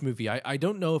seen this movie, I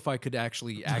don't know if I could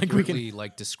actually accurately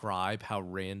describe how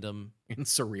random and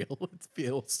surreal it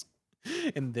feels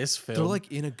in this film. They're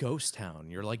like in a ghost town.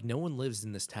 You're like, no one lives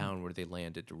in this town where they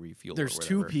landed to refuel. There's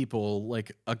 2 people,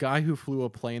 like a guy who flew a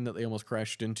plane that they almost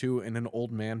crashed into, and an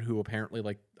old man who apparently,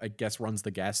 like, I guess runs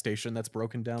the gas station that's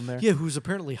broken down there. Yeah, who's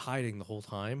apparently hiding the whole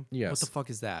time. Yes. What the fuck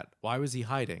is that? Why was he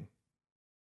hiding?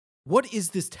 What is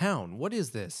this town? What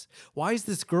is this? Why is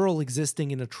this girl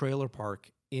existing in a trailer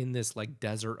park in this like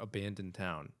desert abandoned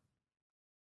town?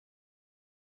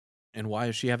 And why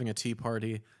is she having a tea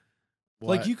party?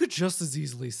 Like you could just as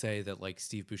easily say that like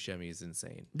Steve Buscemi is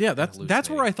insane. Yeah, and that's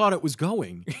where I thought it was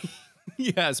going.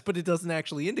 Yes, but it doesn't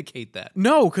actually indicate that.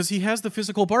 No, because he has the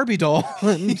physical Barbie doll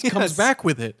and he comes back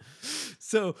with it.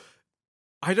 So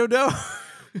I don't know.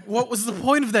 What was the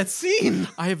point of that scene?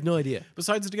 I have no idea.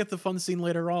 Besides to get the fun scene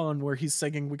later on where he's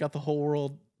singing "We Got the Whole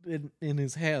World in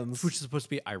His Hands," Which is supposed to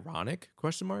be ironic?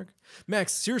 Question mark.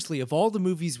 Maxx, seriously, of all the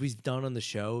movies we've done on the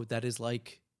show, that is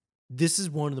like, this is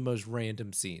one of the most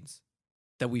random scenes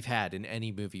that we've had in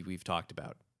any movie we've talked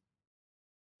about.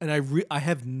 And I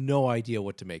have no idea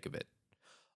what to make of it.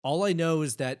 All I know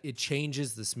is that it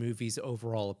changes this movie's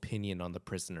overall opinion on the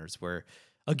prisoners, where,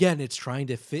 again, it's trying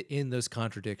to fit in those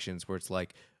contradictions where it's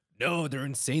like, no, they're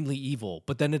insanely evil.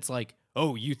 But then it's like,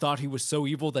 oh, you thought he was so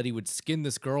evil that he would skin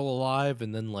this girl alive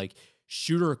and then like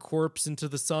shoot her corpse into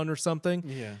the sun or something?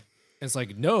 Yeah. And it's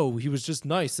like, no, he was just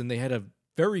nice and they had a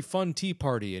very fun tea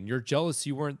party and you're jealous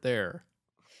you weren't there.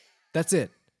 That's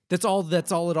it. That's all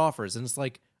it offers. And it's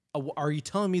like, are you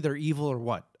telling me they're evil or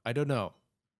what? I don't know.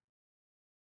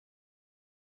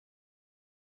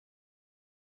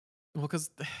 Well, because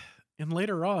and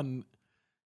later on,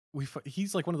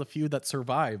 he's like one of the few that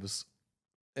survives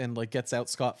and like gets out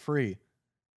scot-free.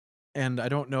 And I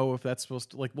don't know if that's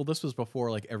supposed to like, well, this was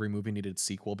before like every movie needed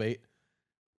sequel bait.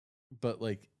 But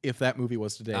like if that movie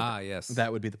was today, Yes,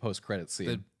 that would be the post-credit scene.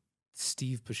 The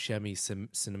Steve Buscemi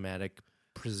cinematic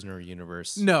prisoner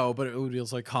universe. No, but it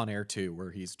was like Con Air 2,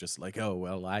 where he's just like, oh,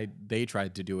 well, they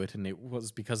tried to do it, and it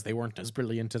was because they weren't as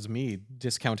brilliant as me.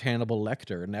 Discount Hannibal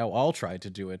Lecter, and now I'll try to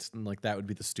do it. And like that would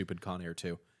be the stupid Con Air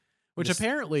 2. Which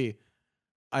apparently,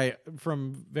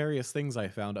 from various things I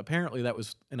found, apparently that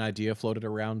was an idea floated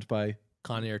around by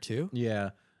Con Air 2? Yeah.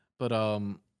 But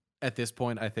at this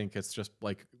point, I think it's just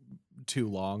like too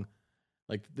long.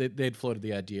 Like they'd floated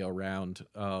the idea around.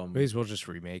 May as well just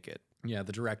remake it. Yeah,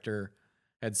 the director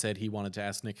had said he wanted to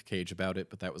ask Nick Cage about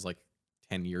it, but that was like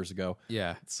 10 years ago.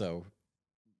 Yeah. So,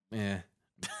 I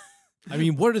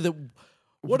mean, what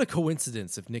a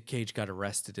coincidence if Nick Cage got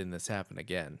arrested and this happened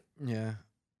again. Yeah.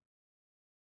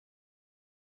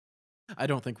 I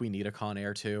don't think we need a Con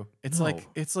Air 2. It's No.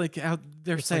 like how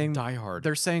they're saying like Die Hard.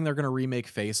 They're saying they're going to remake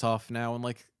Face Off now, and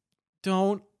like,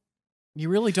 you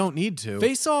really don't need to.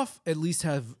 Face Off at least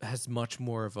has much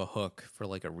more of a hook for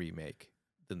like a remake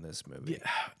than this movie. Yeah.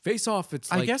 Face Off,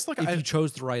 it's like, I guess like if you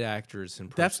chose the right actors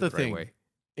and that's the the right thing. way.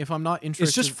 If I'm not interested,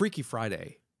 It's just Freaky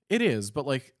Friday. It is, but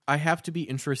like I have to be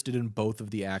interested in both of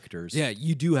the actors. Yeah,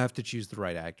 you do have to choose the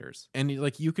right actors. And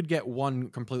like you could get one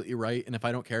completely right, and if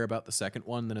I don't care about the second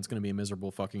one, then it's going to be a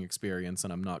miserable fucking experience,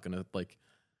 and I'm not going to like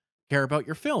care about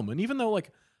your film. And even though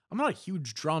like I'm not a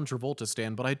huge John Travolta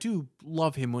stan, but I do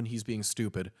love him when he's being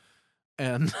stupid,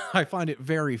 and I find it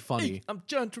very funny. Hey, I'm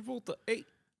John Travolta. Hey,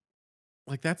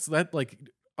 like like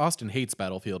Austin hates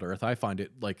Battlefield Earth. I find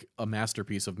it like a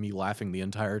masterpiece of me laughing the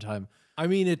entire time. I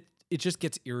mean, it just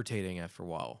gets irritating after a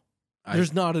while.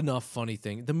 There's not enough funny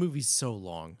thing. The movie's so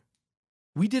long.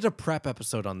 We did a prep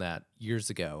episode on that years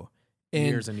ago. And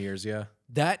years and years, yeah.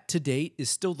 that to date is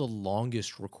still the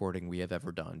longest recording we have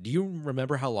ever done. Do you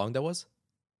remember how long that was?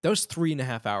 That was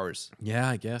 3.5 hours. Yeah,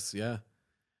 I guess, yeah. To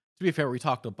be fair, we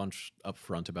talked a bunch up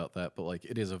front about that, but like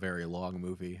it is a very long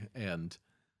movie, and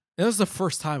that was the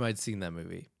first time I'd seen that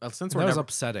movie. Since that was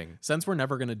upsetting. Since we're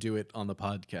never gonna do it on the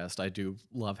podcast, I do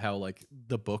love how like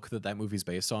the book that movie's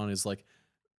based on is like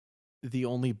the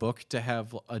only book to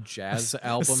have a jazz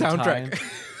album soundtrack.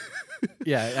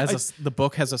 Yeah, the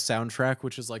book has a soundtrack,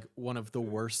 which is like one of the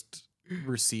worst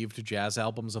received jazz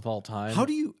albums of all time.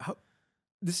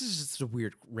 This is just a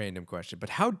weird random question, but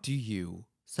how do you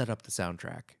set up the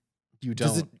soundtrack? You don't.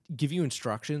 Does it give you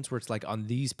instructions where it's like on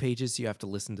these pages you have to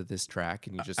listen to this track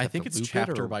and you just I have think to it's loop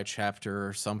chapter it, or by chapter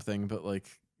or something, but like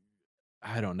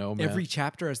I don't know, man. every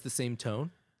chapter has the same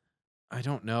tone? I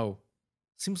don't know.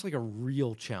 Seems like a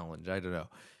real challenge. I don't know.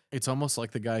 It's almost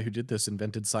like the guy who did this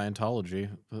invented Scientology,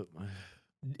 but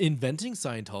Inventing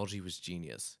Scientology was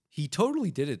genius. He totally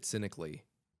did it cynically.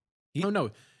 no.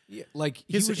 Yeah, like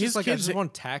His he was just like, I kids- just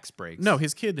want tax breaks. No,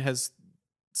 his kid has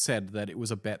said that it was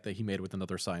a bet that he made with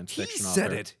another science he fiction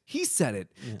said author. it. He said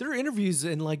it. Yeah. There are interviews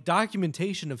and like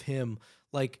documentation of him,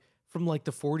 like from like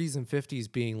the 40s and 50s,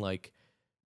 being like,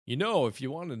 if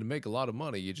you wanted to make a lot of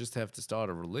money, you just have to start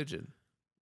a religion.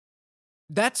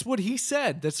 That's what he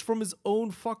said. That's from his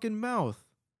own fucking mouth.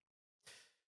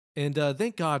 And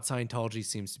thank God Scientology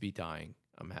seems to be dying.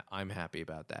 I'm happy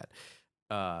about that.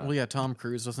 Well, yeah, Tom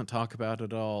Cruise doesn't talk about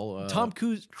it at all. Tom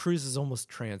Cruise has almost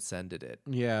transcended it.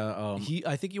 Yeah,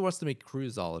 I think he wants to make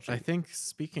Cruiseology. I think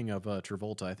speaking of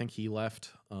Travolta, I think he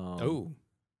left. Oh,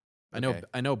 I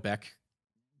know Beck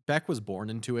was born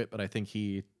into it, but I think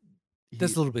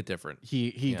that's a little bit different.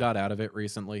 He got out of it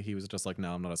recently. He was just like,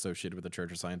 no, I'm not associated with the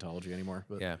Church of Scientology anymore.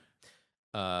 But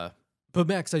yeah. But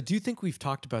Max, I do think we've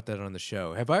talked about that on the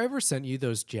show. Have I ever sent you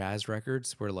those jazz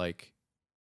records where like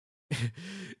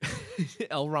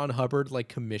L. Ron Hubbard like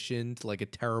commissioned like a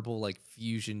terrible like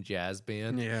fusion jazz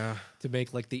band to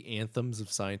make like the anthems of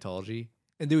Scientology,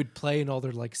 and they would play in all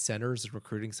their like centers and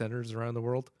recruiting centers around the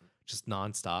world just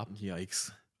nonstop.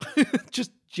 Yikes.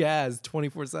 Just jazz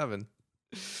 24/7.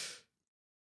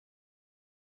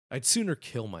 I'd sooner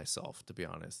kill myself, to be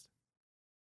honest,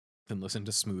 than listen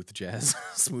to smooth jazz.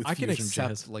 Smooth I can fusion accept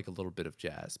jazz. like a little bit of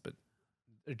jazz, but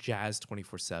jazz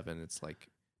 24/7, it's like,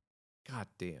 god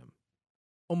damn.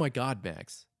 Oh my God,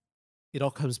 Max. It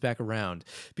all comes back around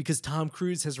because Tom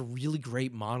Cruise has a really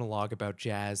great monologue about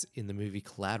jazz in the movie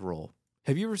Collateral.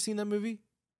 Have you ever seen that movie?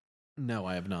 No,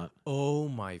 I have not. Oh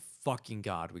my fucking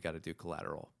God, we got to do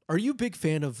Collateral. Are you a big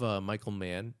fan of Michael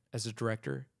Mann as a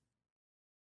director?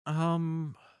 You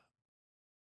know,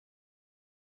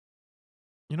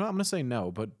 I'm going to say no,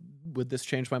 but would this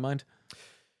change my mind?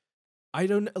 I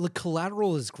don't know. Like,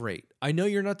 Collateral is great. I know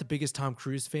you're not the biggest Tom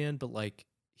Cruise fan, but like,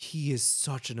 he is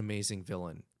such an amazing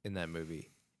villain in that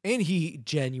movie. And he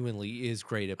genuinely is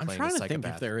great at playing a psychopath. I'm trying to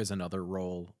think if there is another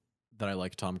role that I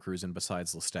like Tom Cruise in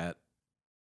besides Lestat.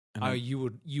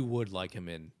 You would like him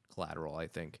in Collateral, I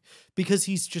think. Because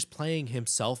he's just playing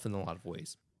himself in a lot of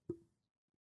ways.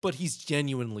 But he's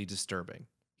genuinely disturbing.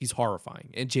 He's horrifying.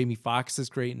 And Jamie Foxx is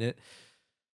great in it.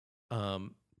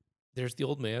 There's the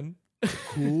old man.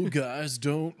 Cool guys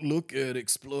don't look at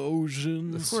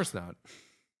explosions. Of course not.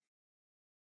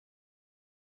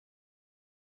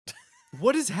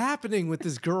 What is happening with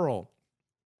this girl?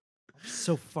 I'm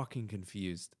so fucking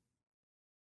confused.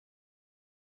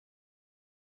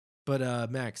 But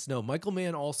Max, no, Michael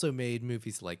Mann also made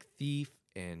movies like Thief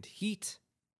and Heat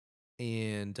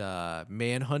and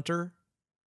Manhunter.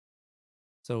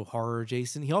 So horror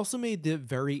Jason. He also made the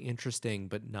very interesting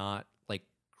but not like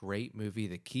great movie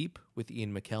The Keep with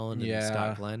Ian McKellen and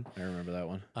Scott Glenn. I remember that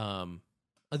one.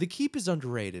 The Keep is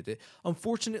underrated.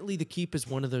 Unfortunately, The Keep is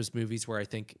one of those movies where I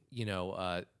think, you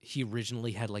know, he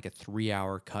originally had like a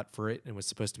 3-hour cut for it and was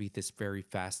supposed to be this very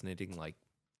fascinating, like,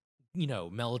 you know,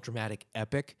 melodramatic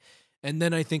epic. And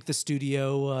then I think the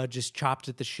studio just chopped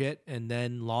at the shit and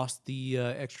then lost the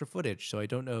extra footage. So I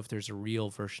don't know if there's a real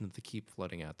version of The Keep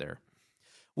floating out there,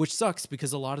 which sucks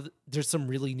because there's some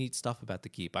really neat stuff about The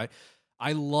Keep.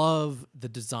 I love the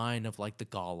design of like the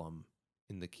golem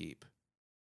in The Keep.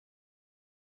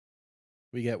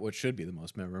 We get what should be the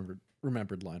most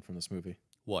remembered line from this movie.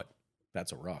 What?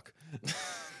 That's a rock.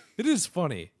 It is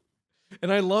funny.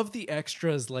 And I love the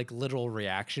extras, like, little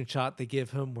reaction shot they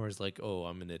give him where it's like, oh,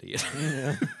 I'm an idiot.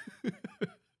 Yeah.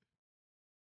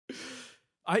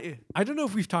 I don't know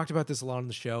if we've talked about this a lot on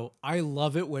the show. I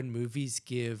love it when movies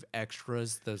give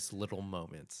extras those little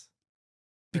moments.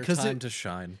 Because time to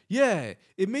shine. Yeah.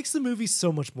 It makes the movie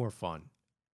so much more fun.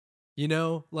 You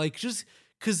know? Like, just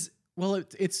because... Well,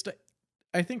 it's...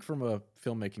 I think from a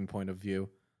filmmaking point of view,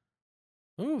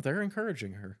 oh, they're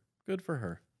encouraging her. Good for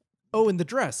her. Oh, and the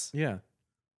dress. Yeah.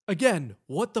 Again,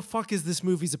 what the fuck is this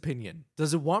movie's opinion?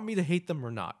 Does it want me to hate them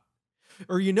or not?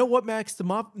 Or you know what, Max? The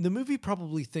movie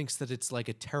probably thinks that it's like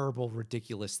a terrible,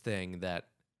 ridiculous thing that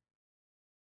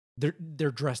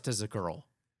they're dressed as a girl.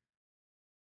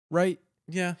 Right?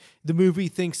 Yeah. The movie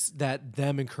thinks that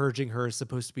them encouraging her is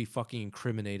supposed to be fucking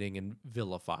incriminating and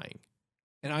vilifying.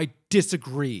 And I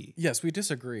disagree. Yes, we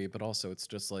disagree, but also it's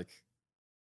just like,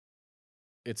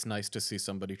 it's nice to see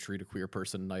somebody treat a queer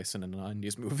person nice in a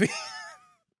 90s movie.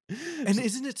 And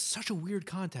isn't it such a weird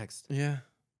context? Yeah.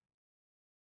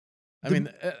 I mean,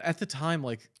 at the time,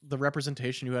 like, the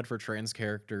representation you had for trans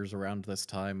characters around this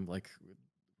time, like,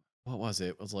 what was it?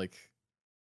 It was like...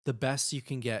 The best you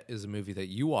can get is a movie that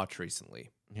you watched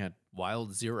recently. Yeah.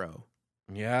 Wild Zero.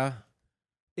 Yeah.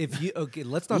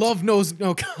 Let's not... Love knows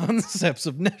no concepts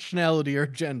of nationality or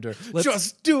gender.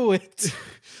 Just do it.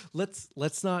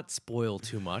 Let's not spoil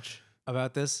too much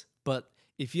about this, but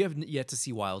if you haven't yet to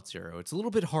see Wild Zero, it's a little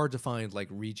bit hard to find like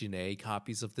Region A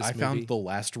copies of this movie. I found the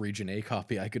last Region A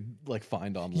copy I could like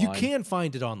find online. You can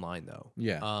find it online though.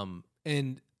 Yeah.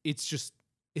 And it's just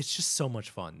so much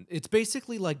fun. It's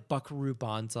basically like Buckaroo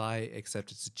Banzai,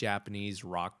 except it's a Japanese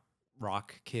rock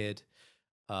kid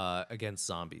against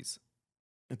zombies.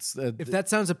 It's If that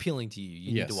sounds appealing to you,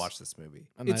 you need to Yes. watch this movie.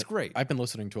 and It's great. I've been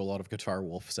listening to a lot of Guitar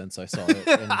Wolf since I saw it,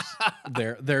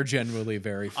 and they're genuinely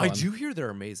very fun. I do hear they're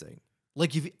amazing.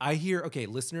 Like if I hear, okay,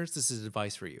 listeners, this is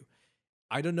advice for you.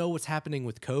 I don't know what's happening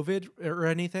with COVID or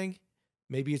anything.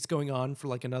 Maybe it's going on for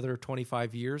like another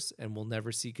 25 years and we'll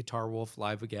never see Guitar Wolf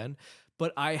live again.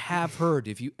 But I have heard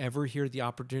if you ever hear the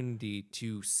opportunity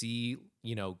to see,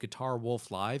 Guitar Wolf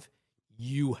live,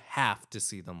 you have to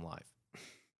see them live.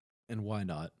 And why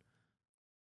not?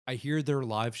 I hear their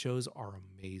live shows are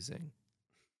amazing.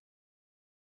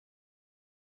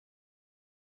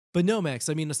 But no, Max,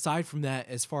 I mean, aside from that,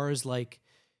 as far as like,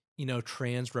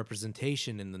 trans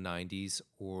representation in the 90s,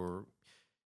 or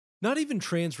not even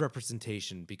trans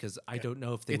representation, because I don't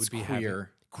know if they It's would be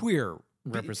queer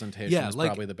representation is like,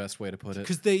 probably the best way to put it.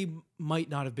 because they might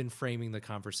not have been framing the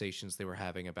conversations they were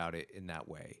having about it in that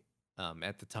way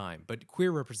at the time. But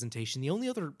queer representation, the only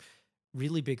other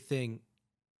really big thing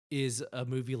is a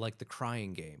movie like The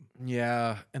Crying Game.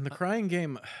 Yeah, and The Crying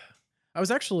Game, I was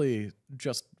actually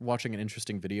just watching an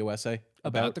interesting video essay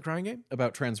About The Crying Game?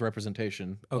 about trans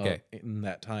representation Okay. in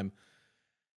that time.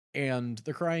 And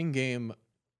The Crying Game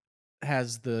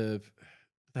has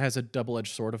a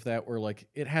double-edged sword of that, where like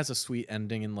it has a sweet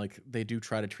ending and like they do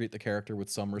try to treat the character with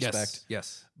some respect.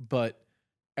 Yes. But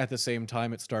at the same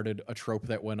time, it started a trope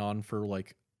that went on for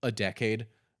like a decade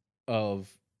of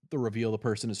the reveal the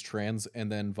person is trans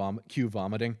and then cue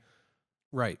vomiting.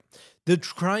 Right. The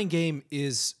Crying Game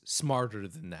is smarter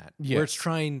than that. Where it's Yes.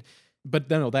 trying. But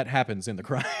no, that happens in The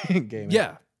Crying Game.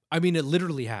 Yeah. I mean, it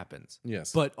literally happens.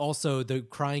 Yes. But also, The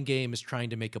Crying Game is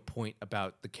trying to make a point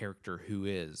about the character who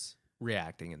is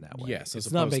reacting in that way. yes, as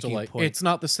it's not opposed to making like a point. it's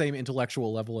not the same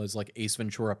intellectual level as like Ace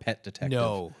Ventura: Pet Detective.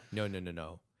 No.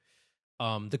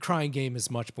 The Crying Game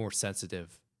is much more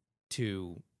sensitive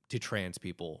to trans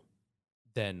people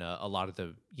than a lot of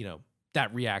the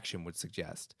that reaction would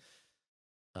suggest.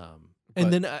 And But-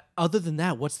 then other than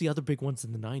that, what's the other big ones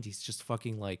in the 90s? Just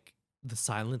fucking like The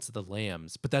Silence of the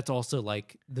Lambs, but that's also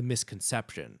like the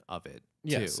misconception of it.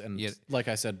 Yes, too. and Yeah. like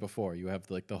I said before, you have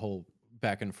like the whole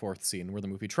back and forth scene where the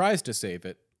movie tries to save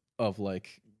it of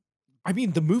like I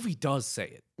mean, the movie does say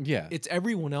it. yeah. It's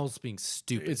everyone else being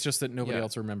stupid. It's just that nobody Yeah.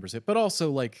 else remembers it. But also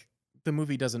like the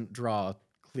movie doesn't draw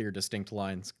clear, distinct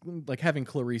lines. Like having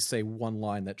Clarice say one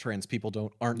line that trans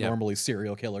people aren't Yeah. normally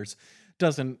serial killers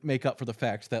doesn't make up for the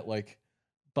fact that like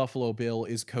Buffalo Bill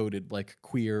is coded like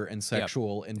queer and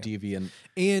sexual and deviant.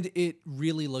 And it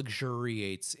really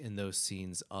luxuriates in those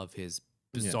scenes of his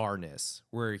bizarreness,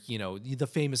 where the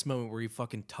famous moment where he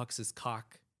fucking tucks his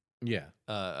cock Yeah.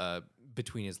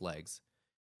 between his legs,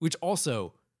 which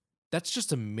also that's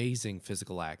just amazing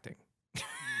physical acting.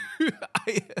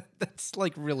 That's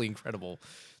like really incredible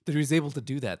that he was able to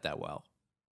do that well.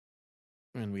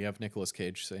 And we have Nicolas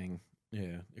Cage saying,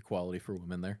 yeah, equality for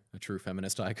women there. A true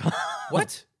feminist icon.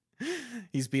 What?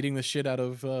 He's beating the shit out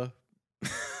of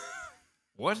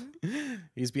What?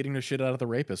 he's beating the shit out of the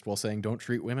rapist while saying don't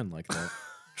treat women like that.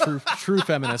 True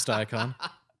feminist icon.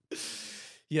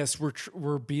 Yes,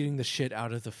 we're beating the shit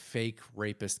out of the fake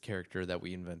rapist character that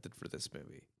we invented for this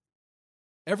movie.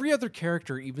 Every other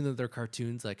character, even though they're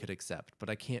cartoons, I could accept, but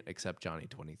I can't accept Johnny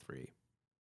 23.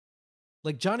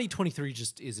 Like, Johnny 23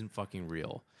 just isn't fucking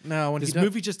real. No, when This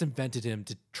movie just invented him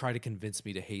to try to convince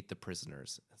me to hate the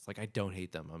prisoners. It's like, I don't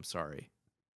hate them. I'm sorry.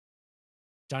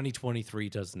 Johnny 23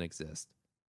 doesn't exist.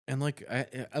 And like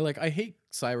I hate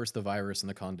Cyrus the Virus in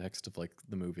the context of like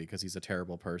the movie because he's a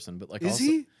terrible person, but like Is also,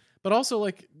 he? But also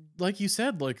like you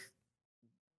said, like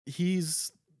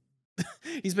he's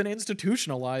been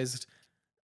institutionalized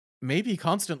maybe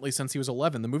constantly since he was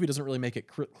 11. The movie doesn't really make it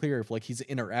clear if like he's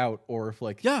in or out, or if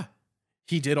like Yeah.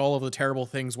 he did all of the terrible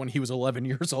things when he was 11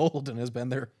 years old and has been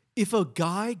there. If a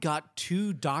guy got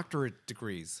 2 doctorate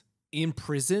degrees in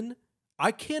prison,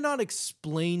 I cannot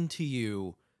explain to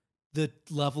you the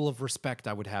level of respect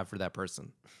I would have for that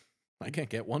person. I can't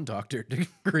get one doctorate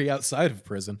degree outside of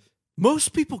prison. Most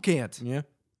people can't. Yeah.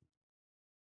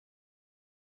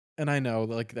 And I know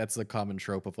like that's the common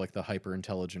trope of like the hyper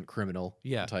intelligent criminal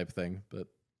Yeah. type thing, but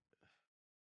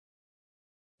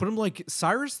I'm like,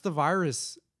 Cyrus the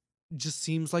Virus just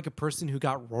seems like a person who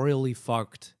got royally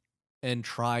fucked and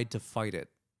tried to fight it,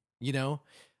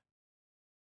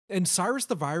 And Cyrus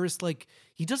the Virus, like,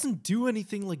 he doesn't do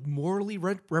anything like morally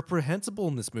reprehensible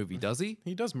in this movie, does he?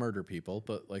 he does murder people,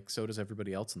 but like so does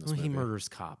everybody else in this Well, movie. he murders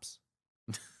cops.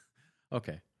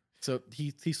 Okay. So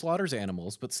he slaughters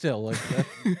animals, but still like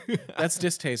that's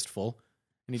distasteful.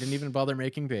 And he didn't even bother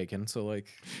making bacon, so like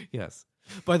Yes.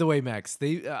 By the way, Max,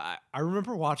 I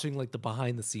remember watching like the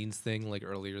behind the scenes thing like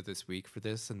earlier this week for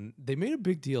this, and they made a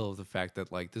big deal of the fact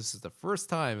that like this is the first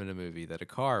time in a movie that a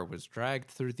car was dragged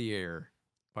through the air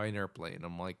by an airplane.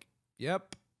 I'm like,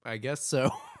 yep, I guess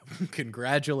so.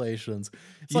 Congratulations.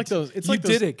 It's You like d- those. It's you like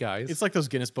those, did it, guys. It's like those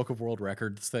Guinness Book of World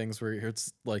Records things where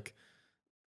it's like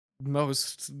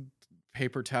most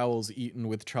paper towels eaten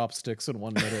with chopsticks in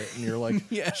 1 minute, and you're like,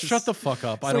 Yes. shut the fuck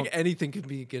up. It's I like don't. anything can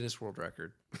be a Guinness World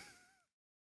Record.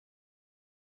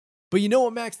 But you know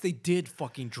what, Max? They did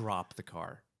fucking drop the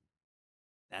car.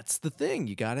 That's the thing.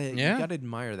 You gotta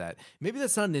admire that. Maybe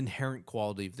that's not an inherent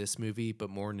quality of this movie, but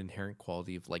more an inherent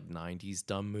quality of like 90s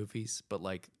dumb movies. But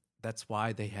like that's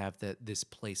why they have this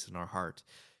place in our heart.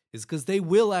 Is because they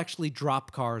will actually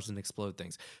drop cars and explode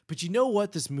things. But you know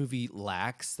what this movie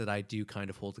lacks that I do kind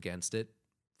of hold against it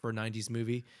for a 90s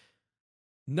movie?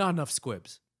 Not enough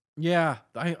squibs. Yeah,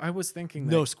 I was thinking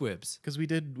that No squibs. because we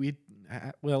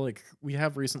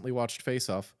have recently watched Face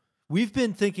Off. We've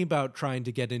been thinking about trying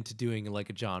to get into doing like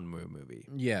a John Woo movie.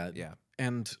 Yeah, Yeah.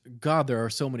 and God, there are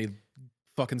so many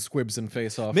fucking squibs in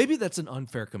Face Off. Maybe that's an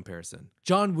unfair comparison.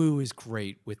 John Woo is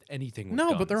great with anything with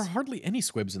No, but there are guns. hardly any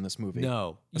squibs in this movie.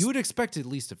 No. You would expect at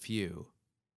least a few.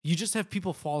 You just have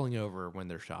people falling over when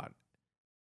they're shot.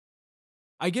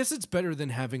 I guess it's better than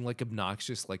having like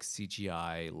obnoxious like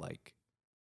CGI like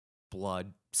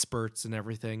blood spurts and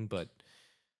everything, but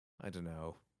I don't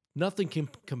know. Nothing can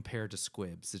compare to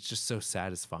squibs. It's just so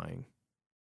satisfying.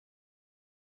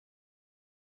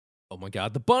 Oh my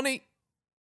God, the bunny!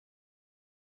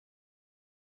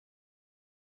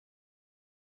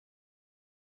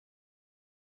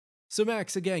 So,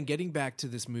 Max, again, getting back to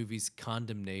this movie's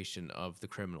condemnation of the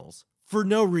criminals for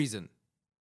no reason.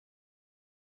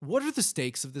 What are the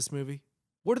stakes of this movie?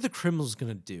 What are the criminals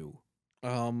going to do?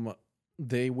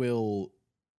 They will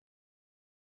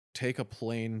take a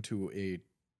plane to a.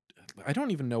 I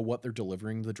don't even know what they're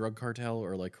delivering to the drug cartel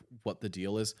or like what the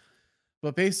deal is,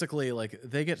 but basically, like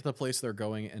they get to the place they're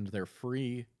going and they're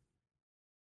free.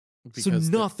 So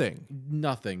nothing.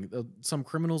 Nothing. Some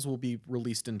criminals will be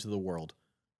released into the world.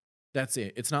 That's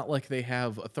it. It's not like they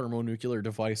have a thermonuclear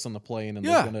device on the plane and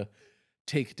they're gonna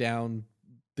take down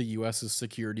the U.S.'s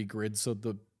security grid so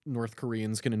the North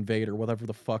Koreans can invade or whatever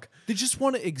the fuck. They just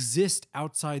want to exist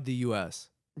outside the U.S.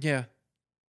 Yeah,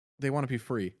 they want to be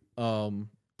free.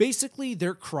 Basically,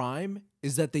 their crime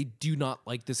is that they do not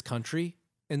like this country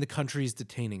and the country is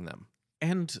detaining them.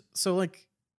 And so, like,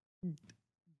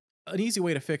 an easy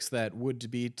way to fix that would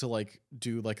be to like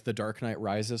do like the Dark Knight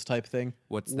Rises type thing.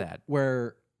 What's that?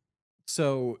 Where,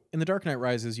 so in the Dark Knight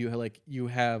Rises, you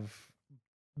have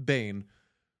Bane,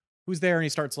 who's there, and he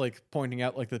starts like pointing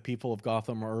out like the people of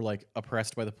Gotham are like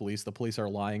oppressed by the police. The police are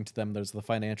lying to them. There's the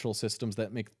financial systems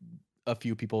that make a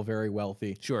few people very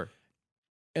wealthy. Sure.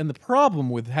 And the problem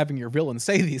with having your villain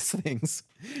say these things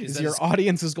is your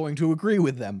audience is going to agree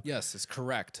with them. Yes, it's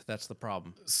correct. That's the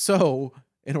problem. So,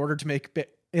 in order to make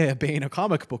Bane a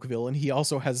comic book villain, he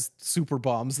also has super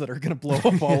bombs that are going to blow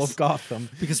up all of Gotham.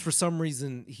 Because for some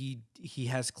reason, he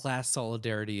has class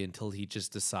solidarity until he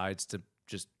just decides to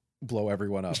just blow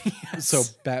everyone up. Yes. So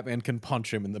Batman can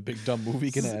punch him and the big dumb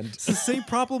movie can end. It's the same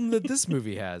problem that this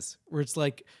movie has, where it's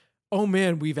like, oh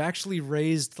man, we've actually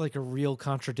raised like a real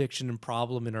contradiction and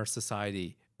problem in our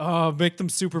society. Make them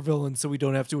supervillains so we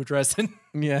don't have to address it.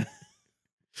 Yeah.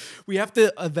 We have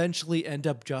to eventually end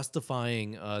up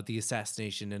justifying the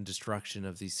assassination and destruction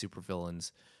of these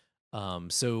supervillains.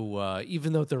 So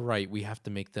even though they're right, we have to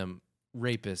make them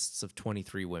rapists of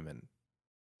 23 women.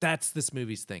 That's this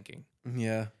movie's thinking.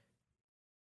 Yeah.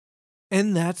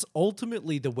 And that's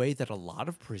ultimately the way that a lot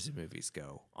of prison movies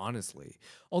go, honestly.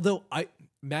 Although,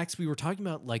 Max, we were talking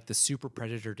about like the super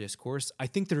predator discourse. I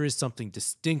think there is something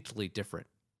distinctly different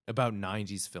about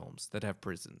 90s films that have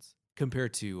prisons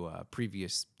compared to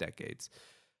previous decades.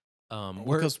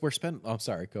 Because we're spent. Oh,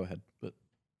 sorry. Go ahead. But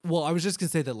well, I was just gonna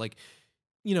say that, like,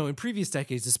 you know, in previous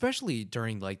decades, especially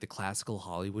during like the classical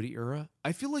Hollywood era,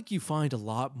 I feel like you find a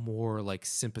lot more like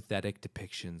sympathetic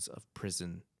depictions of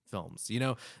prison films. You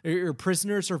know,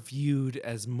 prisoners are viewed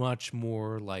as much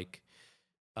more like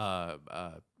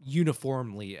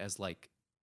uniformly as like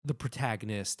the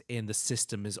protagonist, and the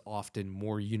system is often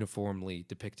more uniformly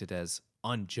depicted as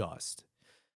unjust.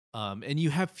 And you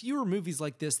have fewer movies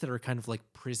like this that are kind of like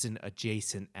prison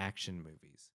adjacent action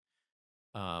movies.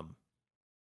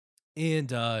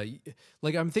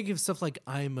 Like I'm thinking of stuff like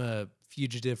I'm a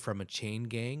Fugitive from a Chain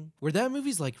Gang, where that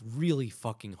movie's like really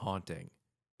fucking haunting.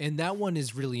 And that one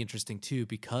is really interesting too,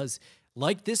 because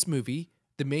like this movie,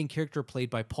 the main character played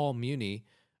by Paul Muni,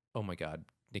 oh my God,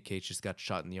 Nick Cage just got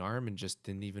shot in the arm and just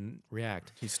didn't even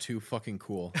react. He's too fucking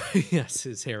cool. Yes,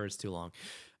 his hair is too long.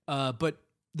 But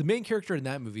the main character in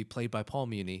that movie, played by Paul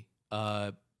Muni,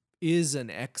 is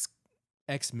an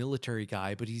ex-military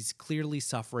guy, but he's clearly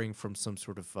suffering from some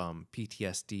sort of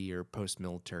PTSD or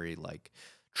post-military like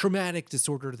traumatic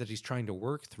disorder that he's trying to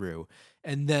work through.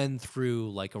 And then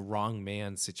through like a wrong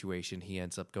man situation, he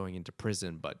ends up going into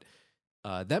prison. But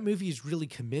that movie is really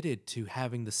committed to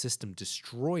having the system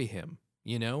destroy him,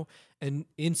 you know? And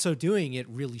in so doing, it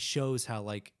really shows how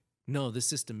like, no, the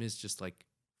system is just like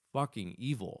fucking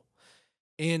evil.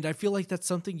 And I feel like that's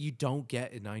something you don't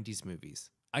get in 90s movies.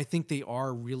 I think they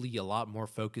are really a lot more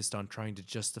focused on trying to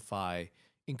justify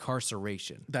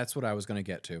incarceration. That's what I was going to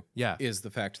get to. Yeah. Is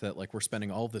the fact that like we're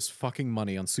spending all this fucking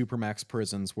money on supermax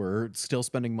prisons. We're still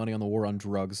spending money on the war on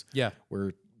drugs. Yeah.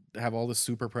 We're have all this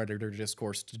super predator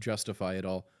discourse to justify it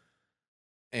all.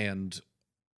 And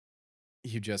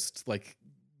you just like,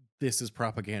 this is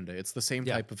propaganda. It's the same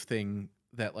type of thing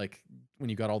that like when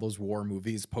you got all those war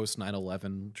movies post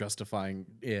 9/11 justifying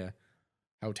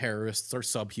how terrorists are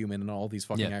subhuman and all these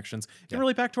fucking actions. And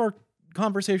really back to our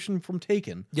conversation from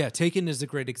Taken. Yeah, Taken is a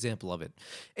great example of it.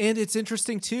 And it's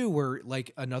interesting too, where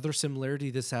like another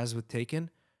similarity this has with Taken,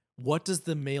 what does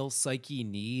the male psyche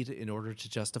need in order to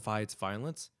justify its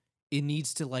violence? It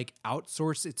needs to like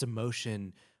outsource its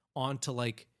emotion onto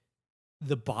like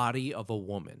the body of a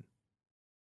woman.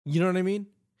 You know what I mean?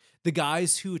 The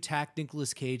guys who attacked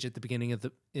Nicolas Cage at the beginning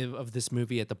of this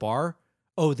movie at the bar,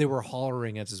 they were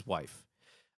hollering at his wife.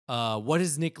 What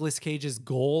is Nicolas Cage's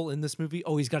goal in this movie?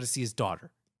 Oh, he's got to see his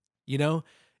daughter. You know,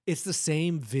 it's the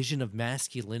same vision of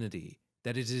masculinity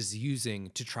that it is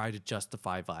using to try to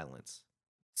justify violence.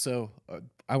 So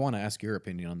I want to ask your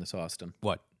opinion on this, Austin.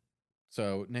 What?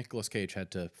 So Nicolas Cage had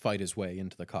to fight his way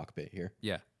into the cockpit here.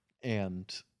 Yeah. And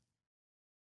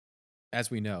as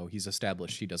we know, he's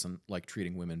established he doesn't like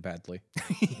treating women badly.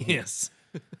 Yes.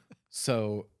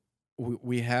 So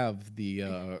we have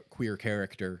the queer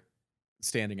character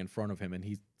standing in front of him, and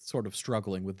he's sort of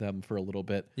struggling with them for a little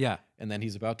bit. Yeah. And then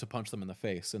he's about to punch them in the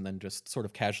face, and then just sort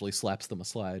of casually slaps them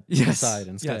aside instead.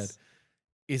 Yes.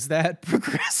 Is that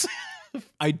progressive?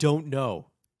 I don't know.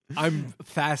 I'm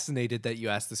fascinated that you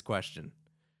asked this question.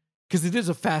 Because it is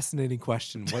a fascinating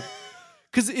question. What?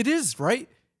 Because it is, right?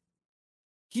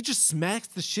 He just smacks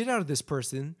the shit out of this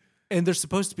person, and they're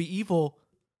supposed to be evil,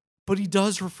 but he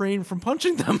does refrain from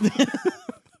punching them.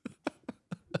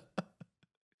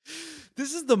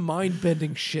 This is the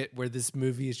mind-bending shit where this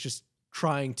movie is just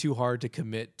trying too hard to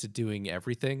commit to doing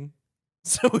everything.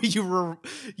 So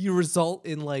you result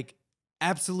in like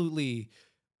absolutely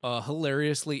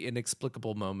hilariously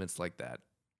inexplicable moments like that.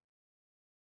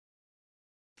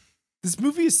 This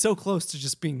movie is so close to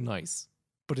just being nice,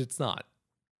 but it's not.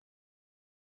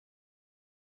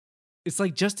 It's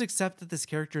like, just accept that this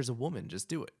character is a woman. Just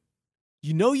do it.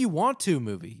 You know you want to,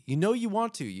 movie. You know you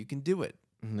want to. You can do it.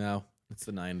 No, it's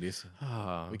the 90s.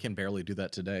 We can barely do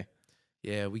that today.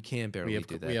 Yeah, we can barely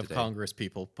do that. We have today. Congress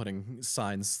people putting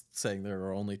signs saying there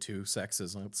are only two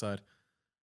sexes outside,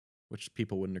 which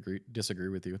people wouldn't disagree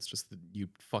with you. It's just that you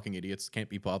fucking idiots can't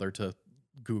be bothered to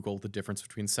Google the difference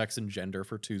between sex and gender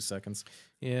for 2 seconds.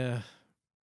 Yeah.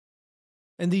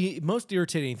 And the most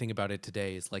irritating thing about it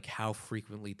today is like how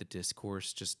frequently the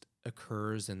discourse just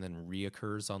occurs and then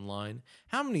reoccurs online.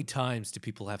 How many times do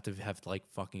people have to have like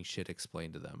fucking shit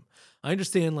explained to them? I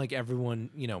understand like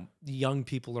everyone, you know, young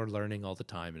people are learning all the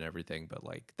time and everything, but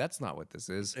like that's not what this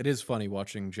is. It is funny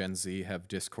watching Gen Z have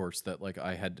discourse that like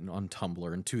I had on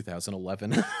Tumblr in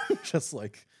 2011. Just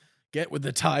like, get with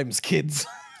the times, kids.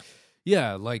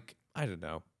 Yeah, like, I don't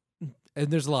know. And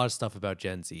there's a lot of stuff about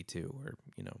Gen Z too, where,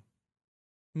 you know,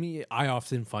 I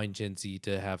often find Gen Z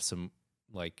to have some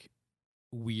like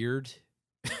weird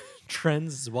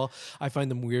trends as well. I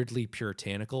find them weirdly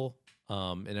puritanical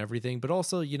and everything, but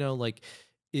also, you know, like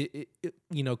it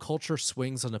you know, culture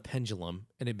swings on a pendulum,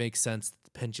 and it makes sense that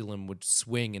the pendulum would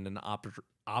swing in an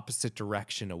opposite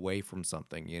direction away from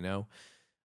something, you know?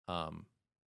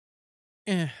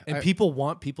 People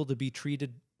want people to be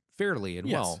treated fairly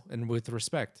and well and with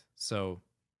respect. So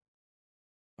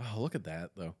look at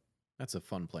that though. That's a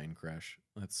fun plane crash.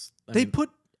 They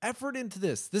put effort into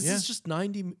this. This is just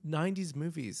 90s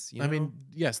movies. You know? I mean,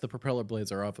 yes, the propeller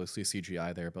blades are obviously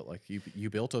CGI there, but like you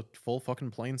built a full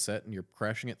fucking plane set and you're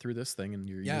crashing it through this thing, and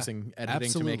you're using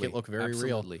editing to make it look very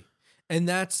real. And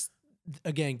that's,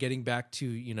 again, getting back to,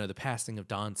 you know, the passing of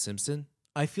Don Simpson.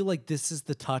 I feel like this is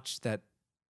the touch that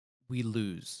we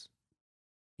lose.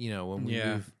 You know, when we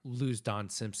lose Don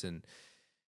Simpson.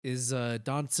 is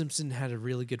Don Simpson had a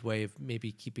really good way of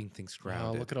maybe keeping things Oh,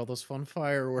 grounded. look at all those fun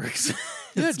fireworks.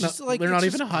 Yeah, It's just not, like they're it's not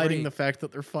just even hiding great. the fact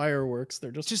that they're fireworks.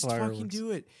 They're just fireworks. Fucking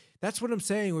do it. That's what I'm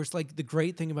saying. Where it's like the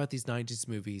great thing about these '90s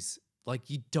movies, like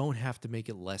you don't have to make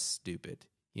it less stupid.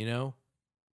 You know?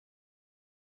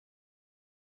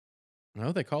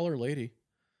 No, they call her lady.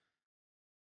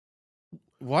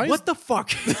 Why? What the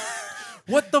fuck?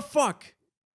 What the fuck?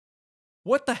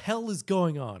 What the hell is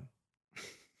going on?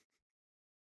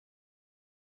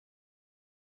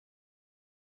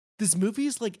 This movie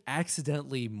is like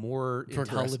accidentally more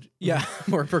intelligent. Yeah,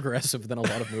 more progressive than a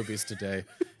lot of movies today,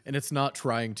 and it's not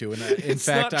trying to. And in It's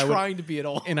fact, not trying to be at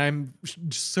all. And I'm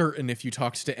certain if you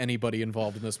talked to anybody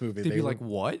involved in this movie, They'd they be would- like,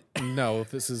 "What? No,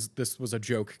 this was a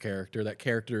joke character. That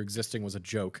character existing was a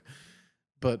joke."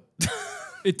 But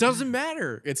It doesn't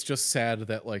matter." it's just sad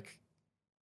that like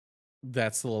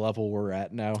that's the level we're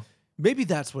at now. Maybe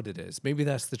that's what it is. Maybe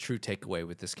that's the true takeaway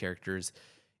with this character is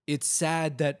it's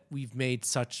sad that we've made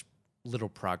such little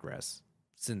progress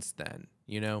since then,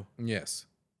 you know? Yes.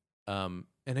 And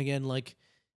again, like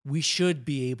we should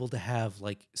be able to have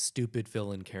like stupid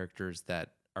villain characters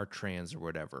that are trans or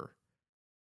whatever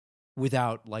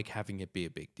without like having it be a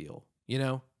big deal, you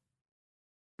know?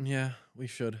 Yeah, we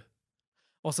should.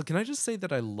 Also, can I just say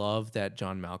that I love that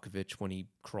John Malkovich, when he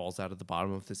crawls out of the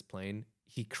bottom of this plane,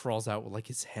 he crawls out with like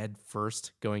his head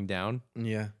first going down.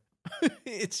 Yeah.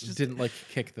 It's just Didn't like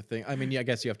kick the thing. I mean, yeah, I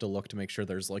guess you have to look to make sure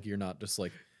there's like you're not just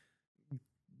like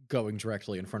going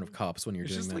directly in front of cops when you're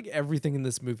it's doing just that. like everything in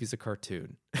this movie is a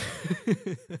cartoon.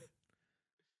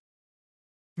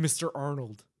 Mr.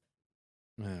 Arnold.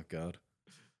 Oh god.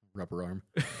 Rubber arm.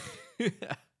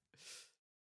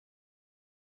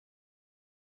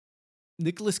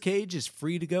 Nicolas Cage is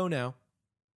free to go now.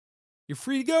 You're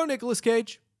free to go, Nicolas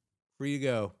Cage. Free to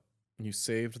go. You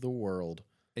saved the world.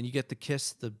 And you get to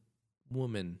kiss the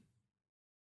woman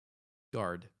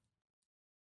guard.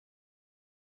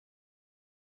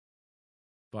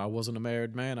 If I wasn't a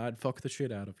married man, I'd fuck the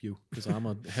shit out of you because I'm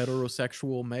a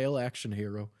heterosexual male action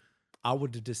hero. I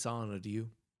would have dishonored you.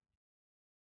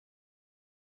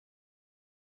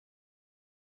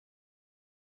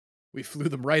 We flew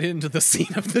them right into the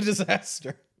scene of the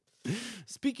disaster.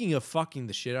 Speaking of fucking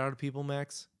the shit out of people,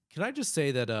 Max, can I just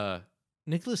say that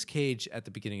Nicolas Cage at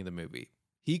the beginning of the movie,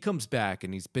 he comes back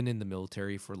and he's been in the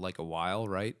military for like a while,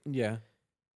 right? Yeah.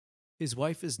 His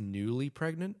wife is newly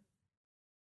pregnant.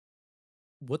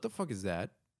 What the fuck is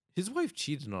that? His wife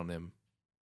cheated on him.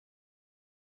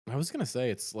 I was going to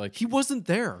say, it's like... He wasn't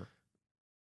there.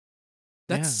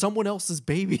 That's Yeah. someone else's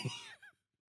baby.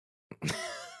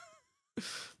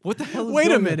 What the hell is Wait a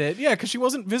going on? minute. Yeah, because she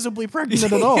wasn't visibly pregnant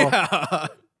at all. Yeah.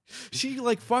 She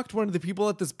like fucked one of the people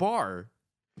at this bar.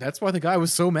 That's why the guy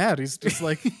was so mad. He's just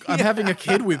like, I'm having a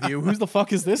kid with you. Who the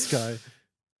fuck is this guy?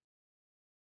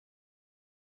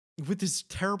 With this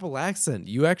terrible accent.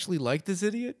 You actually like this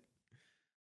idiot?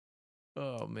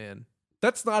 Oh man.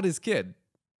 That's not his kid.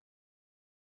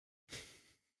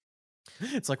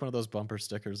 It's like one of those bumper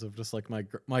stickers of just like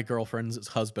my girlfriend's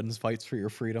husband's fights for your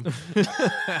freedom.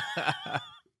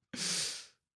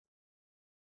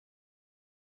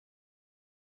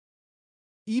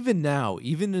 Even now,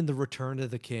 even in the Return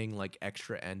of the King like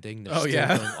extra ending, they're Oh still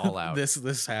yeah, going all out.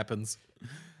 This happens.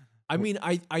 I mean,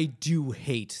 I do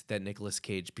hate that Nicolas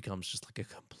Cage becomes just like a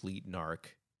complete narc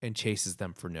and chases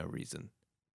them for no reason.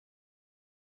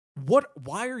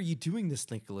 Why are you doing this,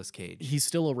 Nicolas Cage? He's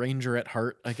still a ranger at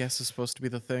heart, I guess is supposed to be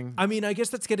the thing. I mean, I guess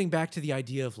that's getting back to the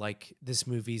idea of like this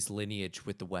movie's lineage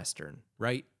with the Western,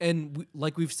 right? And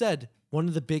like we've said, one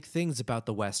of the big things about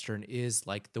the Western is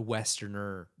like the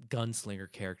Westerner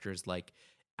gunslinger characters like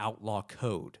Outlaw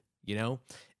Code, you know?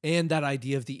 And that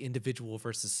idea of the individual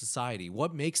versus society.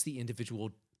 What makes the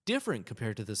individual different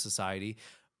compared to the society?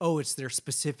 Oh, it's their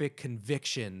specific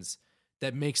convictions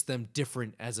that makes them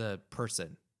different as a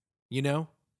person, you know?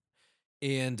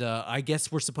 And I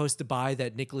guess we're supposed to buy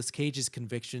that Nicolas Cage's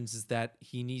convictions is that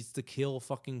he needs to kill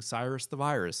fucking Cyrus the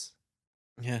Virus.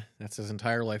 Yeah, that's his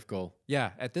entire life goal.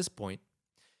 Yeah, at this point.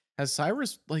 Has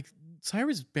Cyrus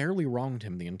barely wronged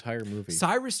him the entire movie.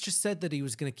 Cyrus just said that he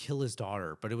was going to kill his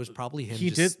daughter, but it was probably him He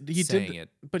saying did, it.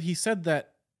 but he said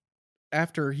that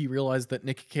after he realized that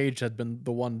Nick Cage had been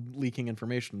the one leaking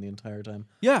information the entire time.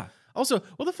 Yeah, Also,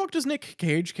 what the fuck does Nick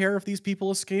Cage care if these people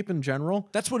escape in general?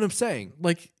 that's what I'm saying.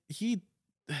 Like, he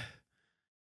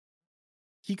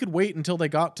could wait until they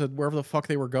got to wherever the fuck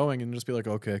they were going and just be like,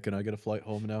 okay, can I get a flight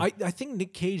home now? I think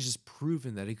Nick Cage has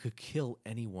proven that he could kill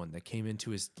anyone that came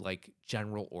into his like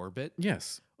general orbit.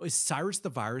 Yes. Is Cyrus the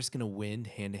Virus going to win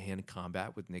hand-to-hand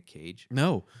combat with Nick Cage?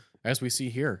 No. As we see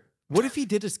here. What if he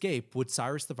did escape? Would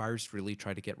Cyrus the Virus really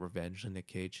try to get revenge on Nick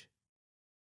Cage?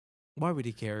 Why would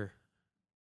he care?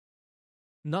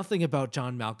 Nothing about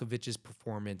John Malkovich's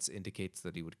performance indicates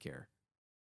that he would care.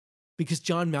 Because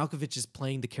John Malkovich is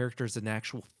playing the character as an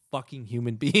actual fucking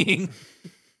human being.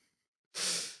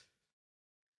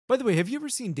 By the way, have you ever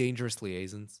seen Dangerous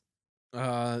Liaisons?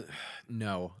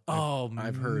 No.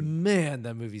 I've heard. Man,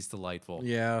 that movie's delightful.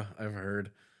 Yeah, I've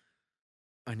heard.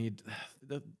 I need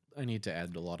to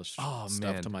add a lot of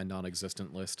stuff to my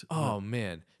non-existent list.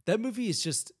 Man, that movie is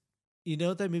just, you know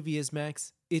what that movie is,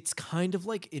 Max? It's kind of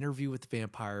like Interview with the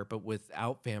Vampire, but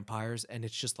without vampires, and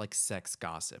it's just like sex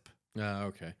gossip.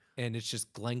 Okay. And it's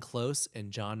just Glenn Close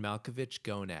and John Malkovich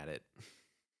going at it.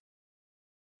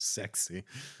 Sexy.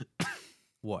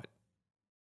 What?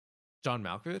 John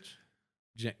Malkovich?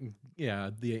 Yeah,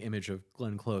 the image of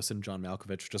Glenn Close and John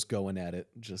Malkovich just going at it,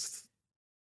 just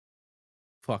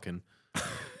fucking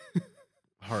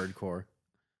hardcore.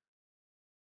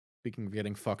 Speaking of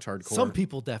getting fucked hardcore. Some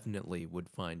people definitely would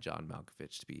find John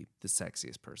Malkovich to be the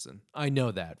sexiest person. I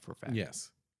know that for a fact. Yes.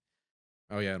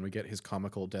 Oh yeah, and we get his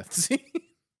comical death scene.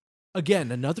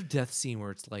 Again, another death scene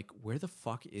where it's like, where the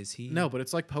fuck is he? No, but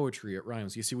it's like poetry. It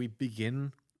rhymes. You see, we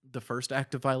begin the first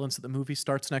act of violence of the movie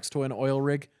starts next to an oil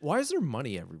rig. Why is there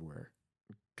money everywhere?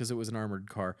 Because it was an armored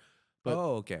car. But,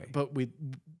 okay. But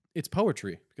it's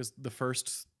poetry because the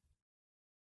first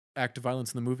act of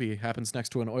violence in the movie happens next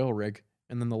to an oil rig,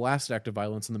 and then the last act of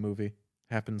violence in the movie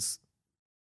happens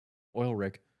oil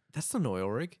rig. That's an oil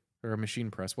rig? Or a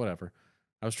machine press, whatever.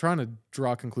 I was trying to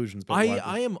draw conclusions, but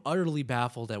I am utterly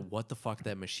baffled at what the fuck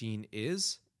that machine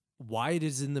is, why it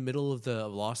is in the middle of the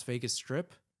Las Vegas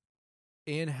Strip,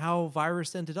 and how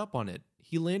Virus ended up on it.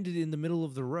 He landed in the middle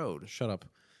of the road. Shut up.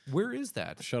 Where is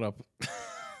that? Shut up.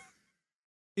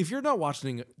 If you're not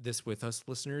watching this with us,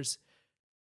 listeners,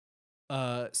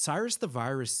 Cyrus the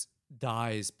Virus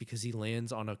dies because he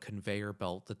lands on a conveyor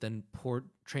belt that then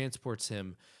transports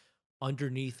him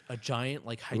underneath a giant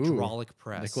like hydraulic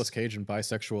press. Nicolas Cage and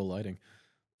bisexual lighting.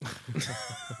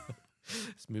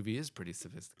 This movie is pretty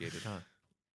sophisticated, huh?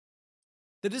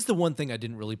 That is the one thing I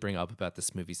didn't really bring up about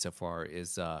this movie so far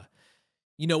is,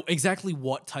 exactly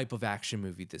what type of action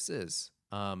movie this is.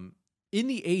 In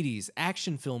the 80s,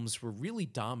 action films were really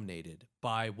dominated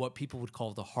by what people would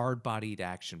call the hard-bodied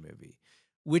action movie,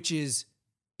 which is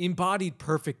embodied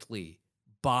perfectly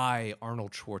by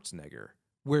Arnold Schwarzenegger,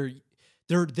 where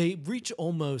they reach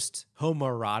almost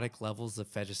homoerotic levels of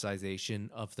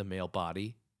fetishization of the male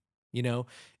body, and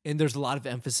there's a lot of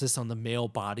emphasis on the male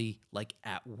body, like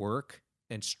at work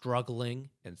and struggling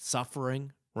and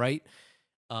suffering, right?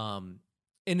 And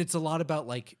it's a lot about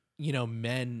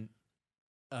men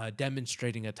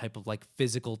demonstrating a type of like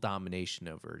physical domination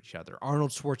over each other.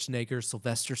 Arnold Schwarzenegger,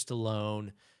 Sylvester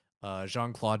Stallone,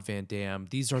 Jean-Claude Van Damme.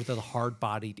 These are the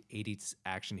hard-bodied 80s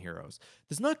action heroes.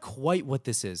 That's not quite what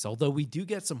this is, although we do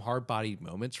get some hard-bodied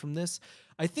moments from this.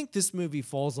 I think this movie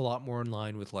falls a lot more in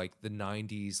line with like the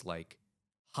 90s like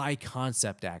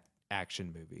high-concept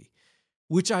action movie,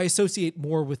 which I associate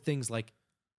more with things like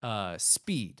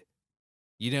Speed,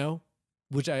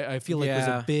 which I feel like was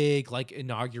a big like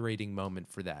inaugurating moment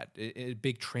for that, a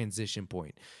big transition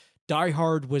point. Die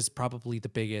Hard was probably the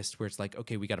biggest, where it's like,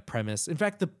 okay, we got a premise. In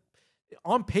fact,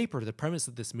 on paper, the premise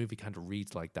of this movie kind of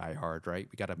reads like Die Hard, right?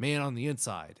 We got a man on the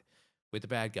inside with the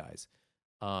bad guys.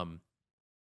 And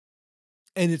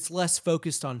it's less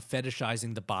focused on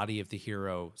fetishizing the body of the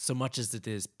hero so much as it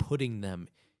is putting them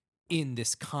in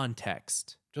this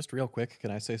context. Just real quick,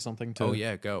 can I say something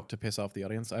go. to piss off the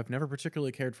audience? I've never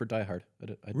particularly cared for Die Hard.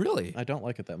 Really? I don't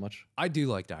like it that much. I do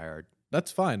like Die Hard.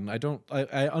 That's fine.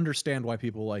 I understand why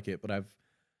people like it, but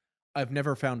I've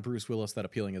never found Bruce Willis that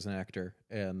appealing as an actor,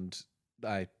 and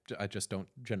I just don't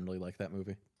generally like that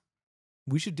movie.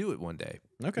 We should do it one day.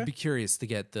 Okay. I'd be curious to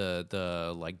get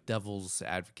the like devil's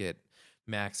advocate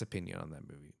Maxx opinion on that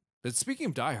movie. But speaking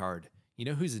of Die Hard, you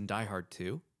know who's in Die Hard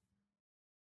 2?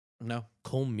 No.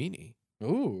 Cole Meany.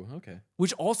 Ooh, okay.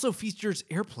 Which also features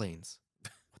airplanes.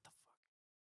 What the fuck?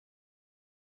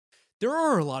 There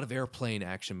are a lot of airplane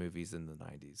action movies in the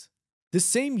 90s. The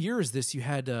same year as this, you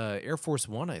had Air Force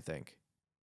One, I think.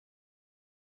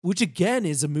 Which, again,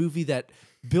 is a movie that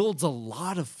builds a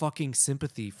lot of fucking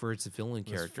sympathy for its villain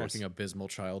characters. This fucking abysmal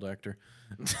child actor.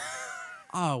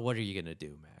 Oh, what are you going to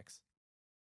do, Max?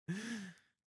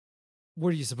 What,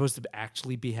 are you supposed to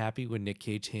actually be happy when Nick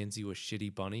Cage hands you a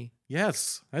shitty bunny?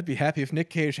 Yes, I'd be happy if Nick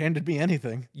Cage handed me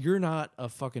anything. You're not a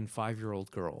fucking 5-year-old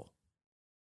girl.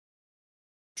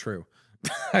 True.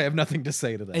 I have nothing to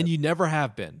say to that. And you never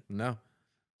have been. No.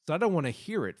 So I don't want to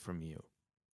hear it from you.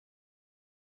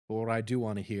 But what I do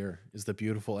want to hear is the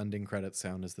beautiful ending credit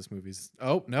sound as this movie's.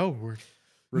 Oh no, we're No,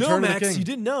 Return of the Max, King. you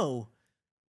didn't know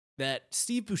that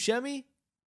Steve Buscemi,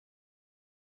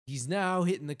 he's now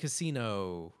hitting the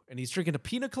casino and he's drinking a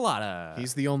pina colada.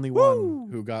 He's the only Woo! one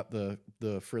who got the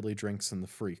frilly drinks and the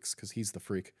freaks because he's the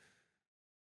freak.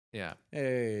 Yeah.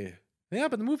 Hey, yeah,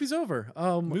 but the movie's over.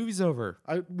 Movie's over.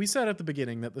 We said at the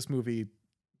beginning that this movie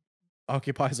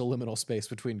occupies a liminal space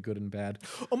between good and bad.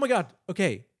 Oh my God.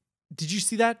 Okay. Did you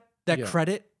see that? That Yeah.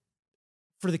 credit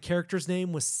for the character's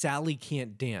name was Sally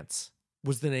Can't Dance,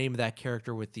 was the name of that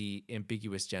character with the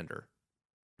ambiguous gender.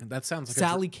 That sounds like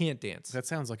Sally Can't Dance. that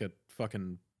sounds like a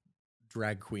fucking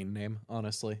drag queen name,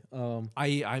 honestly.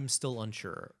 I'm still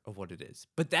unsure of what it is,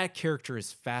 but that character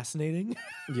is fascinating.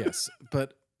 Yes,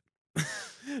 but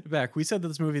back, we said that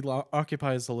this movie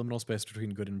occupies a liminal space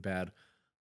between good and bad.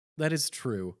 That is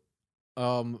true.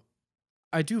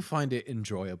 I do find it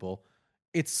enjoyable.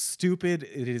 It's stupid.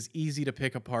 It is easy to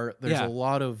pick apart. There's Yeah. a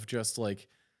lot of just like,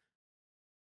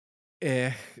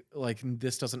 like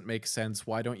this doesn't make sense.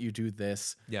 Why don't you do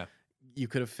this? Yeah. You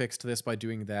could have fixed this by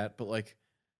doing that, but like,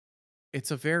 it's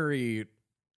a very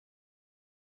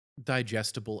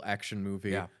digestible action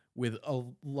movie Yeah. with a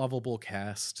lovable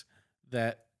cast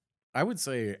that I would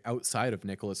say outside of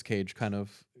Nicolas Cage kind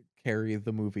of carry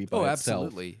the movie by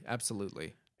itself.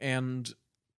 Absolutely. And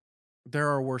there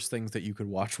are worse things that you could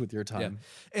watch with your time.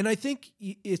 And I think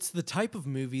it's the type of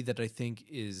movie that I think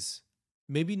is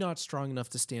maybe not strong enough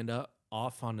to stand up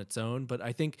off on its own, but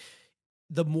I think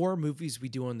the more movies we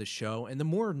do on the show and the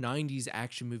more 90s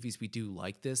action movies we do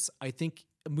like this, I think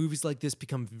movies like this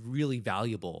become really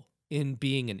valuable in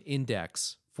being an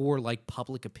index for like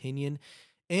public opinion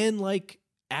and like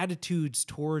attitudes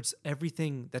towards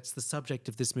everything that's the subject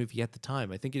of this movie at the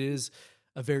time. I think it is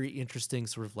a very interesting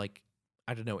sort of like,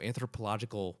 I don't know,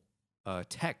 anthropological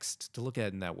text to look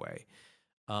at in that way.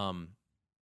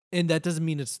 And that doesn't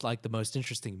mean it's like the most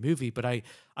interesting movie, but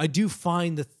I do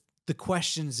find the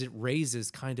questions it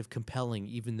raises kind of compelling,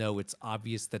 even though it's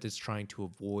obvious that it's trying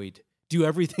to do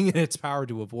everything in its power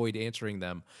to avoid answering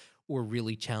them or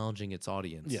really challenging its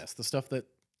audience. Yes,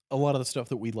 a lot of the stuff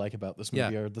that we like about this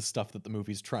movie Yeah. are the stuff that the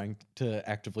movie's trying to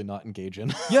actively not engage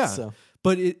in. Yeah. So,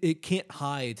 But it can't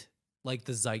hide like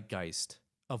the zeitgeist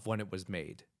of when it was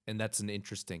made. And that's an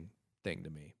interesting thing to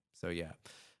me. So yeah.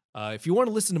 If you want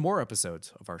to listen to more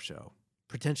episodes of our show,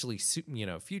 potentially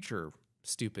future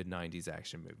stupid 90s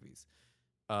action movies,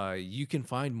 you can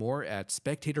find more at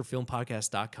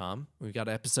spectatorfilmpodcast.com. We've got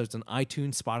episodes on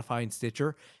iTunes, Spotify, and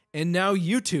Stitcher, and now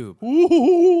YouTube.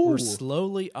 We're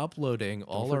slowly uploading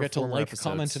all don't our forget to former like, episodes.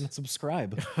 comment, and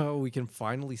subscribe. Oh, we can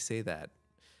finally say that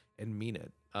and mean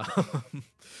it.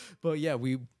 But yeah,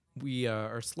 we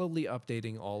are slowly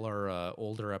updating all our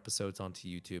older episodes onto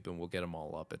YouTube, and we'll get them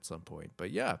all up at some point.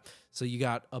 But yeah, so you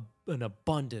got an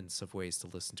abundance of ways to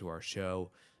listen to our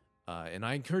show. And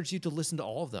I encourage you to listen to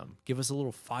all of them. Give us a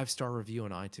little 5-star review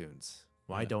on iTunes.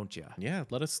 Why don't you? Yeah,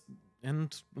 let us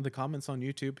and the comments on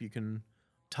YouTube. You can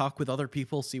talk with other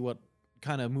people, see what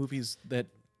kind of movies that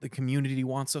the community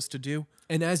wants us to do.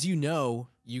 And as you know,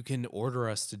 you can order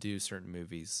us to do certain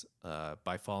movies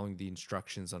by following the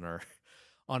instructions on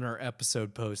our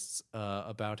episode posts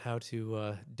about how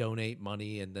to donate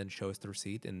money and then show us the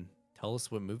receipt and tell us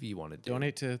what movie you want to do.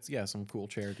 Donate to some cool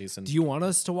charities. And Do you want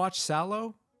us to watch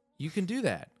Sallow? You can do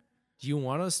that. Do you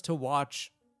want us to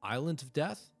watch Island of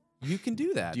Death? You can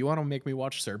do that. do you want to make me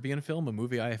watch Serbian Film, a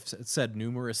movie I have said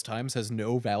numerous times has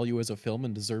no value as a film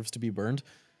and deserves to be burned?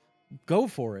 Go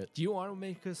for it. Do you want to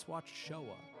make us watch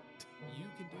Showa? You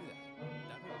can do